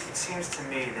 It seems to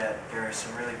me that there are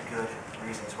some really good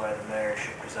reasons why the mayor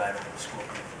should preside over the school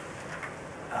committee.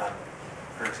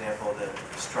 For example, the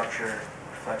structure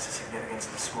reflects the significance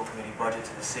of the school committee budget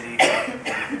to the city,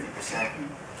 50%.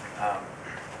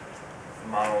 The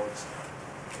model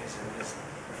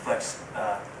reflects,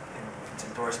 it's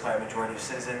endorsed by a majority of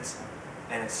citizens,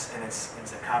 and it's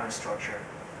a common structure.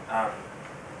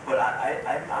 But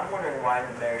I'm wondering why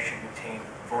the mayor should retain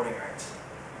voting rights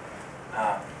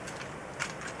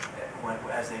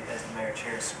as the mayor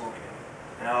chairs the school committee.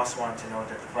 And I also wanted to note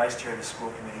that the vice chair of the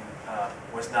school committee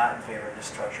was not in favor of this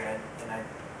structure. And I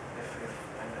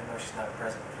know she's not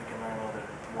present, if we can learn a little bit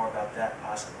more about that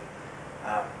possibly.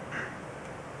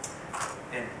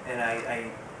 And I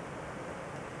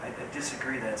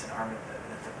disagree that it's an arm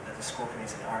that the school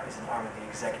committee is an arm of the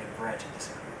executive branch.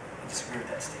 I disagree with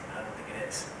that statement. I don't think it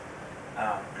is.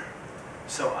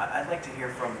 So I'd like to hear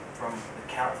from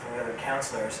the other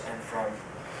councilors and from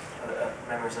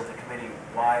members of the committee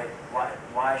why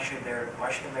should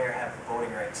the mayor have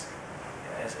voting rights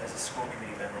as a school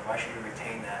committee member? Why should he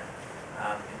retain that?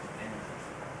 And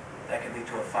that could lead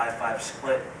to a 5-5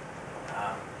 split.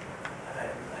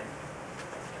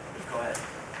 Go ahead.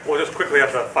 Well, just quickly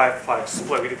after the 5-5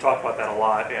 split, we did talk about that a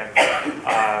lot, and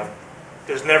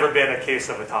there's never been a case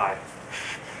of a tie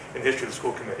in the history of the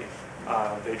school committee.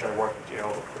 They try to work,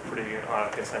 pretty on a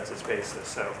consensus basis.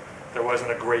 So there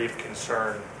wasn't a grave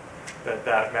concern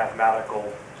that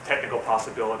mathematical, technical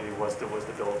possibility was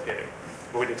debilitating.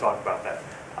 But we did talk about that.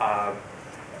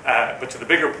 But to the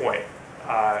bigger point,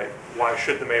 why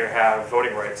should the mayor have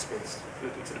voting rights?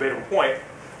 It's a debatable point,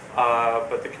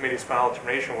 but the committee's final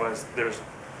determination was there's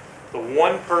the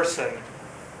one person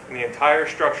in the entire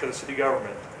structure of the city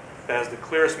government that has the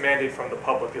clearest mandate from the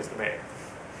public is the mayor.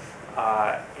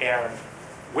 And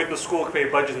with the school committee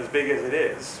budget as big as it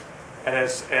is, and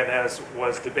as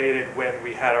was debated when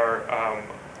we had our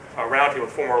roundtable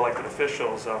with former elected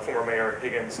officials, former Mayor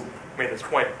Higgins made this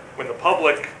point, when the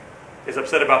public is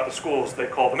upset about the schools, they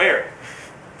call the mayor.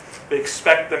 They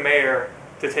expect the mayor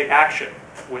to take action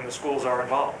when the schools are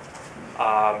involved.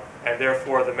 And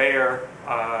therefore the mayor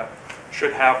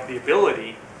should have the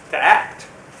ability to act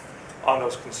on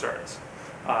those concerns.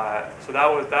 So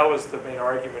that was the main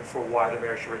argument for why the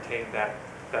mayor should retain that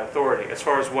authority. As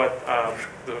far as what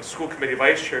the school committee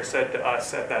vice chair said to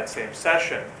us at that same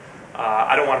session,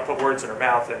 I don't want to put words in her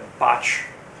mouth and botch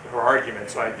her argument.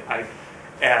 So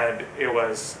and it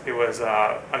was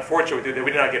unfortunate that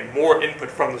we did not get more input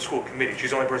from the school committee. She's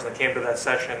the only person that came to that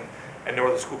session, and no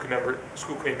other school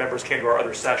committee members came to our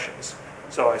other sessions.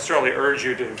 So I certainly urge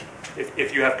you to,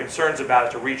 if you have concerns about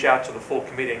it, to reach out to the full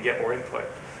committee and get more input,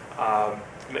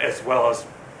 as well as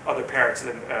other parents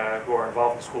who are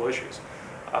involved in school issues.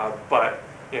 But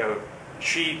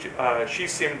she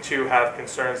seemed to have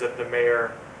concerns that the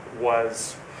mayor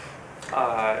was,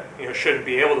 shouldn't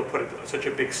be able to put such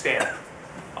a big stamp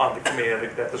on the committee,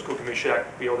 that the school committee should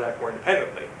be able to act more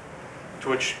independently. To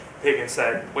which Higgins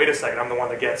said, "Wait a second, I'm the one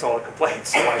that gets all the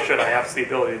complaints. So why should I have the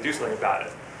ability to do something about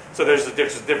it?" So there's a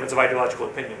difference of ideological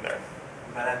opinion there.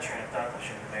 By that train of thought,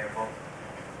 shouldn't the mayor vote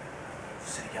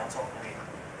the city council? I mean,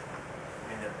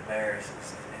 the mayor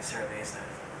certainly is the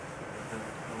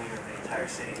leader of the entire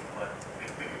city, but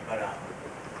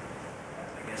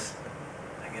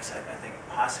I think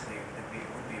possibly it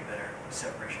would be a better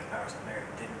separation of powers. The mayor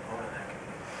didn't vote on that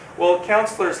committee. Well,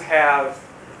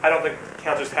 I don't think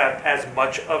councilors have as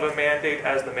much of a mandate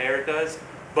as the mayor does,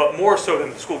 but more so than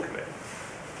the school committee.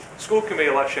 School committee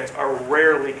elections are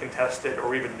rarely contested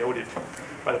or even noted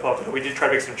by the public. We did try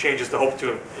to make some changes to hope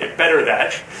to better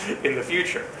that in the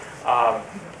future. But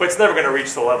it's never going to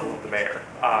reach the level of the mayor.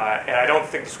 And I don't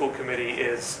think the school committee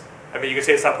is, you can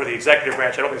say it's not part of the executive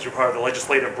branch, I don't think it's part of the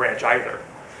legislative branch either.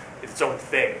 It's its own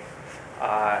thing.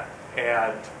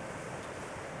 And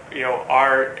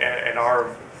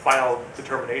our final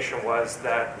determination was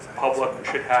that the public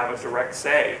should have a direct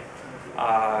say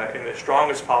in the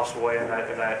strongest possible way in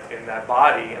that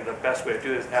body, and the best way to do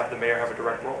this is to have the mayor have a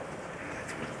direct role.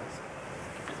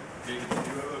 Do you have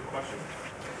a question?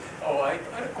 Oh, I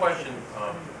had a question,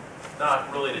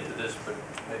 not related to this, but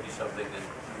maybe something that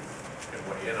you can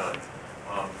weigh in on.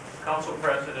 Council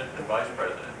president and vice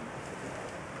president,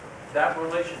 that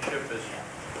relationship, as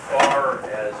far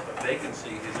as a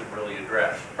vacancy, isn't really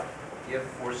addressed. If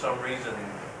for some reason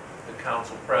the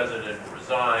council president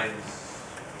resigns,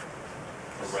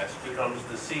 becomes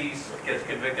deceased, gets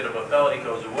convicted of a felony,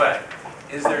 goes away,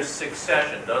 is there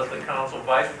succession? Does the council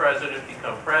vice president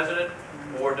become president,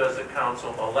 or does the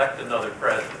council elect another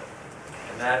president?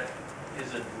 And that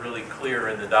isn't really clear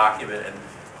in the document, and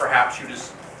perhaps you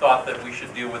just thought that we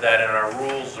should deal with that in our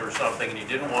rules or something, and you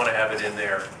didn't want to have it in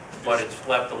there, but it's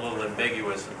left a little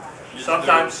ambiguous.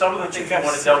 Sometimes, some of the things you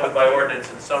want to deal with by ordinance,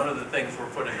 and some of the things were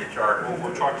put in the charter. Well,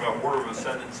 we're talking about order of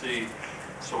ascendancy,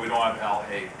 so we don't have Al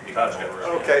Hay taking Gotcha. over.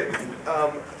 Okay,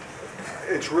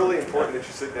 it's really important that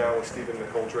you sit down with Stephen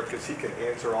McGoldrick, because he can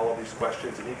answer all of these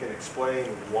questions, and he can explain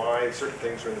why certain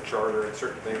things are in the charter and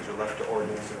certain things are left to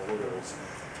ordinance and rules.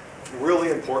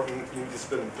 Really important, you need to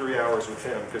spend 3 hours with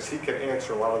him, because he can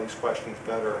answer a lot of these questions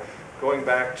better. Going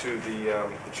back to the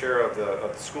chair of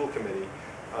the school committee,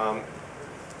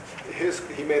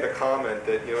 he made a comment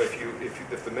that, you know,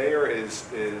 if the mayor is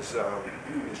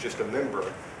just a member,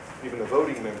 even a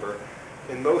voting member,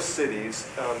 in most cities,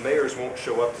 mayors won't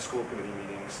show up to school committee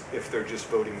meetings if they're just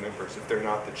voting members, if they're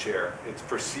not the chair. It's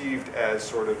perceived as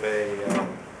sort of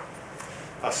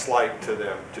a slight to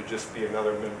them to just be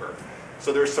another member.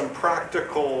 So there's some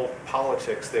practical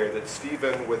politics there that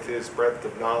Stephen, with his breadth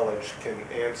of knowledge, can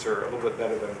answer a little bit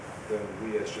better than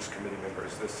we as just committee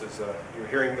members. This is, you're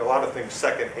hearing a lot of things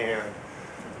secondhand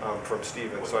from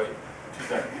Stephen. So to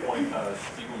that point,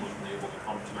 Stephen wasn't able to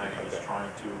come tonight. He was trying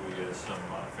to, he has some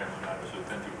family matters to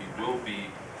attend to. He will be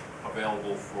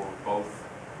available for both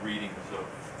readings of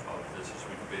this as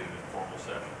we debated in formal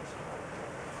sessions.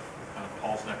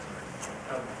 Paul's next.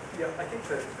 Yeah, I think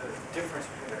the difference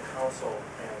between the council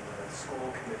and the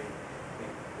school committee,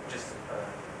 just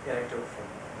anecdote from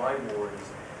my ward is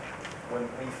when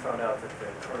we found out that the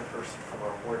current person from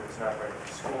our ward was not running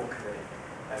for school committee,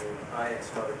 I mean, I and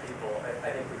some other people,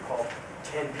 I think we called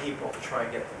 10 people to try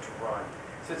and get them to run.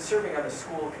 So serving on the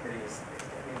school committee is,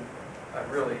 I mean, I'm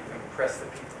really impressed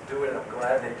that people do it, and I'm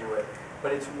glad they do it,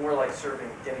 but it's more like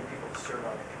getting people to serve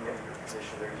on the committee or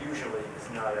position. There usually is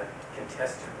not a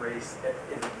contested race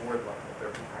in the board level.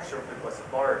 They're served at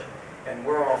large. And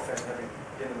we're often, having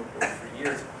been in the board for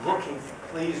years,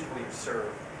 pleased will you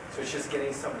serve. So it's just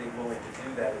getting somebody willing to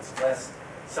do that. It's less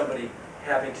somebody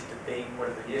having to debate what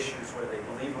are the issues, what do they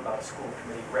believe about the school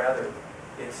committee. Rather,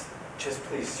 it's just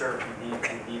please serve. We need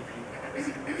people.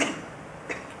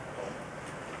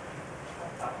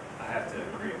 I have to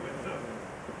agree with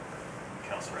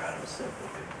Councilor Adams in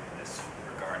this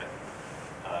regard.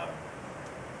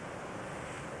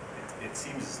 It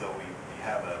seems as though we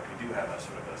do have a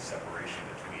sort of a separation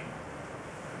between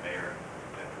the mayor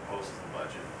that proposes the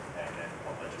budget and then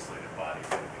a legislative body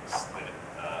that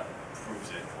approves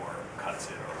it or cuts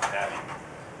it or what have you.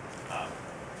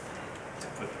 To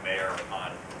put the mayor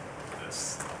on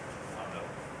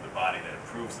the body that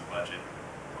approves the budget,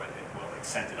 or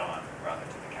sent it on rather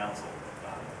to the council,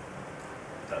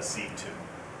 does seem to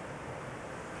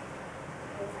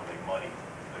overly muddy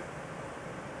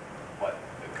what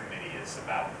the committee is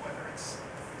about, whether it's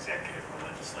executive or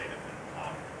legislative.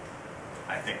 And,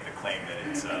 I think the claim that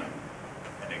it's an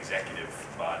executive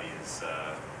body is,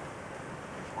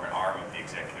 or an arm of the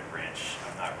executive branch,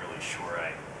 I'm not really sure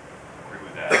I agree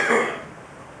with that.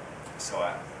 So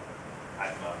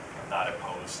I'm not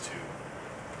opposed to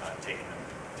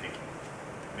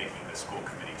making the school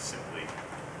committee simply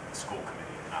the school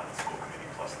committee and not the school committee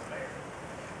plus the mayor.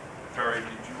 Terry,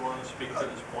 did you want to speak to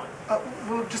this point?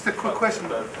 Well, just a quick question.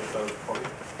 Well,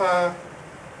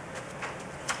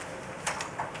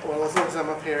 as long as I'm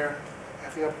up here, I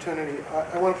have the opportunity.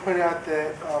 I want to point out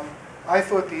that I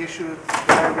thought the issue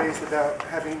that I raised about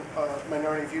having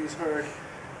minority views heard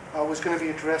was going to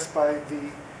be addressed by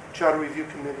the Charter Review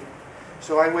Committee.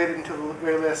 So I waited until the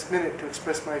very last minute to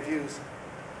express my views.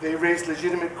 They raised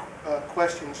legitimate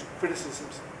questions,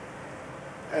 criticisms,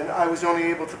 and I was only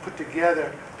able to put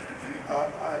together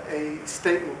a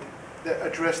statement that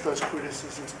addressed those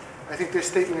criticisms. I think their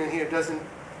statement in here doesn't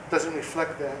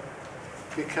reflect that,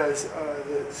 because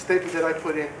the statement that I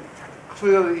put in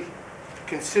clearly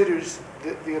considers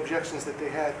the objections that they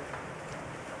had.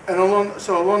 And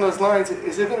along those lines,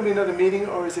 is there going to be another meeting,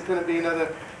 or is it going to be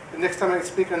another? The next time I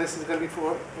speak on this is going to be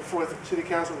before the City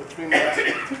Council for 3 months.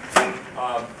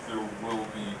 There will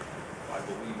be, I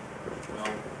believe,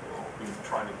 we'll be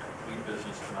trying to complete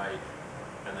business tonight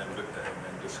and then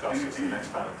discuss this the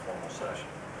next time in formal session.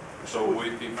 So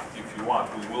if you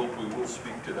want, we will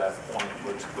speak to that point.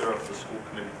 Let's clear up the school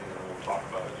committee thing, and we'll talk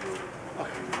about your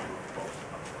proposal.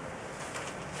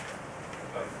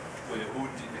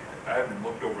 I haven't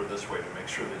looked over this way to make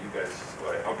sure that you guys.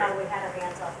 Okay. Oh, we had our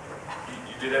hands up.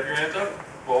 You did have your hands up?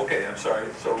 Well, okay. I'm sorry.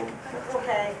 So.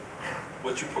 Okay.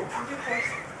 What's your proposal?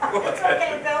 It's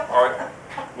okay, Bill. All right.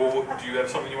 Well, do you have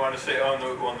something you want to say on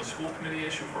the school committee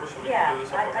issue first? So we Yeah, can do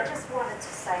this? Okay. I just wanted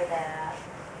to say that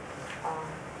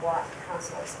what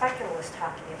Councilor Spector was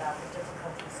talking about, the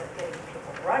difficulties of getting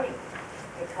people running,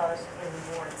 because in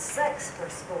Ward 6 for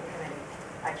school committee,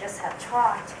 I just have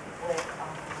talked with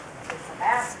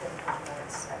Sebastian from Ward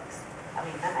 6,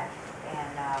 Mehmet,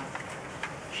 and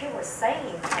she was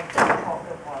saying how difficult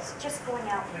it was just going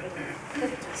out and getting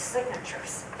 50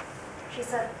 signatures. She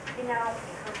said, you know,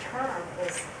 her term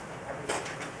is every 3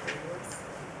 years.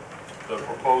 The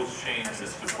proposed change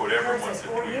is to put everyone Hers to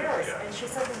is 4 2 years. years. And she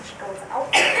said when she goes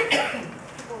out there,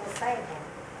 people will say, well,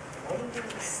 what are you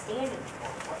standing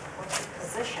for? What's your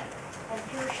position? And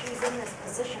here she's in this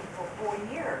position for 4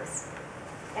 years,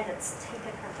 and it's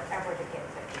taken her forever to get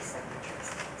 50 signatures.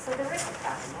 So there is a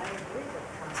problem. I agree with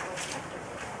Councilor Spector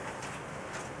with that.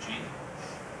 Gene?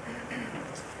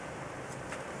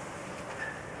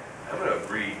 I'm going to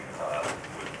agree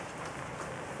with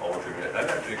all of you. I'm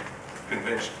not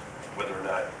convinced whether or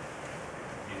not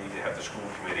you need to have the school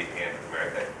committee and the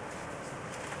mayor.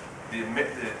 The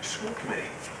school committee,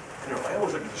 you know, I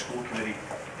always look at the school committee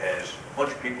as a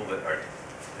bunch of people that are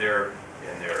there,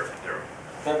 and their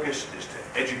focus is to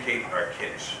educate our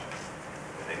kids.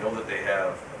 And they know that they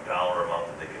have a dollar amount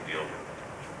that they can deal with.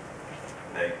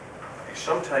 And they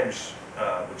sometimes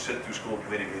would sit through school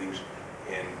committee meetings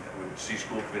and would see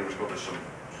school committee was go to some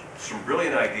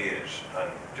brilliant ideas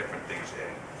on different things.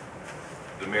 And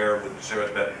the mayor would say, well,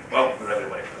 we don't have any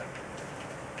money for that.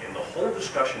 And the whole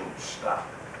discussion would stop,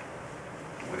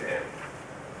 would end.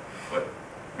 But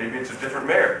maybe it's a different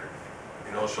mayor,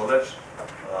 you know, so that's,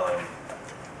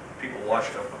 people watch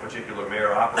a particular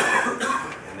mayor operate,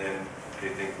 and then they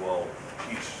think, well,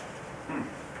 geez,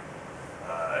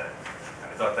 I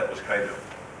thought that was kind of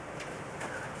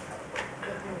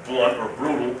blunt or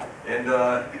brutal, and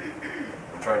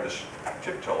I'm trying to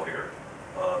tiptoe here.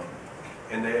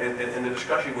 And the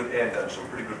discussion would end on some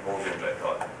pretty good programs, I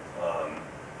thought.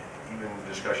 Even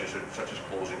discussions such as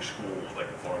closing schools, like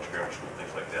the Florence Grammar School,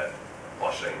 things like that,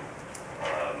 busing,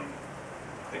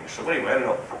 things. So anyway, I don't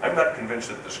know. I'm not convinced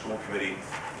that the school committee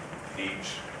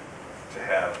needs to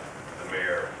have the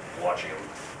mayor watching them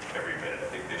every minute. I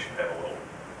think they should have a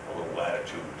little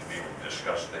latitude to be able to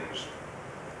discuss things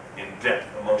in depth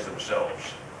amongst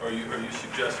themselves. Are you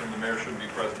suggesting the mayor shouldn't be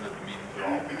present at the meetings at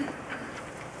all?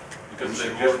 Because I'm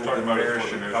they were suggesting talking the about it mayor before the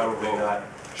should mayor's probably vote. not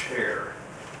chair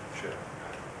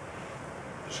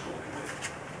the school committee.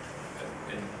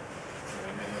 And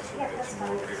Yeah, get that's some more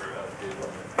fine. clear data on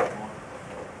that one.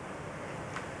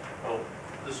 Well,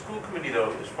 the school committee,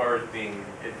 though, as far as being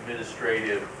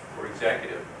administrative or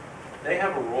executive, they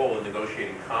have a role in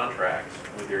negotiating contracts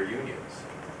with their unions.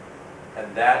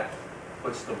 And that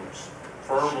puts them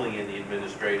firmly in the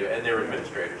administrative, and their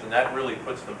administrators, and that really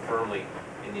puts them firmly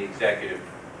in the executive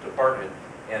department.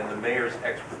 And the mayor's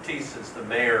expertise, since the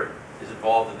mayor is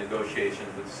involved in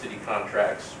negotiations with city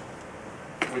contracts,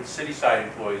 with city side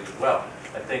employees as well,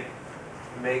 I think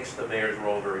makes the mayor's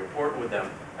role very important with them,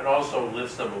 and also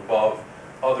lifts them above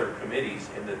other committees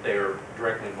in that they are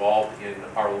directly involved in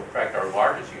in fact, our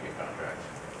largest union contracts.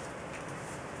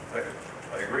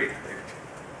 I agree.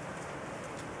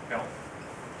 No?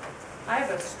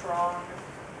 I'm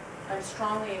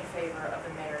strongly in favor of the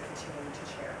mayor continuing to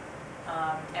chair.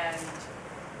 And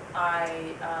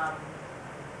I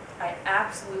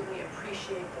absolutely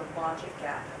appreciate the logic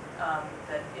gap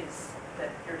that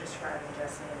you're describing,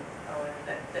 Jesse and Owen,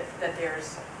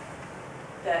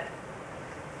 that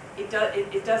it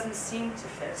doesn't seem to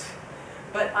fit.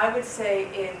 But I would say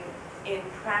in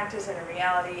practice and in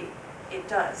reality, it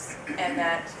does. And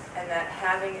that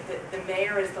having the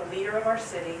mayor is the leader of our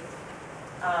city.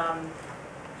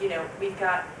 You know,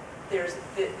 there's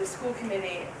the school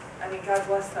committee. I mean, God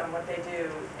bless them, what they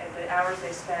do, and the hours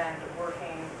they spend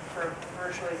working for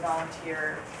virtually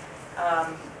volunteer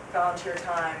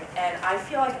time. And I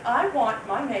feel like I want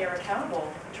my mayor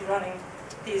accountable to running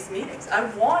these meetings. I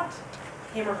want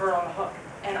him or her on the hook.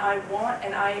 And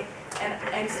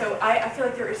so I feel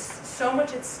like there is so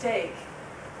much at stake.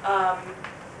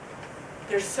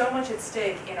 There's so much at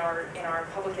stake in our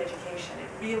public education. It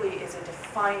really is a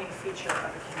defining feature of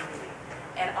a community.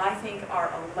 And I think our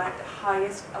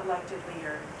highest elected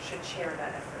leader should chair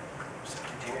that effort.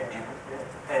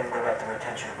 And what about the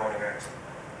retention of voting rights?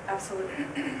 Absolutely.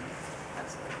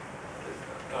 Absolutely.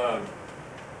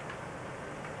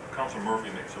 Councilor Murphy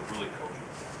makes a really cogent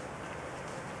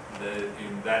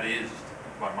point. That is,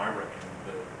 by my reckoning,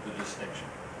 the distinction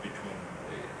between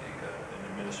an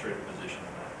administrative position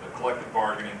and that. The collective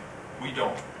bargaining, we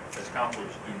don't, as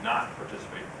councilors, do not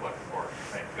participate in collective bargaining,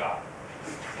 thank God.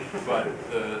 But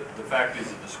the fact is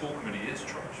that the school committee is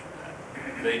charged with that.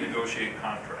 They negotiate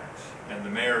contracts, and the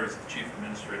mayor is the chief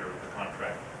administrator of the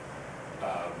contract,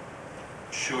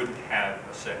 should have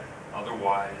a say.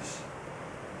 Otherwise,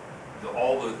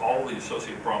 all the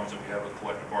associated problems that we have with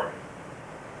collective bargaining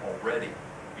already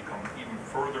become even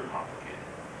further complicated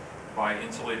by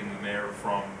insulating the mayor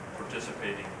from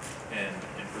participating and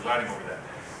presiding over that.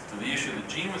 To the issue that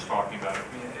Gene was talking about, I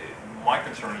mean, my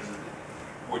concern is that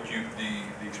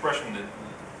the expression that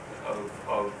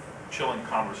of chilling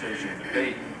conversation and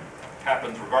debate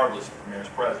happens regardless if the mayor's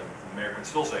present. The mayor can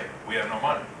still say, we have no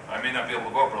money. I may not be able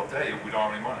to vote, but I'll tell you, we don't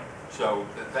have any money. So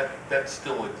that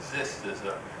still exists as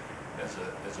a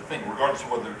thing, regardless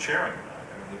of whether they're chairing or not.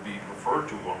 I mean, they'd be referred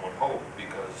to, one would hope,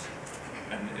 because,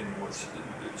 and what's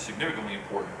significantly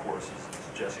important, of course, is,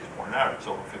 as Jesse has pointed out, it's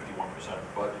over 51% of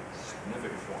the budget,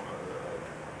 significant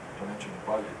dimension of the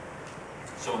budget.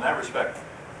 So in that respect,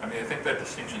 I mean, I think that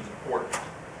distinction is important.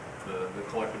 The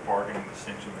collective bargaining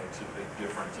distinction makes a big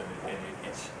difference,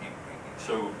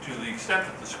 so to the extent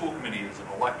that the school committee is an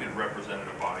elected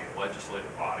representative body, a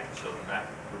legislative body, so in that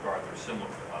regard they're similar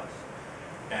to us,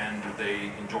 and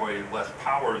they enjoy less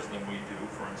powers than we do.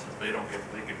 For instance, they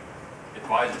could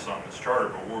advise us on this charter,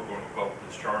 but we're going to vote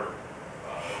this charter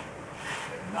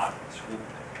and not the school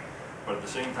committee. But at the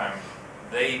same time,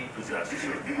 they possess a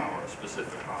certain power, a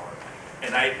specific power.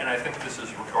 And I think this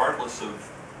is regardless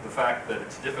of the fact that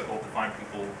it's difficult to find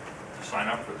people to sign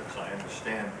up for this. I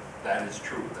understand that is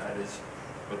true.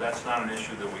 But that's not an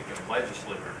issue that we can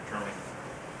legislate or determine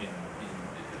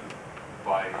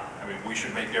I mean, we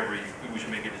should make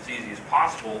it as easy as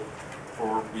possible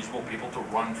for reasonable people to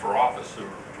run for office or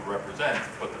to represent.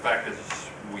 But the fact is,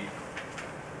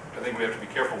 I think we have to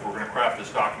be careful if we're going to craft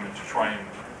this document to try and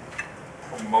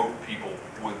promote people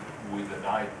with an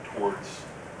eye towards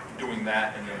doing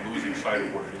that and then losing sight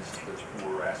of what it is that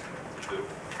we're asking them to do.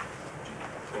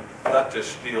 Not to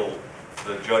steal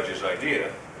the judge's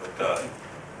idea, but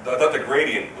I thought the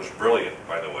gradient was brilliant,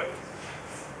 by the way.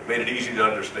 It made it easy to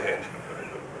understand.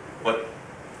 But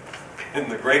in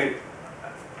the gradient,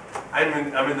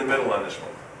 I'm in the middle on this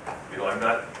one. You know,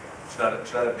 it's not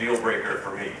a deal breaker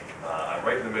for me. I'm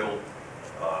right in the middle.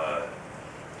 I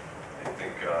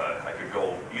think I could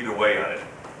go either way on it.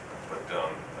 But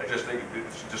I just think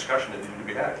it's a discussion that needs to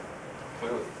be had.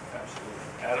 Clearly, absolutely.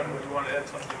 Adam, would you want to add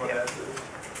something? You want to add to this?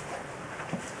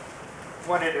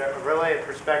 Wanted to relay a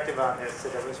perspective on this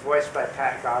that it was voiced by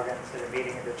Pat Goggins at a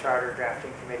meeting of the Charter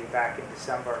Drafting Committee back in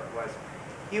December.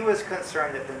 He was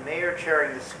concerned that the mayor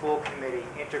chairing the school committee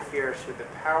interferes with the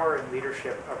power and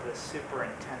leadership of the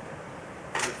superintendent.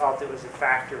 And he felt it was a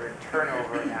factor in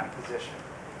turnover in that position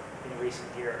in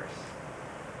recent years.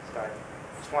 So I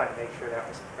just wanted to make sure that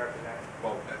was represented.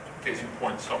 Well, case in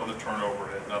point, some of the turnover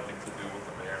had nothing to do with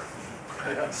the mayor.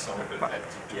 And some of it had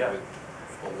to do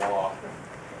with the law.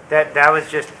 That was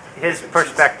just his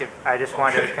perspective. I just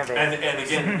wanted to convey. And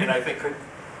again, and I think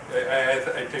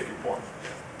I take your point.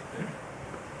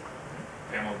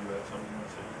 Pamela, do you have something to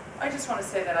say? I just want to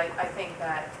say that I think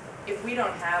that if we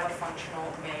don't have a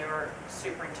functional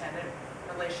mayor-superintendent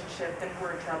relationship, then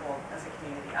we're in trouble as a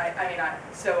community.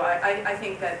 I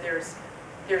think that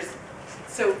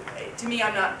so to me,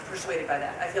 I'm not persuaded by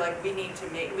that. I feel like we need to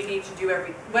do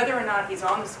whether or not he's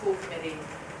on the school committee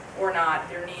or not,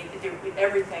 we need to do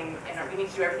everything in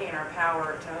our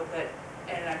power to hope that,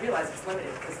 and I realize it's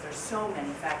limited because there's so many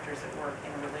factors at work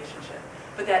in a relationship,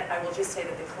 but that I will just say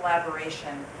that the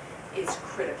collaboration is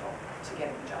critical to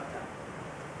getting the job done.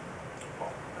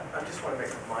 I just want to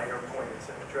make a minor point. It's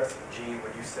addressing Gene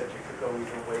when you said you could go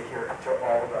either way here to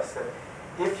all of us. That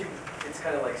it's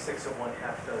kind of like 6 of one,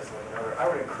 half dozen of another. I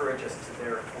would encourage us to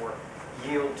therefore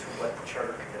yield to what the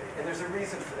charter committee, and there's a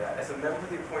reason for that. As a member of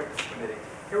the appointments committee,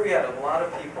 here we had a lot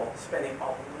of people spending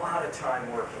a lot of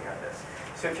time working on this.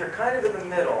 So if you're kind of in the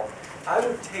middle, I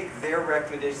would take their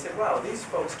recommendation and say, wow, these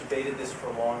folks debated this for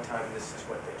a long time and this is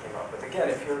what they came up with. Again,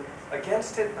 if you're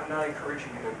against it, I'm not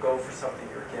encouraging you to go for something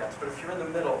you're against. But if you're in the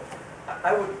middle,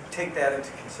 I would take that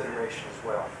into consideration as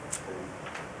well.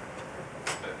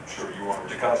 Sure, you want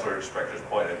to Councilor Spector's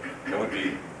point, I would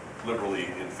be liberally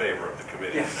in favor of the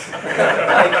committee. Yes.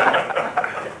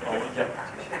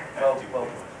 Well,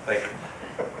 thank you.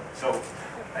 So,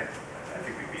 I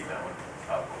think we beat that one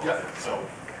up. Yeah. So,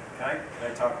 can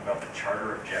I talk about the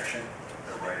charter objection,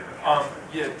 the right of a councilor?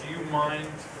 Yeah, do you mind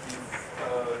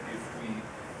if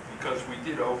because we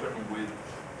did open with,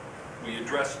 we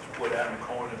addressed what Adam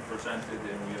Cohen had presented,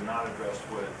 and we have not addressed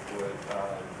what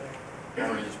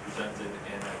Gary has presented,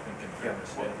 and I think in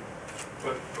fairness,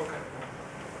 but okay.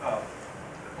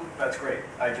 That's great.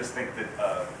 I just think that,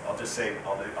 I'll just say,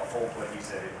 I'll fold what he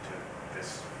said into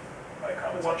this, my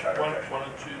comments on charter objection. Why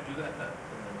don't you do that then?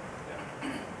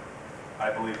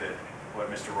 I believe that what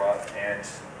Mr. Roth and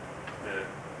the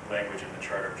language in the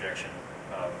charter objection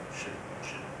should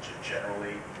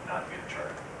generally not be in the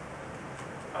charter.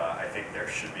 I think there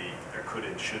could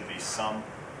and should be some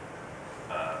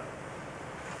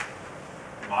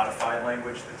modified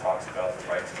language that talks about the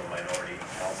rights of a minority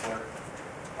counselor.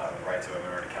 the rights of a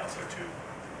minority councilor to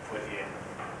put in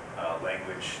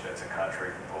language that's a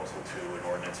contrary proposal to an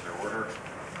ordinance or order,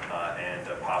 and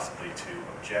possibly to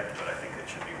object, but I think it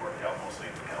should be worked out mostly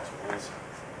in the council rules.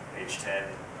 Page 10,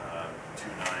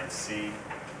 29C,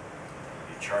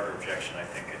 the charter objection, I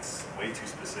think it's way too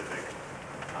specific.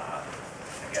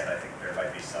 Again, I think there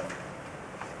might be some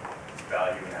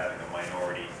value in having a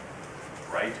minority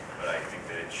right, but I think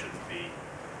that it shouldn't be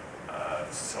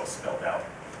so spelled out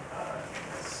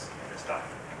in this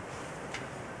document.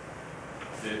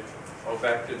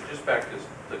 Back to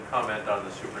the comment on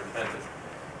the superintendent.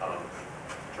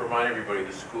 To remind everybody,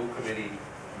 the school committee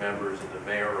members and the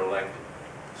mayor are elected.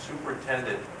 The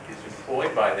superintendent is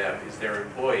employed by them, is their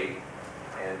employee,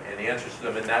 and answers to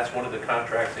them, and that's one of the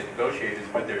contracts they negotiate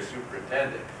is with their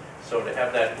superintendent. So to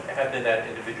have that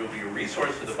individual be a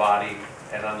resource to the body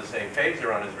and on the same page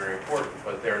they're on is very important,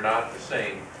 but they're not the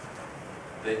same,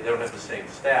 they don't have the same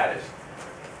status.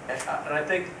 And I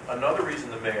think another reason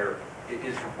the mayor, it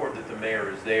is important that the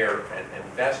mayor is there and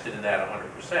vested in that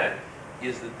 100%,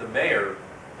 is that the mayor,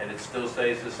 and it still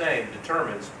stays the same,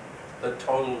 determines the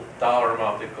total dollar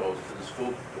amount that goes to the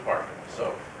school department.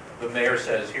 So the mayor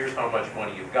says, here's how much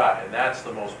money you've got, and that's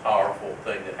the most powerful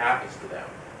thing that happens to them.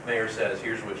 The mayor says,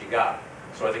 here's what you got.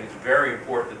 So I think it's very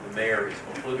important that the mayor is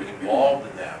completely involved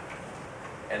in them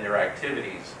and their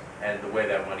activities and the way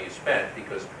that money is spent,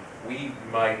 because we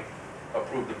might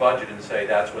approve the budget and say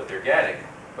that's what they're getting,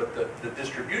 but the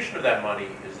distribution of that money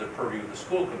is the purview of the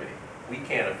school committee. We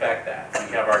can't affect that.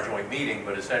 We have our joint meeting,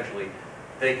 but essentially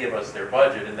they give us their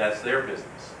budget and that's their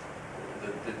business.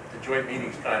 The joint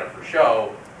meeting's kind of for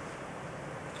show,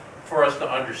 for us to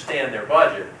understand their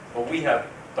budget, but we don't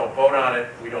vote on it,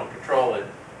 we don't control it.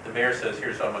 The mayor says,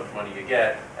 here's how much money you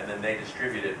get, and then they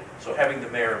distribute it. So having the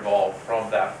mayor involved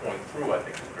from that point through, I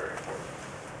think, is very important.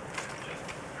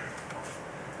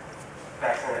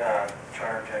 Back to the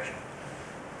charter objection.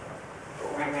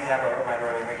 We have a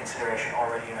minority reconsideration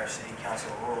already in our city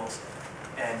council rules,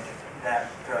 and that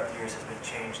throughout the years has been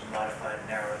changed and modified and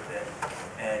narrowed a bit.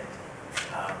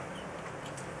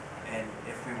 And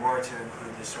if we were to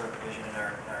include this sort of provision in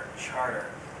our charter,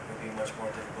 it would be much more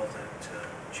difficult to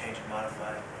change and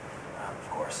modify, of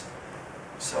course.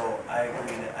 So I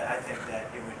agree that I think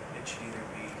that it should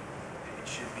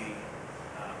be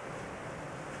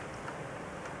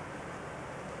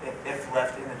if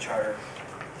left in the charter,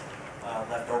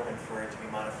 left open for it to be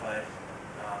modified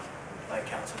by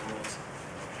council rules,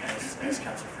 as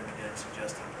Councilor Freeman did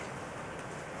suggested.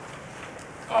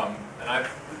 And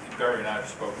Barry and I have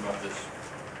spoken about this,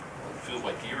 it feels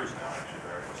like years now, actually,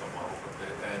 Barry, at some level.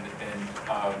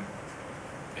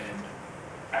 And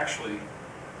actually,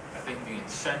 I think the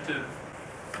incentive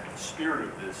and the spirit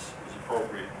of this is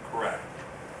appropriate and correct.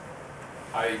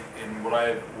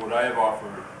 What I have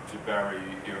offered to Barry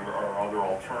are other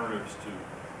alternatives to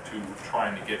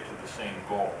trying to get to the same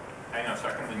goal. Hang on a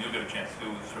second, then you'll get a chance to.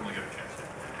 You'll certainly get a chance to.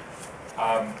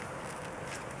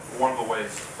 One of the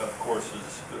ways, of course,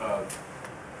 is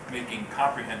making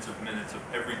comprehensive minutes of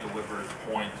every deliberative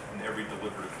point and every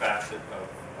deliberative facet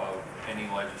of any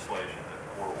legislation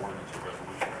or ordinance or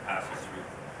resolution that passes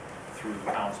through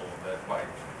the council, and that by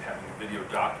having a video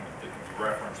document that can be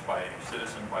referenced by any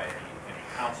citizen, by any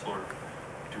councilor,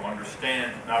 to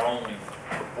understand not only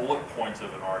the bullet points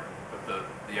of an argument, but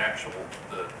the actual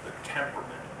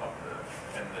temperament of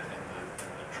and the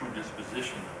true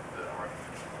disposition of the argument.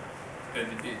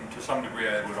 And to some degree,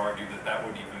 I would argue that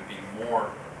would even be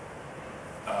more,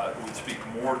 would speak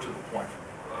more to the point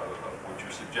of what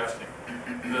you're suggesting.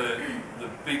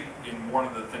 One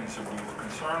of the things that we were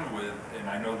concerned with, and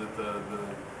I know that the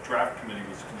draft committee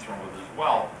was concerned with as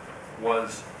well,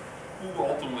 was who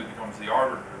ultimately becomes the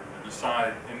arbiter to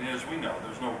decide. And as we know,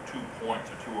 there's no 2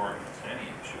 points or 2 arguments to any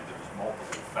issue. There's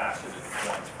multiple faceted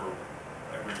points for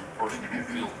every person who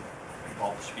feels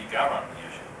compelled to speak out on the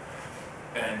issue.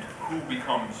 And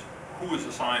who is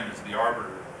assigned as the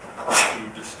arbiter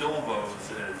to distill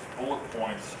those as bullet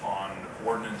points on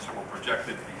ordinance or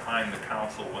projected behind the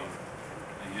council when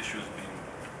the issue is being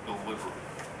delivered.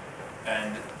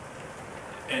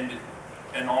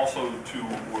 And also to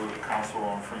what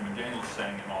Councilor Freeman Daniels is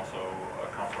saying, and also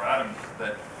Councilor Adams,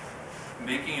 that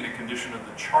making it a condition of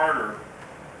the charter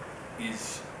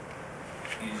is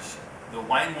the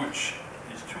language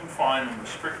is too fine and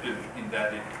restrictive in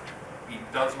that it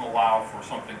doesn't allow for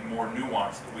something more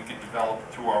nuanced that we could develop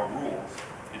through our rules.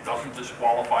 It doesn't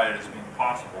disqualify it as being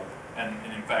possible, and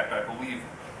in fact, I believe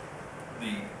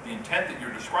the intent that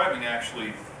you're describing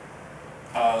actually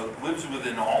lives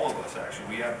within all of us.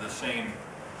 Actually, we have the same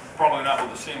probably not with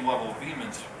the same level of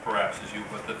vehemence perhaps as you,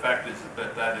 but the fact is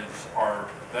that that's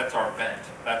our bent,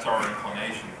 that's our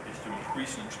inclination, is to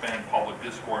increase and expand public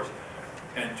discourse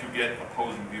and to get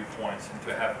opposing viewpoints and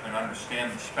to have and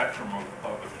understand the spectrum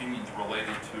of opinions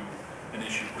related to an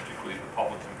issue, particularly the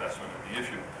public's investment in the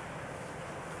issue.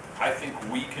 I think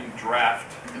we can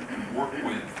draft, work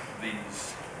with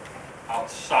these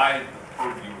outside the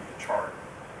purview of the charter.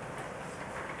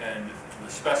 And the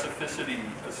specificity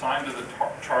assigned to the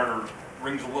charter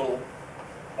rings a little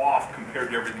off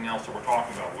compared to everything else that we're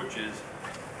talking about, which is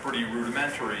pretty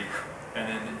rudimentary. And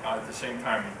then at the same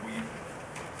time,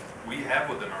 we have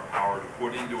within our power to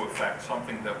put into effect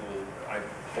something that will,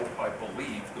 I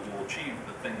believe, that will achieve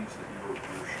the things that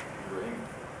you're aiming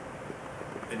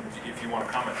for. And if you want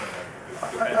to comment on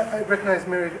that, go ahead. I recognize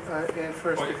Mary Ann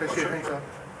first because she hangs up.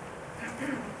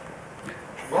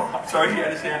 Well, I'm sorry he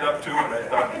had his hand up too, and I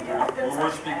thought we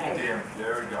were speaking to him.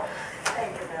 There we go.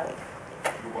 Thank you, Bill.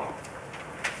 You're welcome.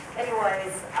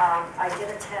 Anyways, I did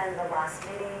attend the last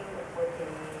meeting with the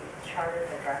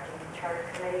drafting charter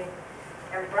committee,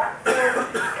 and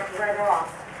read off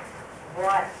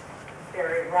what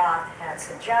Barry Roth had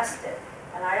suggested.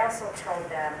 And I also told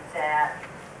them that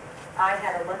I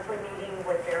had a monthly meeting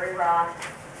with Barry Roth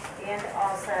and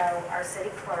also our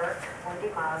city clerk, Wendy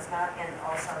Mosna, and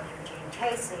also Eugene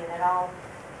Casey, and it all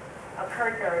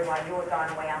occurred, Barry, while you were gone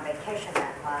away on vacation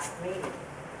that last meeting.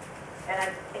 And I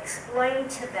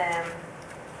explained to them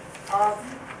of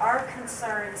our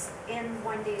concerns in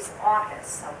Wendy's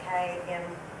office, okay? And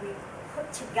we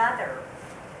put together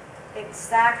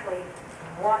exactly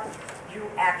what you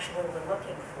actually were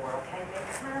looking for, okay? And they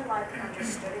kind of like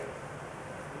understood it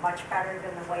much better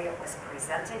than the way it was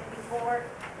presented before.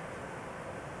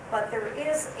 But there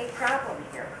is a problem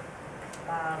here.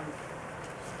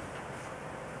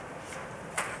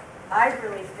 I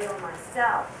really feel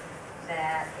myself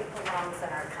that it belongs in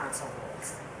our council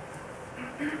rules.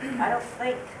 I don't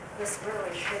think this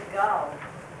really should go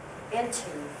into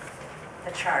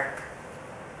the charter.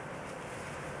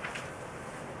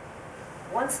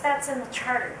 Once that's in the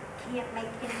charter, you can't make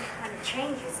any kind of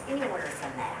changes anywhere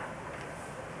in that.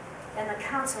 In the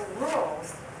council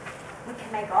rules, we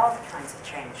can make all kinds of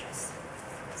changes.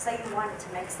 Say you wanted to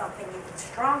make something even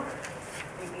stronger,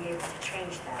 we'd be able to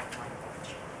change that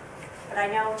language. But I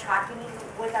know talking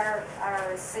with our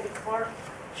city clerk,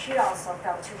 she also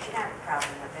felt too, she didn't have a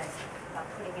problem with it, of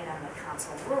putting it on the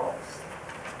council rules.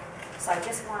 So I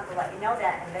just wanted to let you know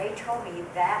that, and they told me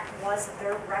that was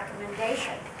their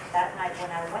recommendation that night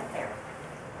when I went there,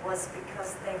 was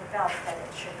because they felt that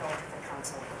it should go to the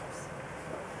council rules.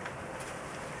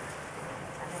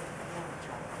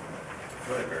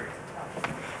 Go ahead, Barry.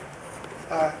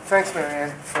 Thanks, Mary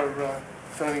Ann, for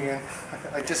filling in.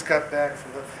 I just got back, for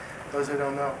those who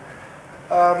don't know.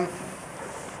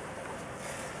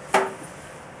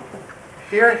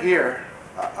 Here.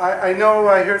 I know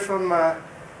I heard from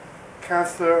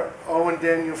Councilor Owen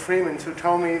Daniel Freeman, who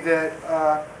told me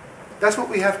that that's what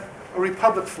we have a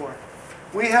republic for.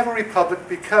 We have a republic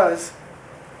because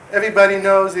everybody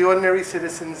knows the ordinary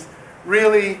citizens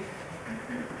really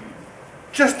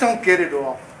just don't get it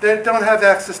all. They don't have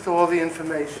access to all the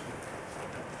information.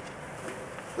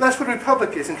 That's what a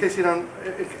republic is, in case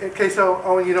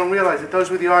Owen, you don't realize it. Those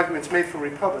were the arguments made for a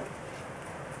republic.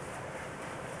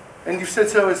 And you said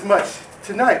so as much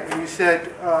tonight when you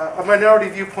said a minority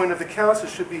viewpoint of the council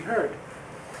should be heard.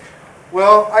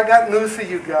 Well, I got news for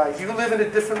you guys. You live in a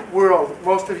different world,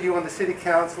 most of you on the city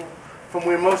council, from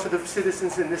where most of the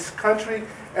citizens in this country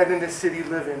and in this city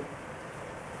live in.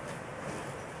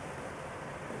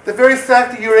 The very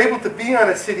fact that you're able to be on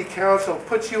a city council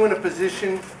puts you in a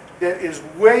position that is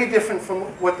way different from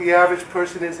what the average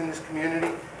person is in this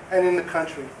community and in the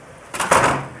country.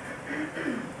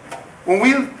 When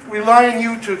we rely on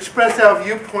you to express our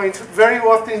viewpoints, very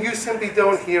often you simply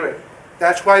don't hear it.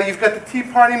 That's why you've got the Tea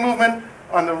Party movement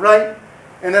on the right,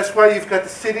 and that's why you've got the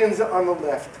sit-ins on the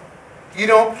left. You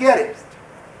don't get it,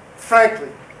 frankly.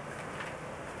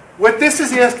 What this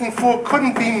is asking for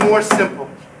couldn't be more simple.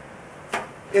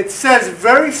 It says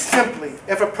very simply,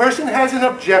 if a person has an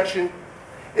objection,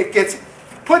 it gets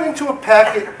put into a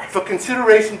packet for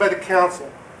consideration by the council.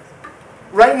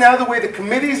 Right now, the way the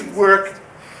committees work,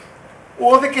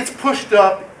 all that gets pushed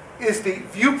up is the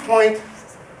viewpoint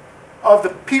of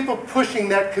the people pushing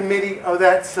that committee or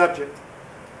that subject.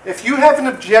 If you have an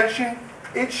objection,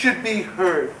 it should be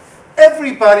heard.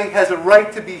 Everybody has a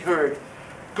right to be heard.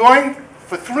 Going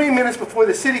for 3 minutes before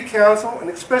the city council and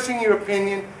expressing your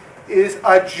opinion is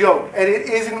a joke, and it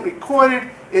isn't recorded,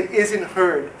 it isn't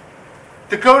heard.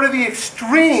 To go to the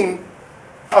extreme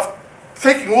of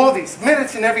taking all these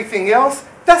minutes and everything else,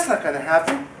 that's not going to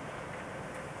happen.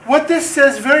 What this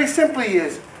says very simply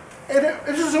is,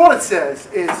 this is all it says,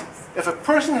 is if a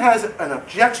person has an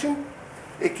objection,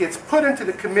 it gets put into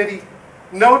the committee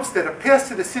notes that are passed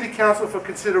to the city council for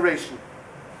consideration.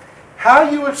 How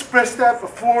you express that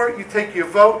before you take your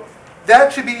vote,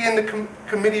 that should be in the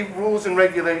committee rules and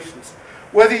regulations.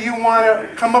 Whether you want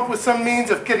to come up with some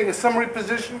means of getting a summary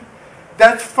position,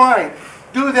 that's fine.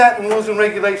 Do that in rules and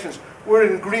regulations. We're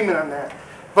in agreement on that.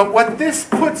 But what this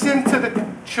puts into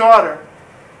the charter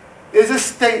is a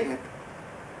statement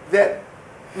that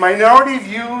minority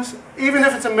views, even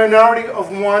if it's a minority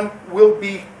of one, will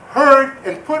be heard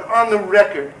and put on the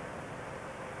record.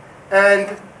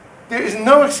 And there is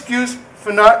no excuse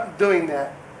for not doing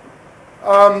that.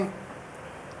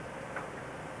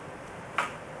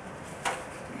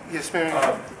 Yes, Mary?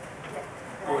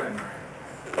 Go ahead.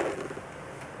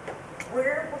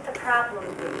 Where would the problem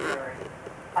be, Gary,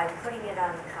 by putting it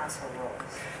on the council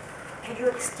rules? Can you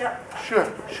explain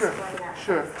that?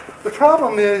 Sure. The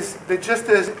problem is that just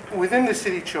as within the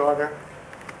city charter,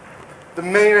 the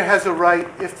mayor has a right,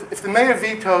 if the mayor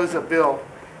vetoes a bill,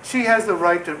 she has the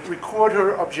right to record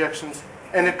her objections,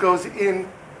 and it goes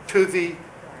into the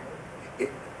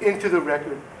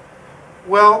record.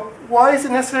 Well, why is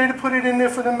it necessary to put it in there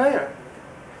for the mayor?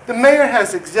 The mayor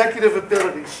has executive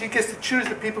abilities. She gets to choose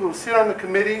the people who sit on the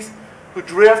committees, who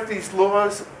draft these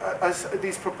laws,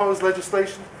 these proposed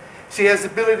legislation. She has the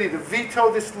ability to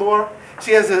veto this law.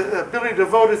 She has the ability to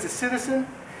vote as a citizen.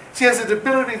 She has the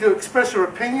ability to express her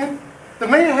opinion. The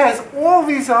mayor has all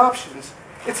these options.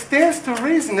 It stands to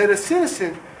reason that a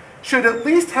citizen should at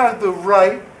least have the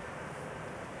right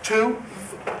to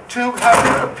have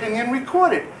their opinion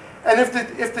recorded. And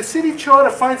if the city charter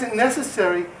finds it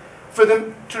necessary for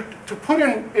them to put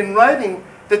in writing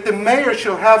that the mayor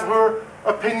shall have her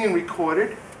opinion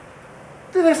recorded,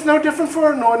 then it's no different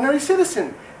for an ordinary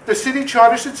citizen. The city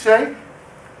charter should say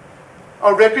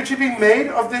a record should be made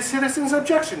of the citizen's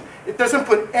objection. It doesn't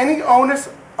put any onus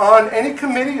on any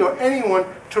committee or anyone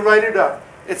to write it up.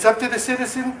 It's up to the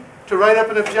citizen to write up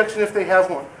an objection if they have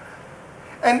one.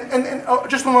 And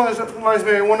just along those lines,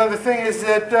 Mary, one other thing is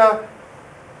that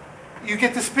you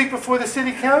get to speak before the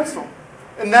city council.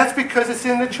 And that's because it's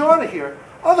in the charter here.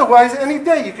 Otherwise, any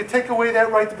day you could take away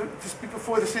that right to speak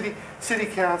before the city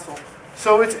council.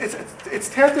 So it's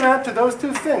tantamount to those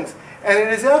two things. And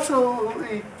it is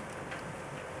absolutely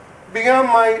beyond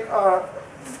my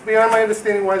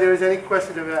understanding why there is any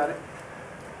question about it.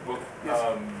 Well,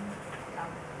 Yes.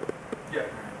 yeah.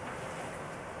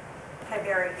 Okay,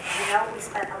 Barry, you know we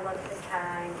spent a little bit of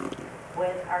time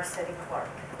with our city clerk,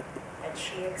 and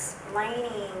she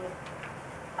explaining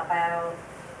about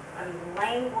the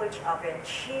language of it.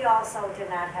 She also did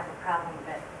not have a problem with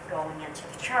it going into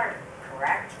the charter,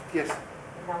 correct? Yes.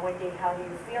 Now, Wendy, how do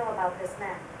you feel about this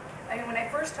now? I mean, when I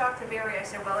first talked to Barry, I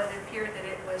said, well, it appeared that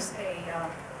it was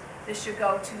this should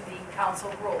go to the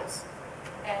council rules.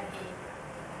 And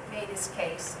he made his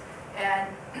case. And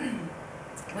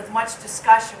with much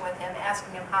discussion with him,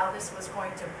 asking him how this was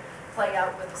going to play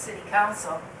out with the city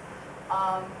council,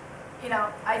 you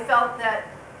know, I felt that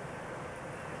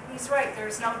he's right,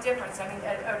 there's no difference. I mean,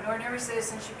 an ordinary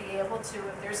citizen should be able to,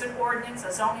 if there's an ordinance,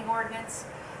 a zoning ordinance,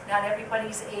 not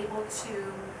everybody's able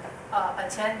to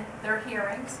attend their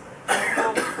hearings.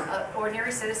 An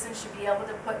ordinary citizen should be able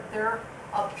to put their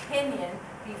opinion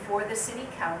before the city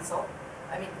council.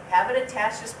 I mean, have it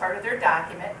attached as part of their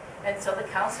document, and so the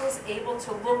council is able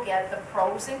to look at the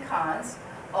pros and cons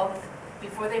of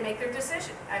before they make their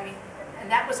decision. I mean,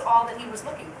 and that was all that he was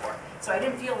looking for. So I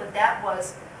didn't feel that that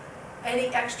was any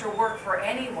extra work for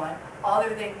anyone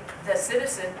other than the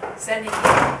citizen sending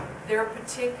in their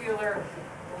particular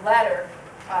letter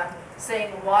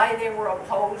saying why they were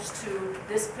opposed to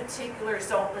this particular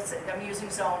zone, I'm using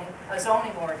zoning, a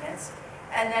zoning ordinance,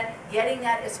 and then getting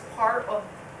that as part of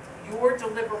your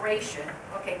deliberation.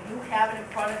 Okay, you have it in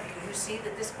front of you, you see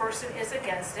that this person is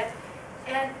against it,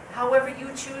 and however you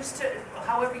choose to,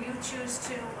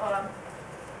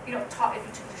 you know, talk, if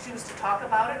you choose to talk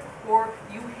about it, or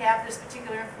you have this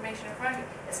particular information in front of you,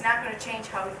 it's not going to change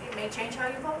how, it may change how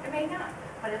you vote, it may not,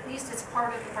 but at least it's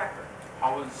part of the record.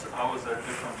 How is that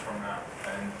different from that?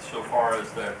 And so far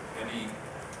as that any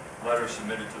letter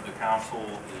submitted to the council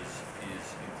is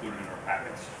included in our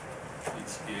packets?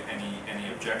 It's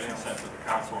any objections sent to the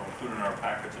council are included in our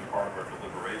packets and part of our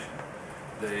deliberation.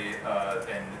 They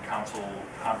and the council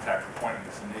contact appointment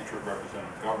is the nature of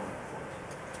representative government, of course.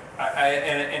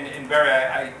 And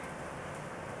Barry,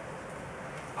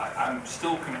 I'm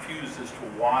still confused as to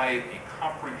why a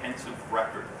comprehensive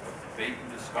record of debate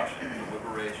and discussion,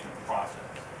 deliberation process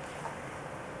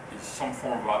is some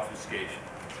form of obfuscation.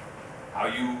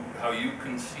 how you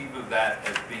conceive of that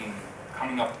as being,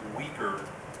 coming up weaker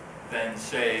than,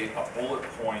 say, a bullet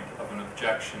point of an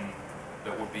objection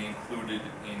that would be included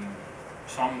in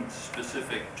some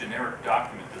specific generic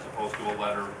document as opposed to a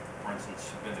letter, for instance,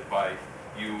 submitted by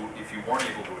you if you weren't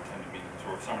able to attend the meetings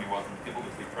or if somebody wasn't able to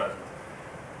be present.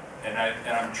 And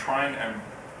I'm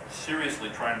seriously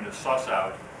trying to suss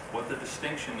out what the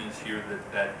distinction is here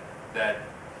that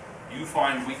you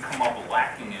find we come up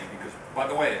lacking in, because, by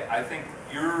the way, I think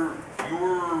your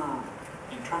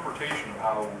interpretation of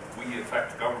how we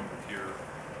affect government here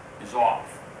is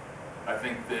off. I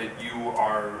think that you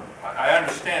are, I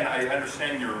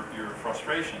understand your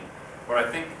frustration, but I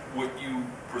think what you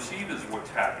perceive as what's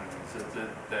happening is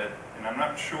that, and I'm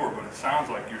not sure, but it sounds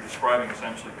like you're describing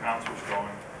essentially councilors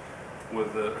going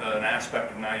with an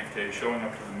aspect of naivete, showing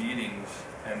up to the meetings,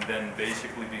 and then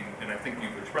basically being, and I think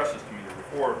you've expressed this to me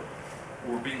before,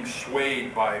 we're being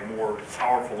swayed by more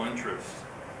powerful interests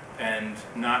and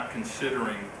not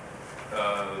considering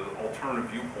alternative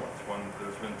viewpoints when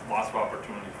there's been lots of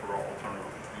opportunity for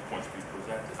alternative viewpoints to be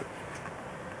presented.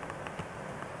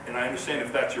 And I understand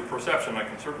if that's your perception, I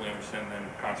can certainly understand then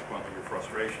consequently your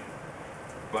frustration.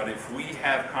 But if we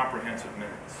have comprehensive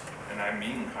minutes, and I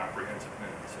mean comprehensive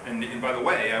minutes, and by the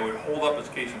way, I would hold up as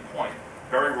case in point,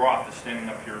 Barry Roth is standing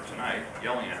up here tonight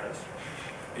yelling at us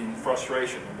in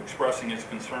frustration and expressing his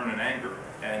concern and anger,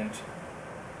 and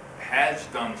has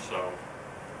done so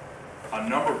a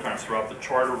number of times throughout the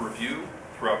charter review,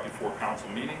 throughout before council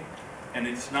meeting, and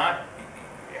it's not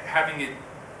having it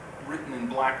written in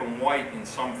black and white in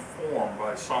some form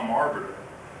by some arbiter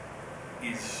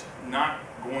is not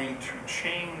going to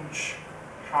change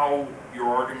how your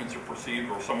arguments are perceived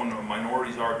or someone, a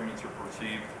minority's arguments are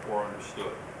perceived or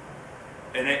understood.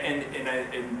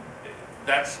 And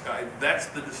that's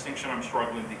the distinction I'm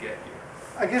struggling to get here.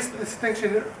 I guess the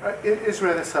distinction is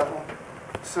rather subtle,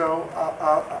 so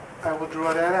I will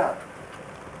draw that out.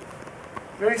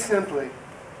 Very simply,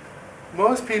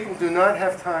 most people do not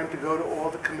have time to go to all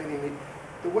the committee meetings.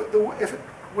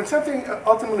 When something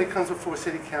ultimately comes before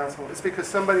City Council, it's because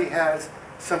somebody has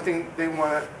something they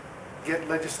want to get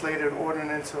legislated,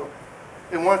 ordinance, or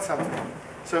they want something.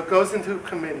 So it goes into a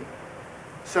committee.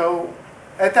 So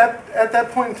at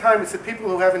that point in time, it's the people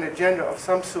who have an agenda of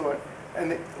some sort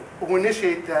and who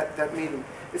initiate that meeting.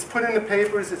 It's put in the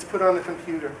papers, it's put on the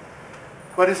computer.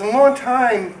 But it's a long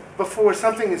time before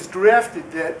something is drafted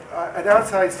that an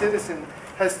outside citizen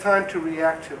has time to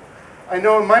react to. I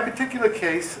know in my particular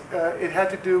case, it had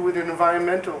to do with an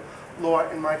environmental law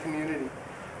in my community.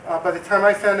 By the time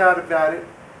I found out about it,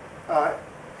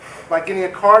 by getting a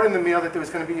card in the mail that there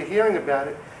was going to be a hearing about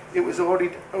it, it was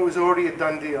already a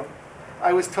done deal.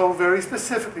 I was told very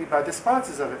specifically by the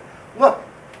sponsors of it, look,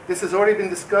 this has already been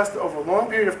discussed over a long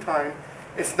period of time,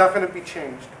 it's not going to be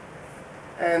changed.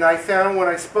 And I found when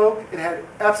I spoke, it had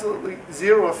absolutely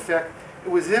zero effect.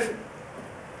 It was if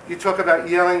you talk about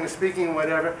yelling or speaking or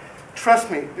whatever,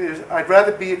 trust me, I'd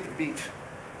rather be at the beach.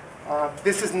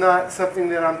 This is not something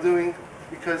that I'm doing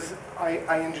because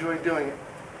I enjoy doing it.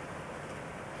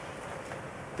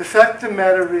 The fact of the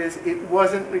matter is, it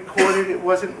wasn't recorded, it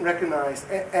wasn't recognized.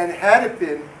 And had it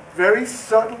been, very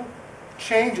subtle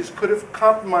changes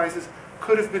compromises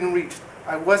could have been reached.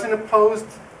 I wasn't opposed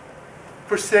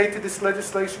per se to this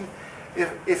legislation.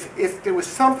 If there was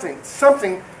something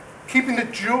keeping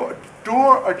the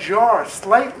door ajar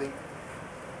slightly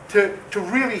to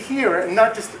really hear it and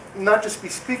not just be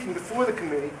speaking before the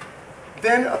committee,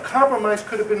 then a compromise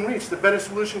could have been reached. A better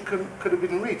solution could have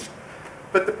been reached.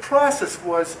 But the process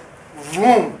was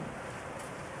boom.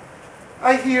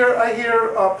 I hear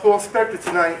Paul Spector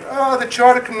tonight. Oh, the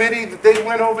charter committee, they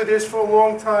went over this for a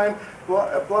long time.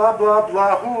 Blah blah blah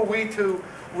blah. Who are we to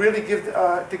really give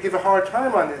a hard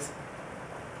time on this?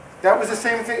 That was the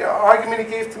same thing argument he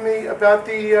gave to me about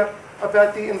the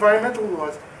environmental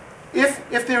laws.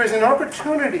 If there is an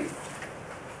opportunity,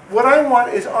 what I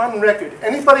want is on record.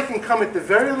 Anybody can come at the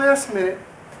very last minute,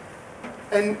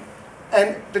 and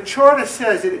the charter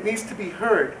says that it needs to be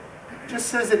heard. It just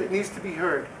says that it needs to be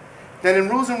heard. Then in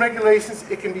rules and regulations,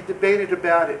 it can be debated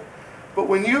about it. But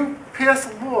when you pass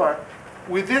a law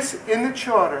with this in the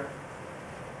charter,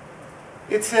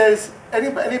 it says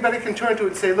anybody can turn to it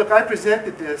and say, look, I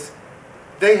presented this.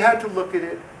 They had to look at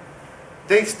it.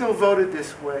 They still voted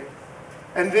this way.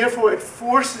 And therefore, it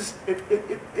forces,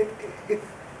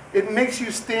 it makes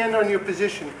you stand on your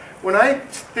position. When I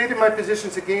stated my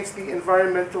positions against the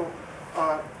environmental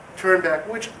turnback,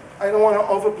 which I don't want to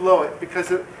overblow it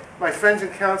because of my friends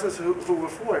and councilors who were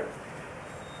for it,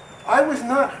 I was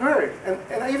not heard. And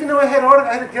even though I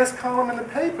had a guest column in the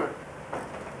paper,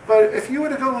 but if you were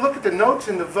to go look at the notes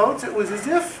and the votes, it was as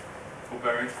if Well,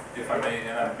 Barry, if I may,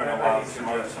 and I'm going to allow some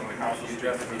of the council to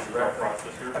suggest the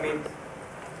process here. I mean,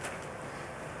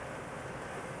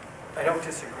 I don't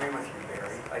disagree with you,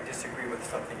 Barry. I disagree with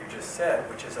something you just said,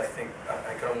 which is I think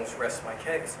I could almost rest my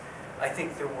case. I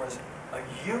think there was a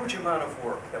huge amount of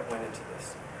work that went into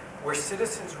this, where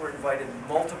citizens were invited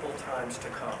multiple times to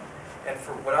come. And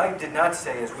for what I did not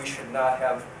say is we should not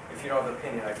have, if you don't have an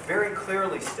opinion, I very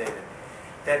clearly stated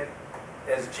that,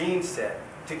 as Gene said,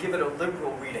 to give it a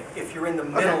liberal reading, if you're in the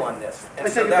middle on this.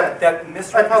 And so that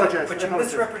I apologize. But you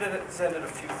misrepresented a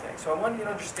few things. So I want you to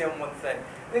understand one thing.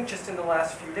 I think just in the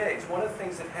last few days, one of the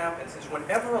things that happens is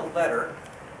whenever a letter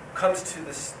comes to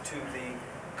the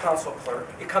council clerk,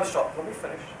 it comes to, let me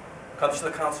finish, comes to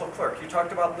the council clerk. You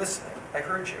talked about listening. I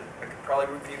heard you. I could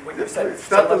probably repeat what you said.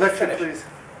 Stop the lecture, please.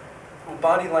 Well,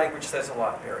 body language says a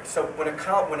lot, Barry. So when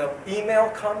an email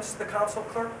comes to the council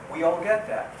clerk, we all get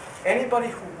that. Anybody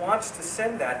who wants to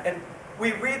send that, and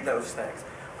we read those things.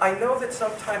 I know that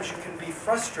sometimes you can be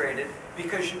frustrated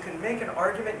because you can make an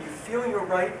argument, you feel you're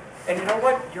right, and you know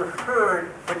what? You're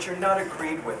heard, but you're not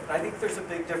agreed with. And I think there's a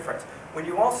big difference. When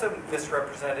you also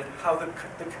misrepresented how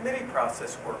the committee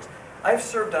process works. I've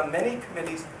served on many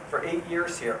committees for 8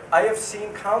 years here. I have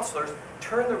seen councilors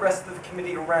turn the rest of the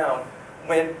committee around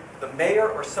when the mayor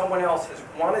or someone else has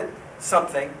wanted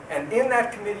something, and in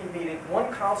that committee meeting,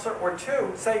 one councilor or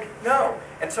two say no.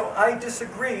 And so I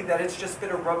disagree that it's just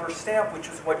been a rubber stamp, which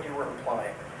is what you were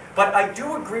implying. But I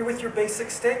do agree with your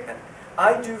basic statement.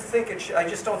 I do think it should, I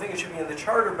just don't think it should be in the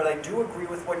charter, but I do agree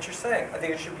with what you're saying. I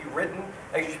think it should be written,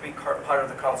 I think it should be part of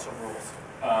the council rules.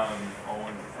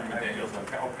 Owen, Freeman Daniels, and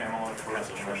Pamela,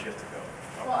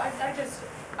 Well, I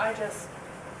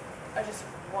just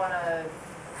want to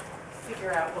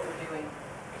figure out what we're doing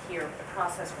here,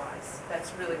 process-wise.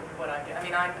 That's really what I'm doing. I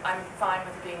mean, I'm fine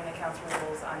with it being in the council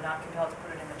rules. I'm not compelled to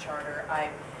put it in the charter.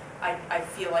 I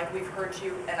feel like we've heard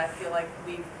you, and I feel like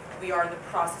we are in the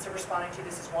process of responding to.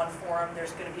 This is one forum.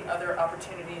 There's going to be other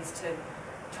opportunities to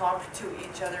talk to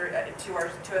each other, to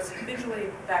us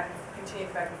individually, continue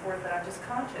back and forth. But I'm just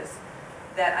conscious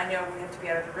that I know we have to be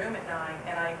out of the room at 9,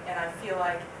 and I feel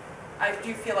like. I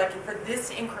do feel like for this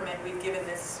increment, we've given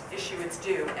this issue its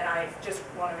due, and I just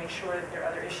want to make sure that there are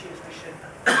other issues we should.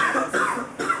 And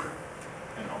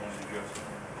Owen, did you have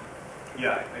something?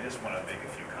 Yeah, I just want to make a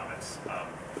few comments.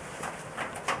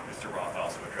 Mr. Roth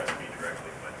also addressed me directly,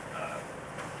 but,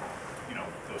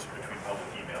 those are between public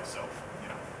emails, so,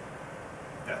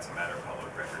 that's a matter of public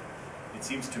record. It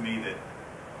seems to me that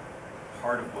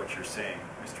part of what you're saying,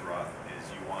 Mr. Roth, is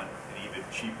you want an even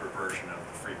cheaper version of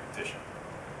the free petition.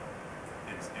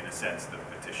 In a sense, the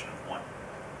petition of one.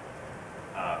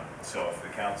 So if the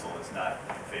council is not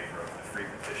in favor of the free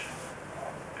petition,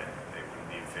 then they wouldn't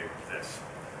be in favor of this.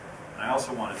 And I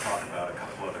also want to talk about a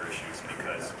couple other issues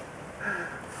because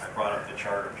I brought up the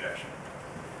charter objection.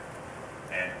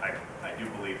 And I do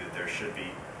believe that there should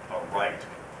be a right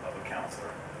of a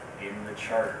councilor in the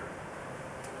charter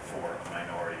for a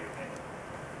minority opinion.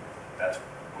 That's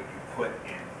what you put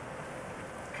in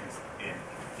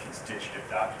constitutive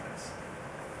documents.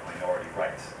 Minority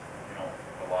rights. You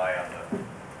don't rely on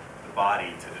the body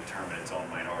to determine its own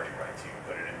minority rights. You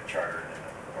put it in the charter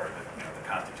and the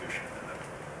Constitution, and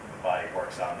the body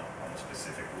works on the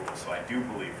specific rules. So I do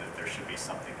believe that there should be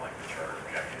something like the charter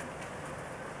objection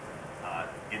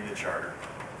in the charter.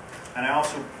 And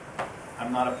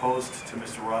I'm not opposed to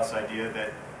Mr. Roth's idea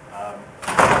that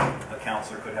a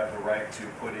councilor could have the right to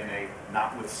put in a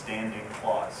notwithstanding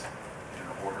clause in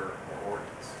an order or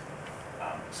ordinance.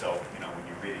 So, when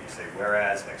you read it, you say,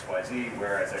 whereas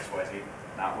XYZ,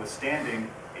 notwithstanding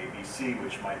ABC,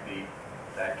 which might be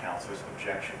that councilor's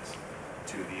objections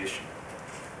to the issue.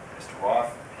 Mr.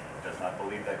 Roth does not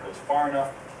believe that goes far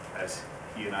enough, as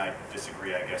he and I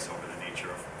disagree, I guess, over the nature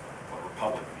of what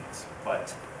republic means.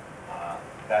 But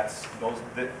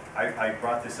I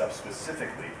brought this up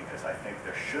specifically because I think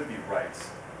there should be rights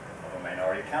of a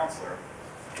minority councilor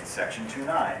in Section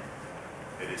 2.9.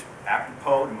 It is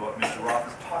apropos to what Mr. Roth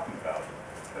is talking about,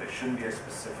 but it shouldn't be as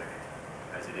specific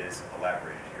as it is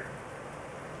elaborated here.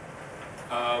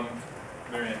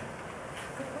 Marianne.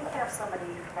 Could we have somebody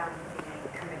from the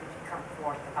committee to come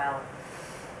forth about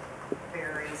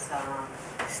various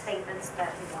statements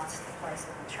that he wants to place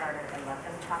in the charter and let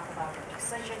them talk about their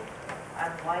decision on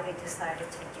why they decided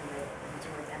to do it and do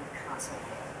it in the council?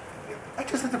 I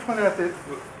just have to point out that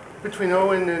between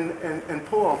Owen and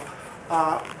Paul,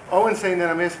 Owen's saying that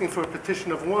I'm asking for a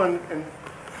petition of one, and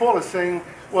Paul is saying,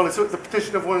 well, the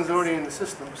petition of one is already in the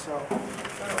system, so.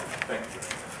 Thank you.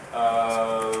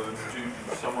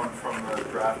 Do someone from the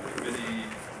draft committee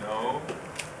know?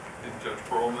 Did Judge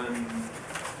Perlman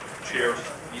chair?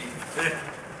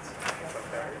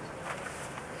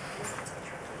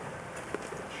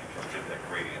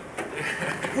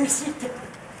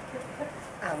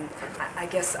 I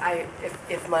guess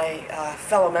if my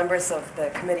fellow members of the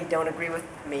committee don't agree with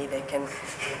me, they can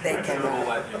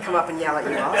come up and yell at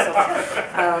you also.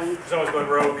 Someone's going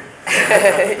rogue.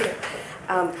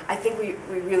 I think we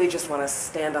really just want to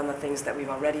stand on the things that we've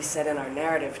already said in our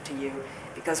narrative to you,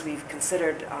 because we've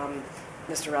considered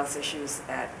Mr. Roth's issues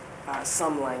at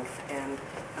some length and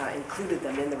included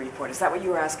them in the report. Is that what you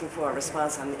were asking for, a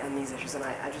response on these issues? And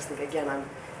I just think, again, I'm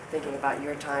thinking about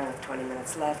your time with 20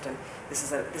 minutes left, and this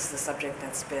is a subject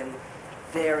that's been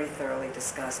very thoroughly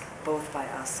discussed, both by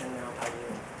us and now by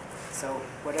you. So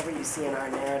whatever you see in our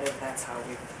narrative, that's how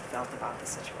we felt about the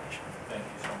situation. Thank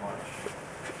you so much.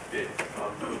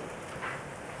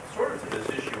 Sort of to this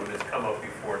issue, and it's come up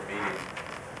before meeting,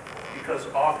 because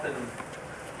often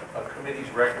a committee's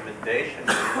recommendation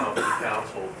will come to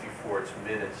council before its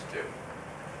minutes do.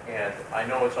 And I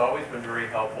know it's always been very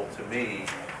helpful to me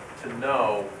to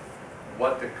know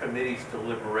what the committee's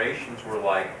deliberations were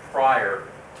like prior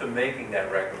to making that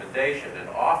recommendation. And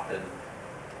often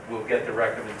we'll get the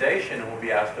recommendation and we'll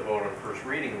be asked to vote on first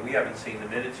reading, and we haven't seen the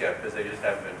minutes yet because they just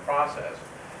haven't been processed.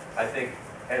 I think,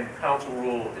 and council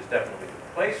rule is definitely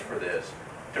the place for this,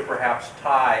 to perhaps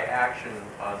tie action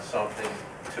on something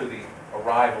to the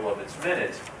arrival of its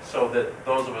minutes, so that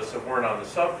those of us that weren't on the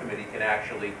subcommittee can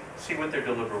actually see what their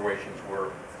deliberations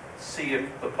were, see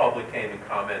if the public came and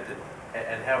commented,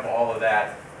 and have all of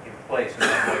that in place. And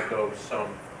that might go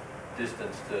some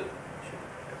distance to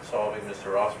solving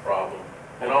Mr. Roth's problem,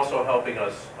 and also helping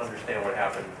us understand what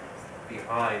happened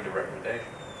behind the recommendation.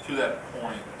 To that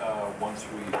point, once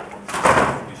we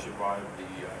survive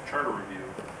the charter review,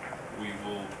 we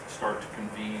will start to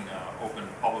convene open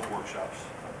public workshops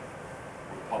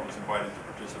where the public is invited to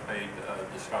participate,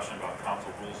 discussion about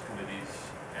council rules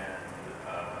committees and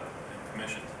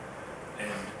commissions,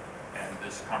 and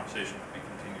this conversation will be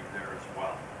continued there as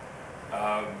well.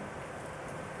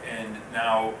 And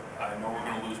now, I know we're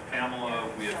going to lose Pamela.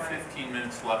 We have 15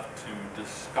 minutes left to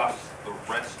discuss the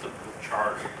rest of the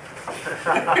charter.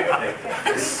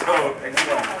 So,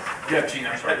 yeah, Gene,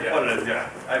 I'm sorry.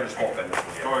 I have a small thing.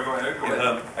 Go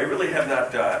ahead. I really have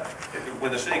not,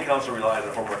 when the city council relies on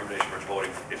a formal recommendation for its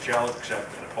voting, it shall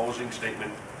accept an opposing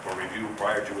statement for review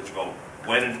prior to its vote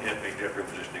when and if a different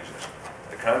position exists.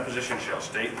 The composition shall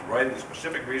state in writing the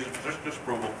specific reasons for such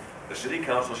disapproval. The city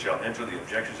council shall enter the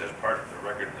objections as part of the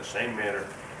record in the same manner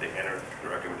they enter the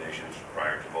recommendations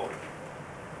prior to voting.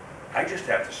 I just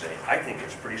have to say, I think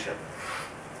it's pretty simple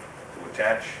to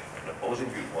attach an opposing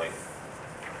viewpoint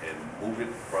and move it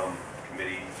from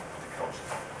committee to council.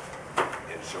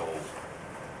 And so,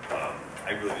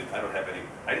 I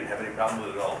didn't have any problem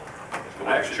with it at all. It's the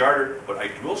way it's chartered, but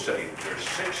I will say there's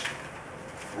 6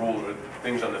 rules,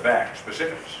 things on the back,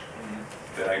 specifics,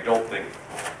 that I don't think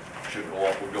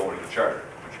would go into the charter,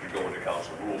 which could go into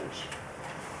council rules.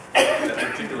 In that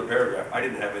particular paragraph, I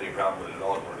didn't have any problem with it at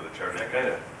all going to the charter.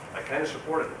 I kind of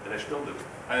support it, and I still do.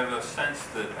 I have a sense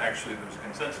that actually there's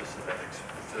consensus to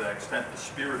that extent. The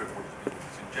spirit of what's being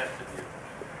suggested here,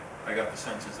 I got the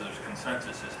sense that there's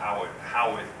consensus is how it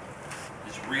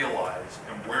is realized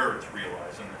and where it's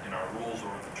realized in our rules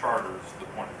or in the charter is the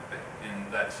point of debate.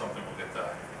 And that's something we'll get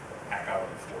to hack out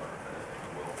on the floor, if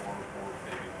you will, or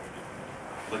maybe when we do.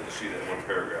 I'd like to see that one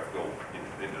paragraph go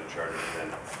into the charter,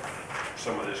 and then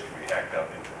some of this can be hacked out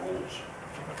into rules.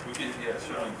 We could, yeah,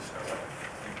 certainly discuss that.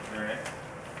 Mary Ann?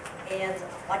 And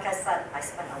like I said, I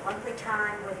spent a lovely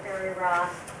time with Barry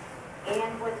Roth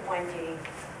and with Wendy.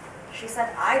 She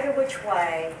said either which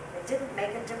way, it didn't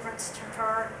make a difference to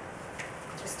her.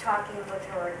 Just talking with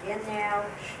her again now,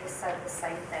 she said the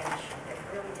same thing. It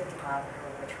really didn't bother her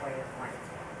which way it went.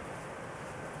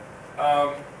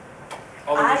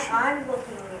 I'm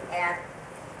looking at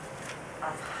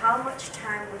how much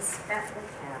time we spent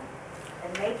with him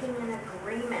and making an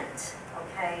agreement,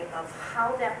 okay, of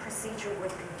how that procedure would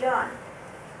be done,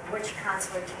 which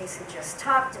Councilor Casey just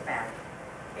talked about,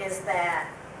 is that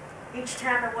each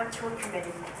time I went to a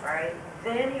committee, right,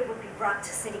 then it would be brought to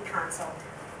City Council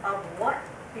of what,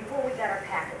 before we got our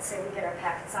packets, say we get our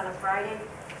packets on a Friday,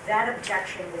 that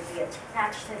objection would be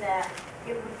attached to that.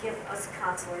 It would give us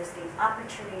councilors the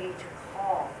opportunity to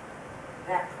call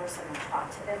that person and talk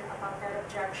to them about that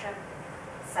objection.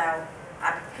 So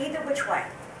either which way,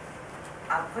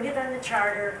 I'll put it on the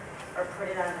charter or put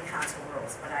it on the council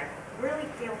rules. But I really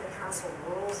feel the council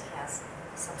rules has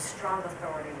some strong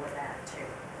authority with that too.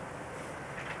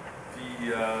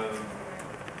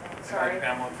 Sorry,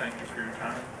 Pamela, thank you for your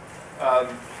time.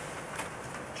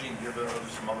 Gene, do you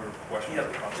have some other questions? Yeah,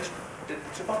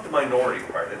 it's about the minority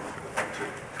part, and to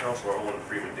Councilor Olin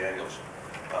Freeman Daniels.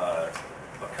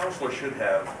 A councilor should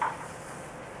have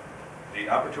the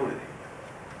opportunity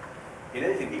in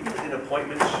anything, even in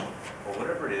appointments or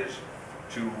whatever it is,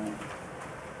 to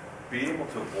be able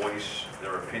to voice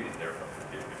their opinion.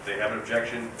 If they have an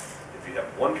objection, if you have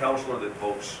one counselor that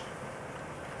votes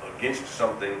against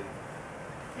something,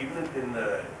 even in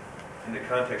the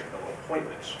context of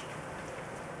appointments,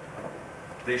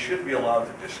 they should be allowed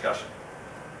to discuss it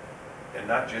and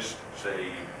not just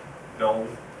say, no,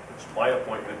 it's my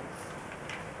appointment,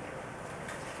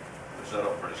 it's not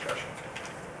up for discussion.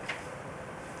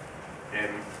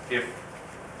 And if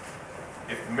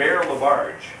Mayor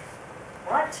Labarge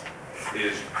What?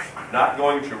 is not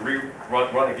going to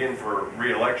run again for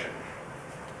re-election,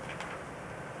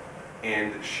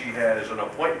 and she has an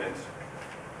appointment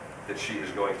that she is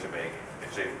going to make,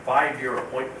 it's a 5-year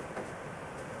appointment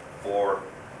for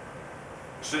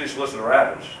City Solicitor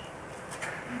Adams.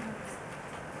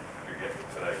 You're getting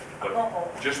it tonight,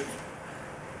 but just,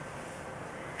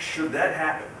 should that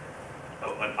happen,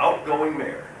 an outgoing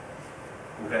mayor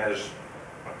who has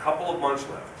a couple of months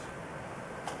left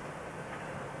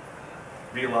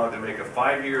be allowed to make a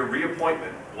 5-year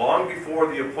reappointment long before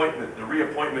the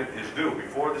reappointment is due,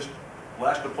 before this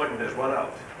last appointment has run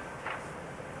out.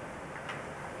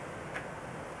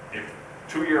 If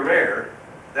 2-year mayor,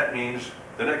 that means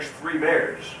the next 3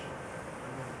 mayors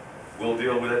will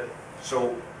deal with it.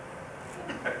 So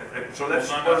that's Well,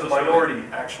 one of the minority.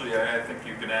 Actually, I think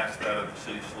you can ask that of the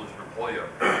city solicitor Polio,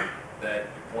 that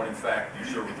when in fact you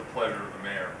serve with the pleasure of the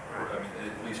mayor, or I mean,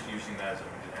 at least using that as an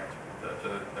example,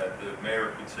 that the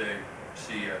mayor could say,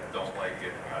 see, I don't like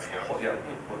it, adios. Yeah,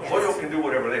 Polio can do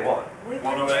whatever they want. We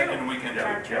Well, no, can and we can,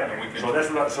 Yeah. and we can. So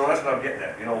that's what I'm getting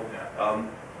at, you know. Yeah.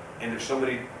 And if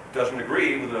somebody doesn't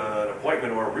agree with an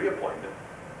appointment or a reappointment,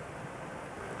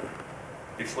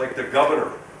 it's like the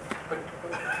governor. But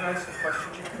can I ask a question,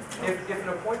 Jim? If an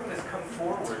appointment has come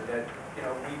forward that, you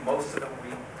know, most of them, we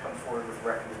come forward with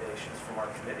recommendations from our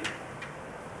committee.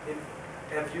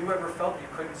 Have you ever felt you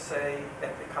couldn't say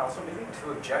at the council meeting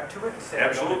to object to it and say, I don't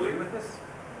Absolutely. agree with this?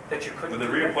 That you couldn't With the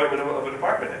do that? reappointment of a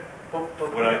department head.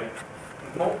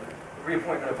 Well,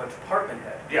 reappointment of a department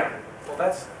head. Yeah, Well,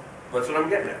 that's that's what I'm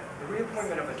getting at. the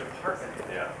reappointment of a department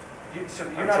head. Yeah. So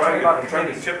I'm you're not talking about trying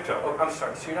to committees. tiptoe. Oh, I'm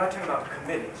sorry, so you're not talking about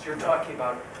committees, you're talking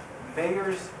about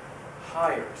mayor's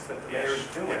hires that the mayor's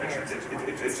doing. Yeah,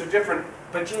 it's a different.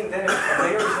 But Gene, then if a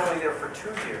mayor is only there for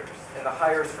 2 years and the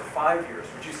hire is for 5 years,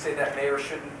 would you say that mayor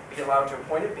shouldn't be allowed to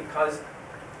appoint it because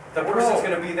the person's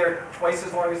going to be there twice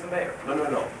as long as the mayor?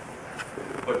 No.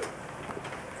 But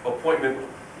appointment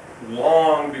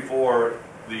long before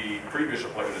the previous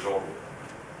appointment is over.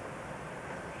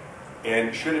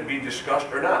 And should it be discussed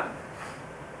or not?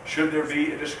 Should there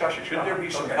be a discussion? Should there be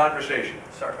some conversation?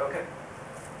 Sorry, okay.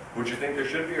 Would you think there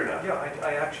should be or not? Yeah,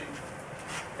 I actually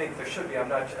think there should be. I'm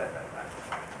not.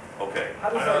 Okay. How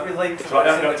does that relate to So what's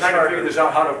I'm in the trying to figure charter? this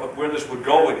out, where this would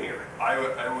go in here.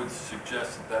 I would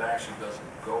suggest that actually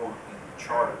doesn't go in the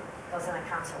charter. Goes in the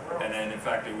council rules. And then, in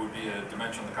fact, it would be a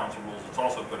dimension of the council rules. It's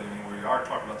also put in where we are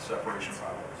talking about the separation of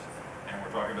powers. And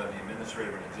we're talking about the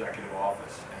administrative and executive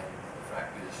office. And the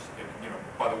fact is, you know,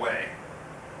 by the way,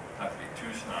 not to be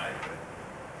too snide, but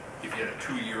if you had a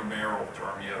 2-year mayoral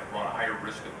term, you run a higher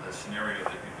risk of the scenario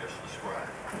that you just described.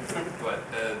 But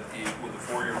with a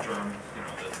 4-year term, you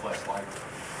know, that's less likely.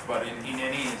 But in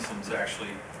any instance, actually,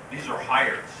 these are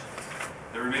hires.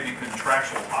 There may be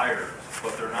contractual hires,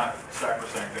 but they're not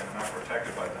sacrosanct and not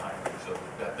protected by the hiring. So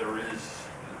that there is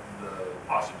the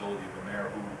possibility of a mayor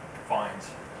who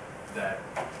finds that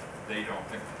they don't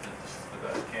think that this is the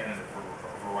best candidate for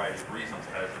a variety of reasons,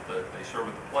 as that they serve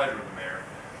at the pleasure of the mayor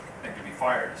and can be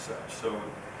fired as such. So,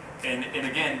 and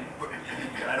again,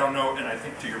 I don't know, and I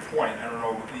think to your point, I don't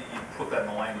know, you put that in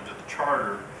the language of the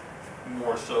charter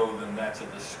more so than that's a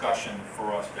discussion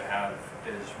for us to have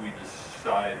as we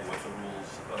decide what the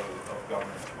rules of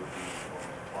governance would be when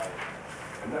we apply it.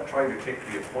 I'm not trying to take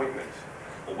the appointment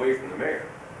away from the mayor,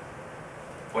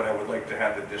 but I would like to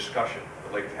have the discussion.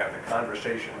 I'd like to have the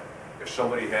conversation. If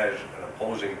somebody has an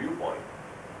opposing viewpoint,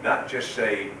 not just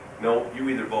say, no, you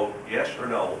either vote yes or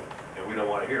no, and we don't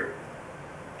want to hear it.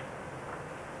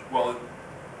 Well,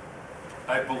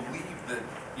 I believe that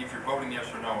if you're voting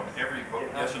yes or no, and every vote,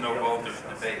 yes or no vote, there's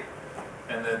a debate.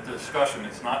 And the discussion,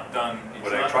 it's not done.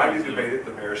 When I tried to debate it,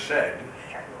 the mayor said,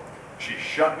 she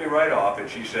shut me right off, and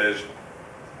she says,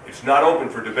 it's not open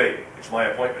for debate. It's my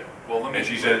appointment. Well, let me. And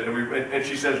she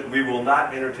says, we will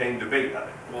not entertain debate on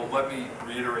it. Well, let me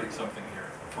reiterate something here.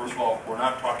 First of all, we're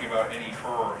not talking about any her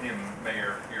or him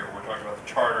mayor here. We're talking about the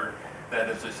charter that,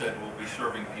 as I said, will be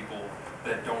serving people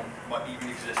that don't even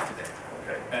exist today.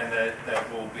 Okay. And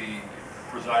that will be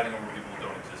presiding over people who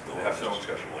don't exist today. We'll have this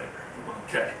discussion later.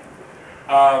 Okay.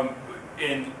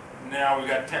 And now we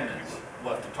got 10 minutes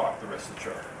left to talk the rest of the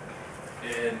charter.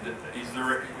 And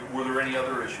were there any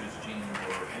other issues, Gene,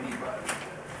 or anybody?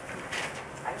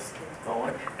 I just did.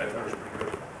 Owen?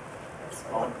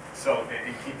 So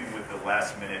in keeping with the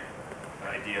last minute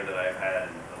idea that I've had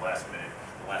in the last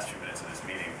few minutes of this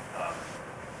meeting,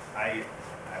 I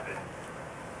have been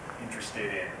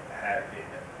interested in having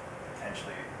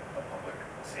potentially a public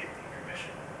safety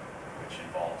commission, which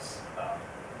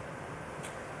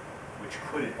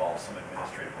could involve some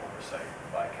administrative oversight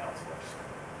by councilors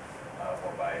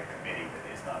or by a committee that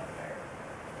is not the mayor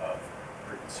of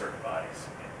certain bodies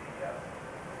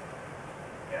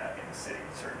in the city,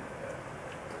 certain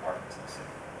departments in the city.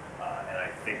 And I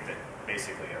think that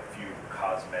basically a few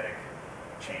cosmetic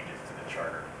changes to the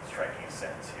charter, striking a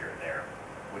sentence here and there,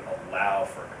 would allow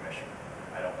for a commission.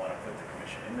 I don't want to put the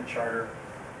commission in the charter.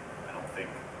 I don't think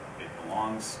it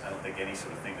belongs. I don't think any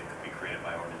sort of thing that could be created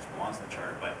by ordinance belongs in the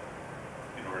charter. But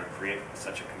in order to create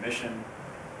such a commission,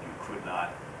 you could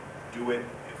not do it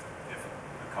if a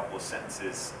couple of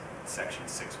sentences, section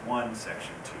 6.1,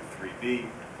 section 2.3b, if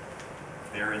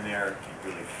they're in there, you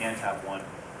really can't have one.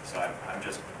 So I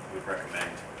just would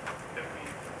recommend that we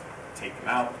take them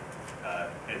out.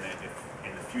 And then if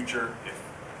in the future, if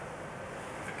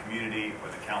the community or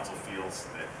the council feels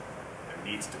that there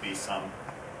needs to be some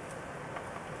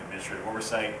administrative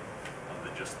oversight other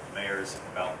than just the mayors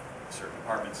about certain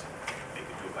departments, they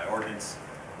could do it by ordinance,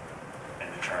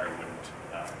 and the charter wouldn't.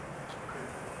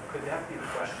 Could that be the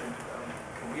question?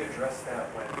 Can we address that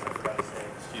when everybody's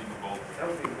saying? Stephen Gold. That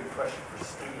would be a good question for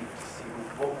Steve to see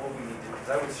what we need to do,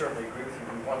 because I would certainly agree with you.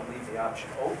 We want to leave the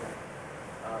option open.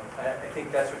 I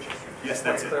think that's what you're saying. Yes,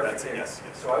 that's it. That's it. Yes,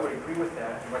 yes. So I would agree with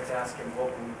that, and let's ask him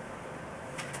what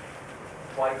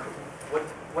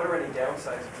are any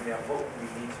downsides if we have, what would we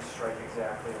need to strike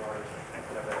exactly in order to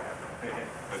have that happen?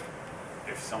 But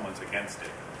if someone's against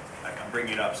it, I'm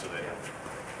bringing it up so that,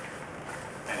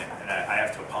 and I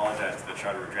have to apologize to the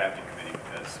Charter Drafting Committee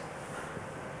because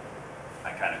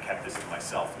I kind of kept this to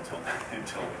myself until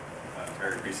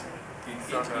very recently.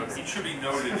 It should be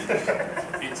noted,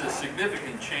 it's a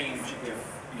significant change if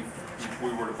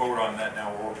we were to vote on that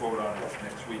now or vote on it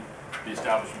next week, the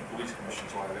Establishment Police Commission.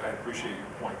 So I appreciate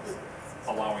your point that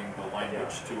allowing the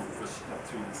language to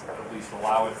at least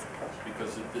allow it,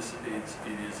 because it is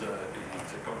a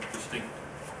distinct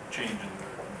change in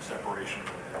the separation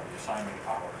of the assignment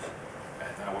powers,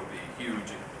 and that would be huge.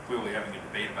 And clearly, having a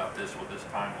debate about this with this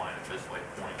timeline at this late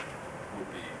point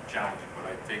would be challenging. But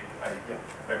I think I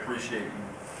appreciate you,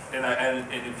 and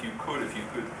if you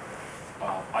could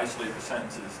isolate the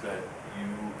sentences that you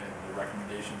and the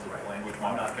recommendations of the language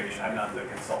modification. I'm not the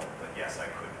consultant, but yes, I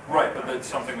could. Right, but that's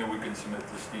something that we can submit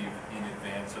to Steve in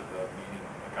advance of the meeting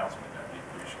of the councilman. That'd be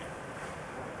appreciated.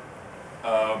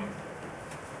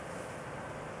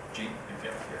 Gene, if you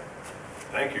have here.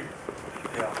 Thank you.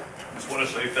 Yeah. Just want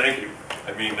to say thank you.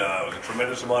 I mean, it was a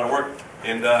tremendous amount of work,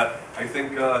 and I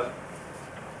think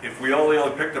if we only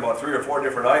picked about 3 or 4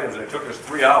 different items, and it took us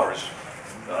 3 hours,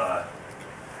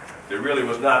 there really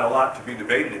was not a lot to be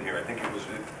debated in here. I think it was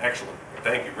excellent.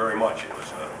 Thank you very much. It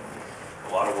was a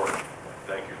lot of work.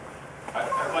 Thank you.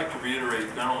 I'd like to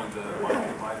reiterate not only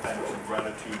my thanks and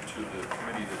gratitude to the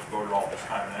committee that devoted all this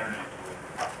time and energy to it,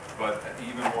 but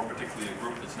even more particularly a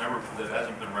group that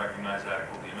hasn't been recognized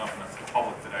adequately enough, and that's the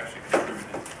public that actually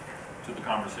contributed to the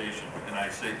conversation. And I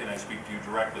speak to you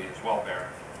directly as well, Barry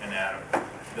and Adam,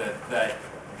 that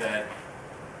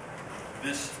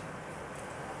this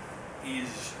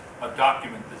is a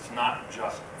document that's not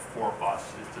just for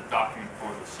us, it's a document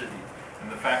for the city.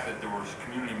 And the fact that there was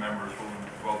community members willing to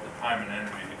devote the time and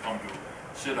energy to come to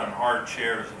sit on hard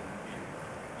chairs in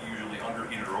usually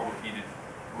underheated or overheated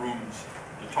rooms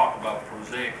to talk about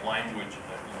prosaic language in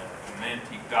an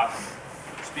antique document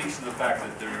speaks to the fact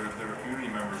that there are community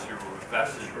members here who are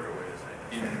invested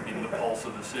in the pulse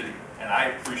of the city. And I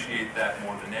appreciate that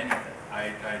more than anything.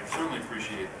 I certainly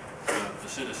appreciate the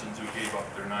citizens who gave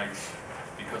up their nights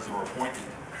because they were appointed,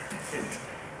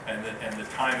 and the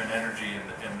time and energy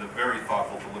and the very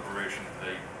thoughtful deliberation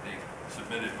they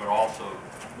submitted, but also,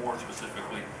 more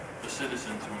specifically, the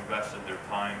citizens who invested their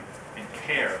time and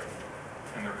care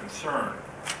and their concern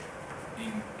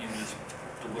in this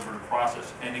deliberative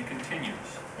process. And it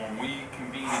continues. When we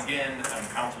convene again in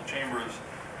council chambers,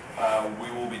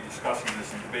 we will be discussing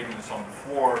this and debating this on the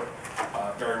floor.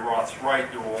 Barry Roth's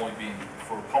right, there will only be,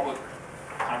 for public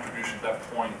contribution at that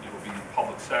point, it will be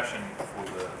public session for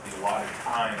the allotted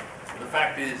time. But the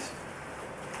fact is,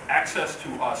 access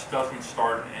to us doesn't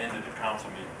start and end at a council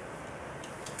meeting.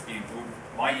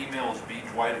 My email is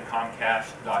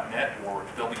bdwight@comcast.net or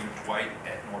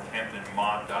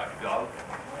wdwight@northamptonmod.gov.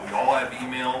 We all have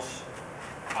emails.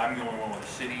 I'm the only one with a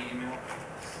city email.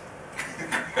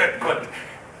 But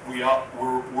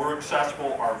we're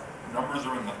accessible. Our numbers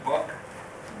are in the book.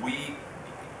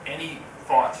 Any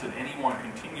thoughts that anyone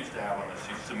continues to have on this,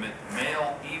 you submit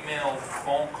mail, email,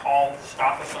 phone call,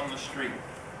 stop us on the street.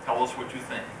 Tell us what you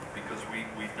think, because we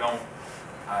don't,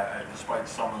 despite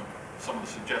some of the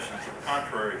suggestions to the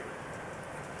contrary,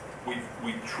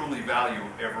 we truly value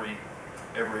every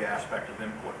aspect of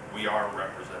input. We are a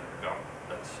representative government.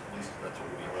 At least that's what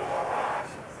we hold our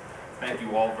so thank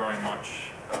you all very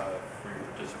much for your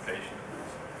participation in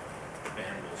this.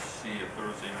 And we'll see you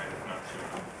Thursday night, if not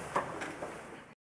sooner.